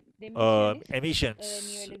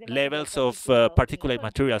emissions levels of particulate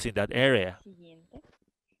materials in that area.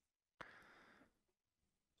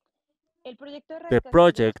 The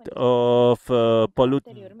project of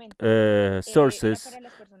pollutant sources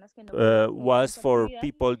was for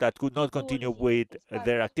people that could not continue with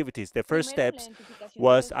their activities. The first steps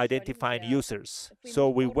was identifying users. So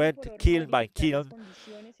we went kiln by kiln,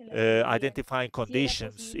 identifying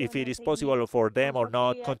conditions, if it is possible for them or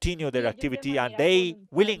not, continue their activity, and they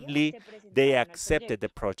willingly, they accepted the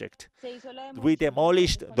project. We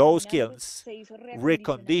demolished those kilns,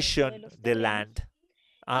 reconditioned the land,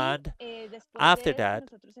 and after that,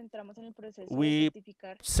 we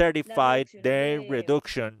certified the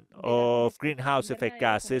reduction of greenhouse effect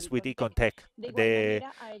gases with Econtech, the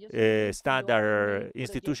standard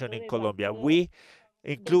institution in Colombia. We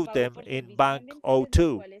include them in Bank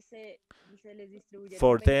O2.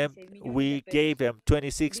 For them, we gave them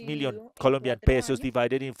 26 million Colombian pesos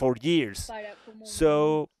divided in 4 years.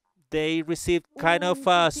 So they received kind of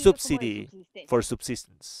a subsidy for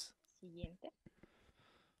subsistence.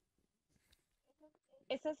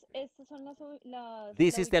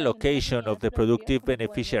 This is the location of the productive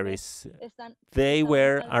beneficiaries. They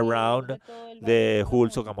were around the whole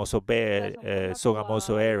Sogamoso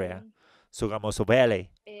area, Sogamoso Valley.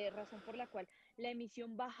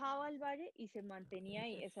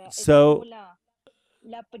 So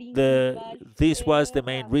this was the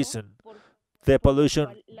main reason. The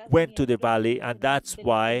pollution went to the valley, and that's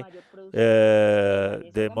why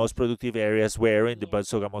the most productive areas were in the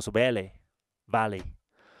Sogamoso Valley.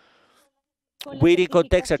 With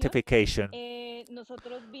Econtech certification,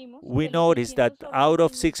 we noticed that out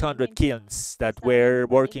of 600 kilns that were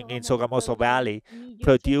working in Sogamoso Valley,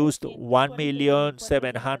 produced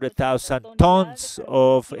 1,700,000 tons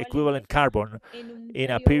of equivalent carbon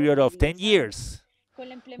in a period of 10 years.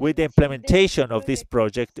 With the implementation of this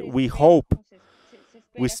project, we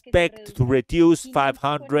expect to reduce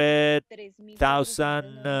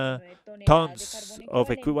 500,000 tons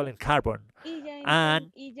of equivalent carbon.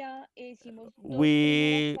 And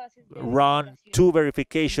we run 2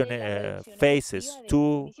 verification phases,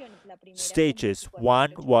 2 stages.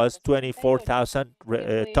 One was 24,000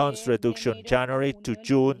 tons reduction January to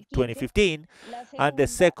June 2015, and the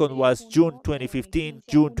second was June 2015,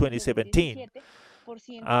 June 2017.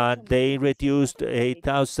 And they reduced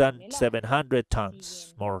 8,700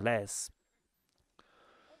 tons, more or less.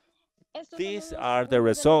 These are the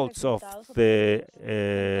results of the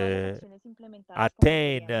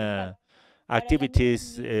attained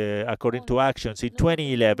activities according to actions. In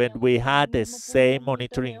 2011, we had the same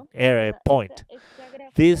monitoring area point.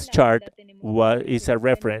 This chart is a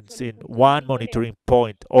reference in one monitoring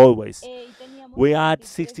point always. We had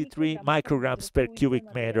 63 micrograms per cubic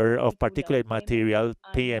meter of particulate material,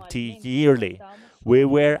 PMT, yearly. We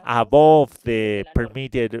were above the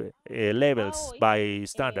permitted levels by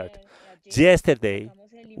standard. Yesterday,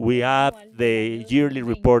 we have the yearly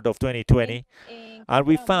report of 2020, and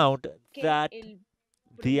we found that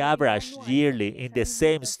the average yearly in the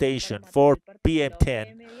same station for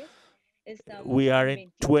PM10, we are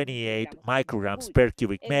in 28 micrograms per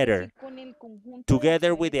cubic meter.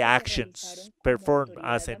 Together with the actions performed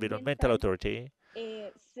as environmental authority,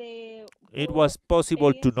 it was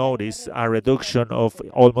possible to notice a reduction of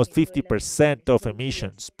almost 50% of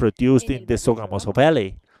emissions produced in the Sogamoso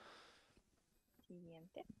Valley.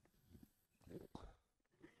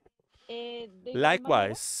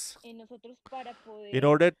 Likewise, in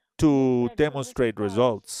order to demonstrate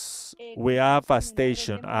results, we have a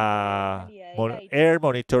station, air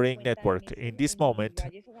monitoring network. In this moment,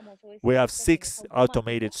 we have 6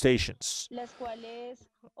 automated stations.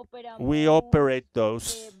 We operate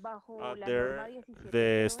those under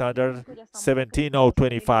the standard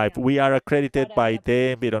 17025. We are accredited by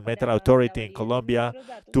the environmental authority in Colombia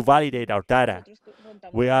to validate our data.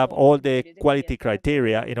 We have all the quality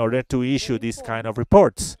criteria in order to issue these kind of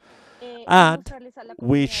reports. And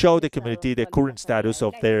we show the community the current status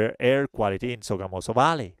of their air quality in Sogamoso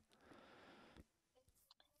Valley.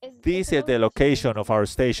 This is the location of our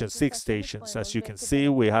stations, 6 stations. As you can see,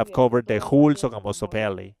 we have covered the whole Sogamoso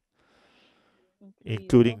Valley,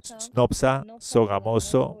 including Snopsa,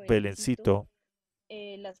 Sogamoso, Belencito,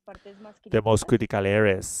 the most critical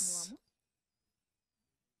areas,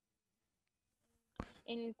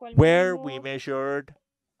 where we measured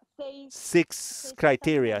 6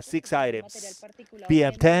 criteria, 6 items: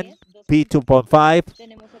 PM10, P2.5,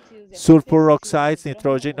 sulfur oxides,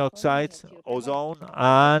 nitrogen oxides, ozone,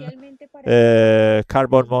 and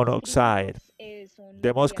carbon monoxide.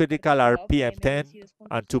 The most critical are PM10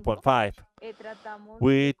 and 2.5.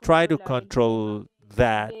 We try to control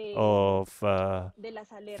that of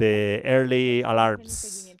the early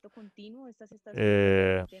alarms.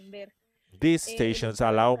 These stations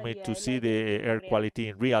allow me to see the air quality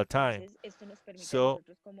in real time. So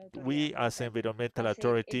we as environmental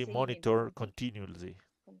authority monitor continuously.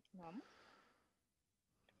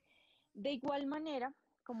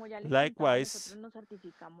 Likewise,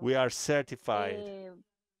 we are certified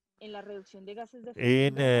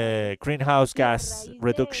in greenhouse gas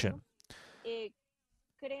reduction.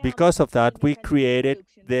 Because of that, we created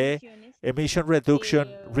the Emission Reduction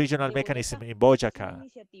Regional Mechanism in Boyacá,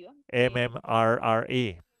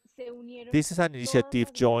 MMRRE. This is an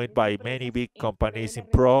initiative joined by many big companies in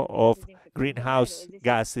pro of greenhouse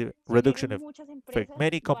gas reduction effect.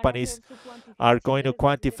 Many companies are going to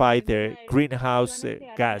quantify their greenhouse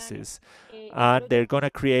gases, and they're going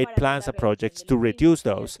to create plans and projects to reduce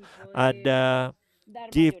those and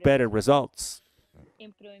give better results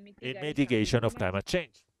in mitigation of climate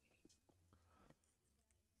change.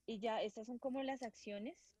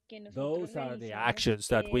 Those are the actions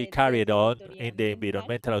that we carried on in the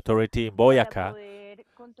Environmental Authority in Boyacá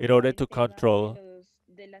in order to control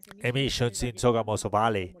emissions in Sogamoso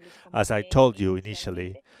Valley. As I told you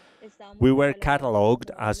initially, we were cataloged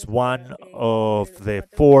as one of the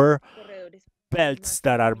 4 belts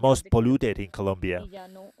that are most polluted in Colombia.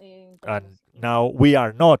 And now we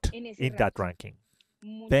are not in that ranking.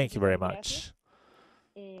 Thank you very much.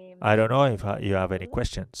 I don't know if you have any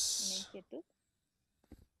questions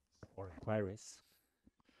or inquiries.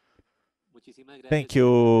 Thank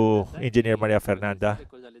you, Engineer Maria Fernanda.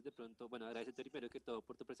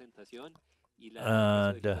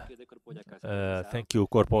 And thank you,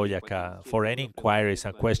 Corpo Boyacá. For any inquiries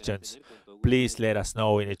and questions, please let us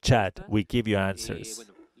know in the chat. We give you answers.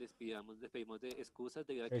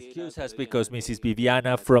 Excuse us because Mrs.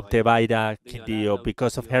 Viviana from Tebaida, Quindío,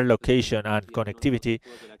 because of her location and connectivity,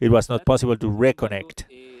 it was not possible to reconnect.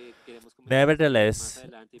 Nevertheless,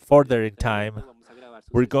 further in time,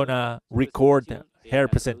 we're gonna record her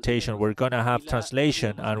presentation, we're gonna have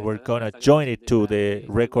translation, and we're gonna join it to the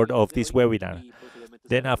record of this webinar.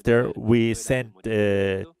 Then after, we send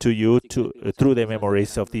to you through the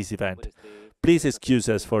memories of this event. Please excuse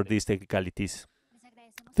us for these technicalities.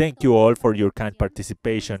 Thank you all for your kind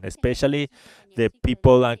participation, especially the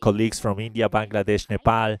people and colleagues from India, Bangladesh,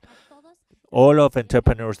 Nepal, all of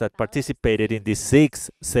entrepreneurs that participated in these 6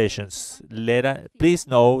 sessions. Please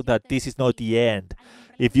know that this is not the end.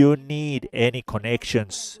 If you need any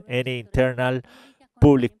connections, any internal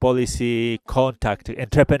public policy contact,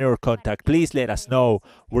 entrepreneur contact, please let us know.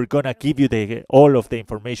 We're going to give you all of the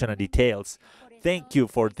information and details. Thank you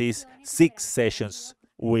for these 6 sessions.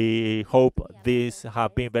 We hope these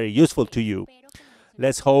have been very useful to you.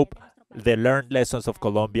 Let's hope the learned lessons of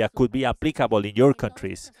Colombia could be applicable in your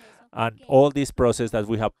countries. And all this process that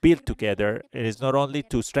we have built together, it is not only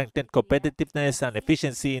to strengthen competitiveness and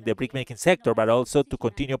efficiency in the brickmaking sector, but also to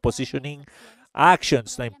continue positioning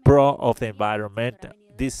actions in pro of the environment.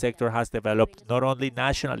 This sector has developed not only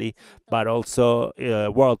nationally, but also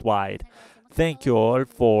worldwide. Thank you all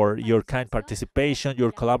for your kind participation,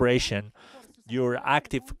 your collaboration, your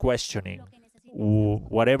active questioning.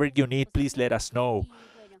 Whatever you need, please let us know.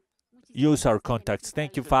 Use our contacts.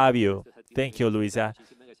 Thank you, Fabio. Thank you, Luisa.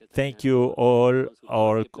 Thank you all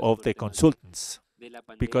of the consultants.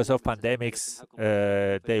 Because of pandemics,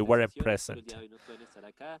 they weren't present.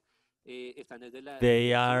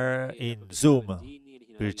 They are in Zoom.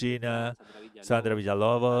 Virginia, Sandra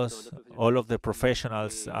Villalobos, all of the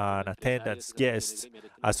professionals and attendants, guests,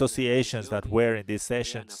 associations that were in these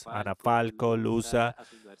sessions, Ana Falco, Lusa,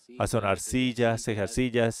 Azon Arcilla,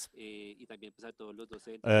 Cejarcillas,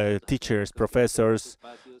 teachers, professors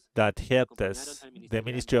that helped us, the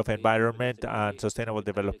Ministry of Environment and Sustainable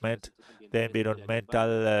Development, the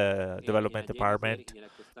Environmental Development Department,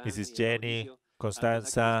 Mrs. Jenny,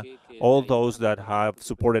 Constanza, all those that have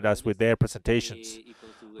supported us with their presentations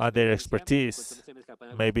and their expertise.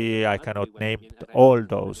 Maybe I cannot name all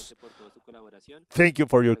those. Thank you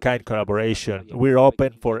for your kind collaboration. We're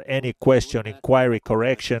open for any question, inquiry,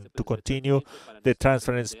 correction to continue the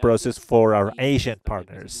transference process for our Asian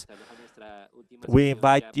partners. We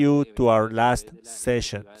invite you to our last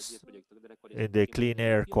sessions in the Clean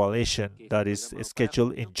Air Coalition that is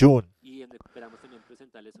scheduled in June.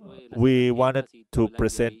 We wanted to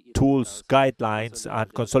present tools, guidelines,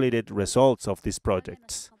 and consolidated results of these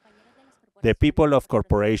projects. The people of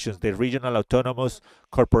corporations, the regional autonomous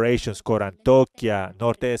corporations, Corantoquia,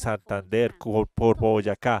 Norte de Santander, Corpo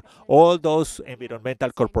Boyacá, all those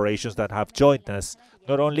environmental corporations that have joined us,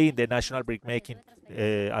 not only in the National Brickmaking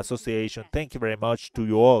Association. Thank you very much to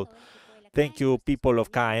you all. Thank you, people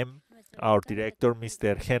of CAEM, Our director,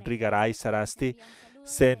 Mr. Henry Garay Sarasti,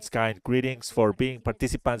 sends kind greetings for being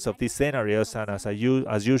participants of these scenarios, and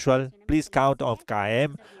as usual, please count on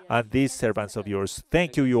KM and these servants of yours.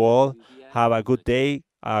 Thank you all. Have a good day.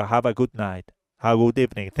 Have a good night. Have a good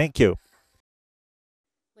evening. Thank you.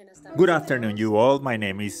 Good afternoon, you all. My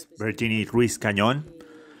name is Virginie Ruiz Cañón.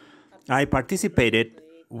 I participated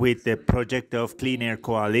with the project of Clean Air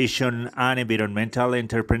Coalition and Environmental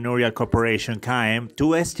Entrepreneurial Corporation (CAEM)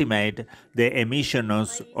 to estimate the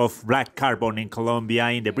emissions of black carbon in Colombia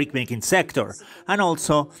in the brickmaking sector, and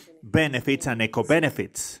also benefits and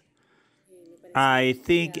eco-benefits. I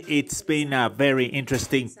think it's been a very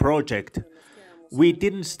interesting project. We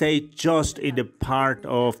didn't stay just in the part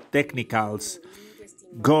of technicals,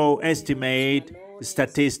 go estimate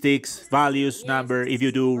statistics, values, number, if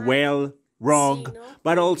you do well, wrong,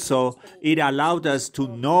 but also it allowed us to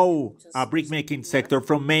know a brickmaking sector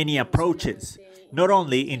from many approaches, not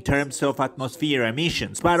only in terms of atmosphere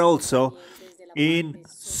emissions, but also in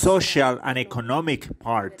social and economic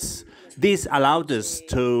parts. This allowed us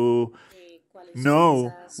to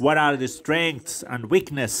know what are the strengths and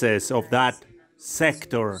weaknesses of that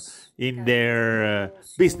sector in their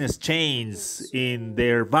business chains, in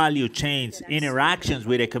their value chains, interactions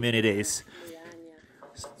with the communities,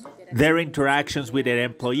 their interactions with their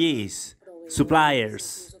employees,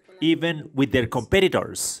 suppliers, even with their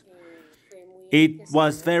competitors. It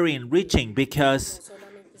was very enriching because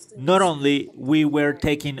not only we were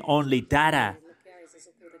taking only data,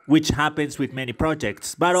 which happens with many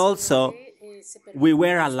projects, but also we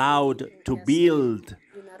were allowed to build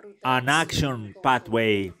an action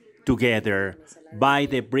pathway together by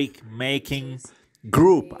the brick-making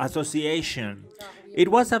group, association. It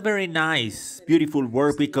was a very nice, beautiful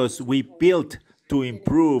work because we built to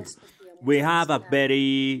improve. We have a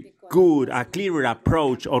very good, a clearer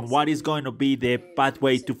approach on what is going to be the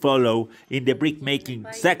pathway to follow in the brick-making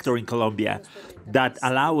sector in Colombia that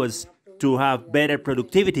allow us to have better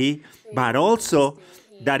productivity, but also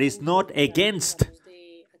that is not against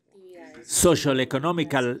social,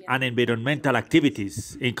 economical, and environmental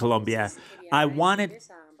activities in Colombia. I wanted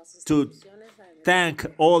to thank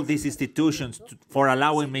all these institutions for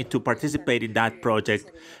allowing me to participate in that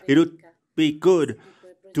project. It would be good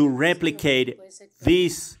to replicate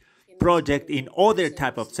this project in other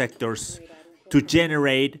type of sectors to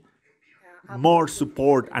generate more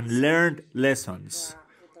support and learned lessons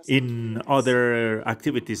in other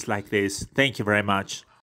activities like this. Thank you very much.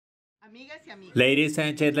 Ladies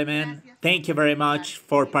and gentlemen, thank you very much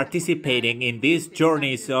for participating in these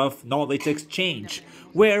journeys of knowledge exchange,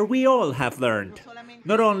 where we all have learned,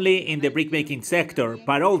 not only in the brickmaking sector,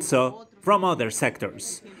 but also from other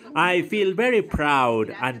sectors. I feel very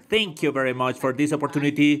proud and thank you very much for this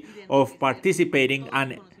opportunity of participating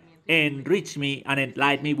and enrich me and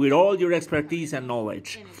enlighten me with all your expertise and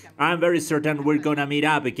knowledge. I'm very certain we're gonna meet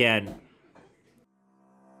up again.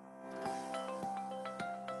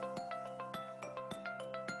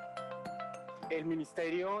 El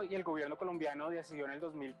Ministerio y el Gobierno colombiano decidió en el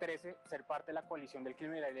 2013 ser parte de la coalición del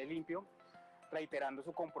clima y el aire limpio, reiterando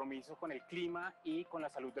su compromiso con el clima y con la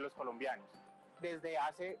salud de los colombianos. Desde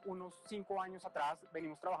hace unos 5 años atrás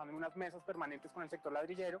venimos trabajando en unas mesas permanentes con el sector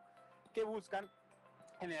ladrillero que buscan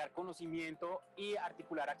generar conocimiento y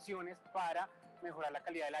articular acciones para mejorar la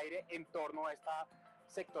calidad del aire en torno a este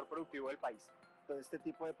sector productivo del país. Todo este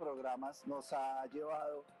tipo de programas nos ha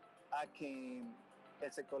llevado a que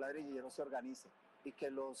el sector ladrillero se organice y que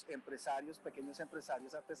los empresarios, pequeños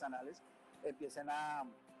empresarios artesanales, empiecen a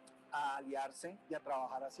aliarse y a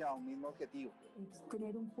trabajar hacia un mismo objetivo.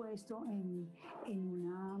 Tener un puesto en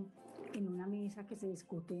una mesa que se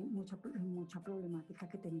discute mucha problemática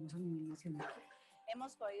que tenemos a nivel nacional.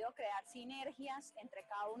 Hemos podido crear sinergias entre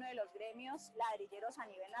cada uno de los gremios ladrilleros a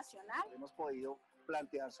nivel nacional. Hemos podido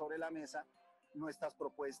plantear sobre la mesa nuestras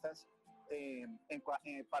propuestas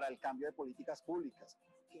para el cambio de políticas públicas.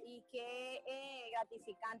 Y qué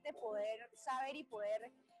gratificante poder saber y poder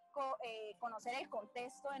conocer el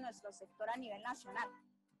contexto de nuestro sector a nivel nacional.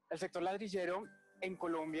 El sector ladrillero en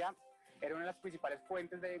Colombia era una de las principales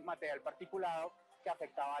fuentes de material particulado que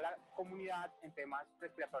afectaba a la comunidad en temas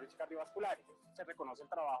respiratorios y cardiovasculares. Se reconoce el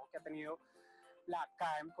trabajo que ha tenido la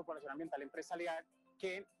CAEM, Corporación Ambiental Empresarial,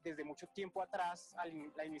 que desde mucho tiempo atrás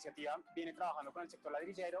la iniciativa viene trabajando con el sector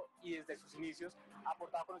ladrillero y desde sus inicios ha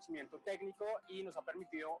aportado conocimiento técnico y nos ha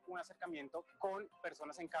permitido un acercamiento con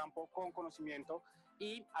personas en campo, con conocimiento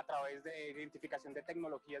y a través de identificación de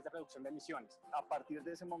tecnologías de reducción de emisiones. A partir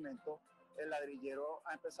de ese momento, el ladrillero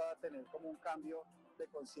ha empezado a tener como un cambio de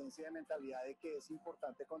conciencia y de mentalidad de que es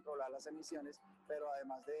importante controlar las emisiones, pero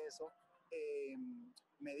además de eso,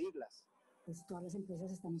 medirlas. pues todas las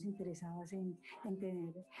empresas estamos interesadas en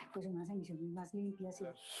tener pues unas emisiones más limpias.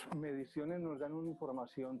 Las mediciones nos dan una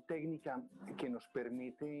información técnica que nos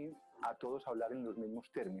permite a todos hablar en los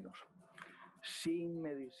mismos términos. Sin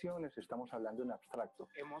mediciones estamos hablando en abstracto.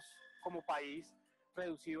 Hemos, como país,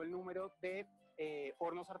 reducido el número de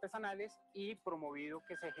hornos artesanales y promovido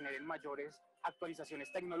que se generen mayores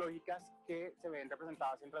actualizaciones tecnológicas que se ven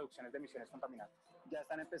representadas en reducciones de emisiones contaminantes. Ya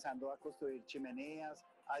están empezando a construir chimeneas,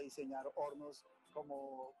 a diseñar hornos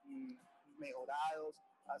como mejorados,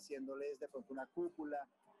 haciéndoles de pronto una cúpula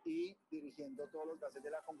y dirigiendo todos los gases de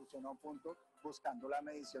la combustión a un punto, buscando la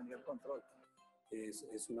medición y el control.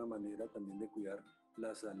 Es una manera también de cuidar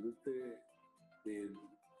la salud de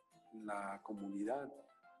la comunidad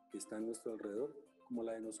que está a nuestro alrededor, como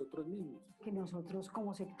la de nosotros mismos. Que nosotros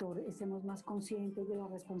como sector estemos más conscientes de la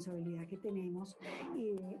responsabilidad que tenemos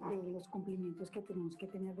y de los cumplimientos que tenemos que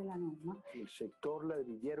tener de la norma. El sector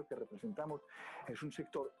ladrillero que representamos es un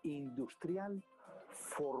sector industrial,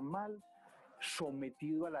 formal,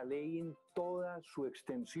 sometido a la ley en toda su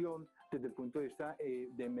extensión desde el punto de vista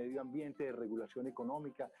de medio ambiente, de regulación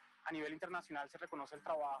económica. A nivel internacional se reconoce el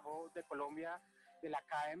trabajo de Colombia, de la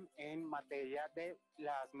CAEM, en materia de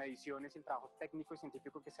las mediciones y el trabajo técnico y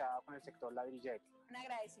científico que se ha dado con el sector ladrillero. Un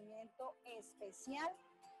agradecimiento especial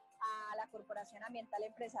a la Corporación Ambiental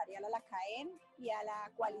Empresarial, a la CAEM y a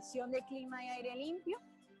la Coalición de Clima y Aire Limpio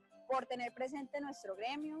por tener presente nuestro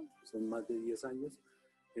gremio. Son más de 10 años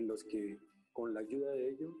en los que, con la ayuda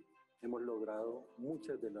de ellos, hemos logrado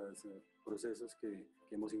muchos de los procesos que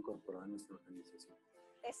hemos incorporado en nuestra organización.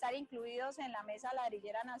 Estar incluidos en la Mesa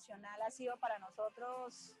Ladrillera Nacional ha sido para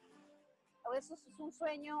nosotros, eso es un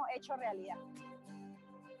sueño hecho realidad.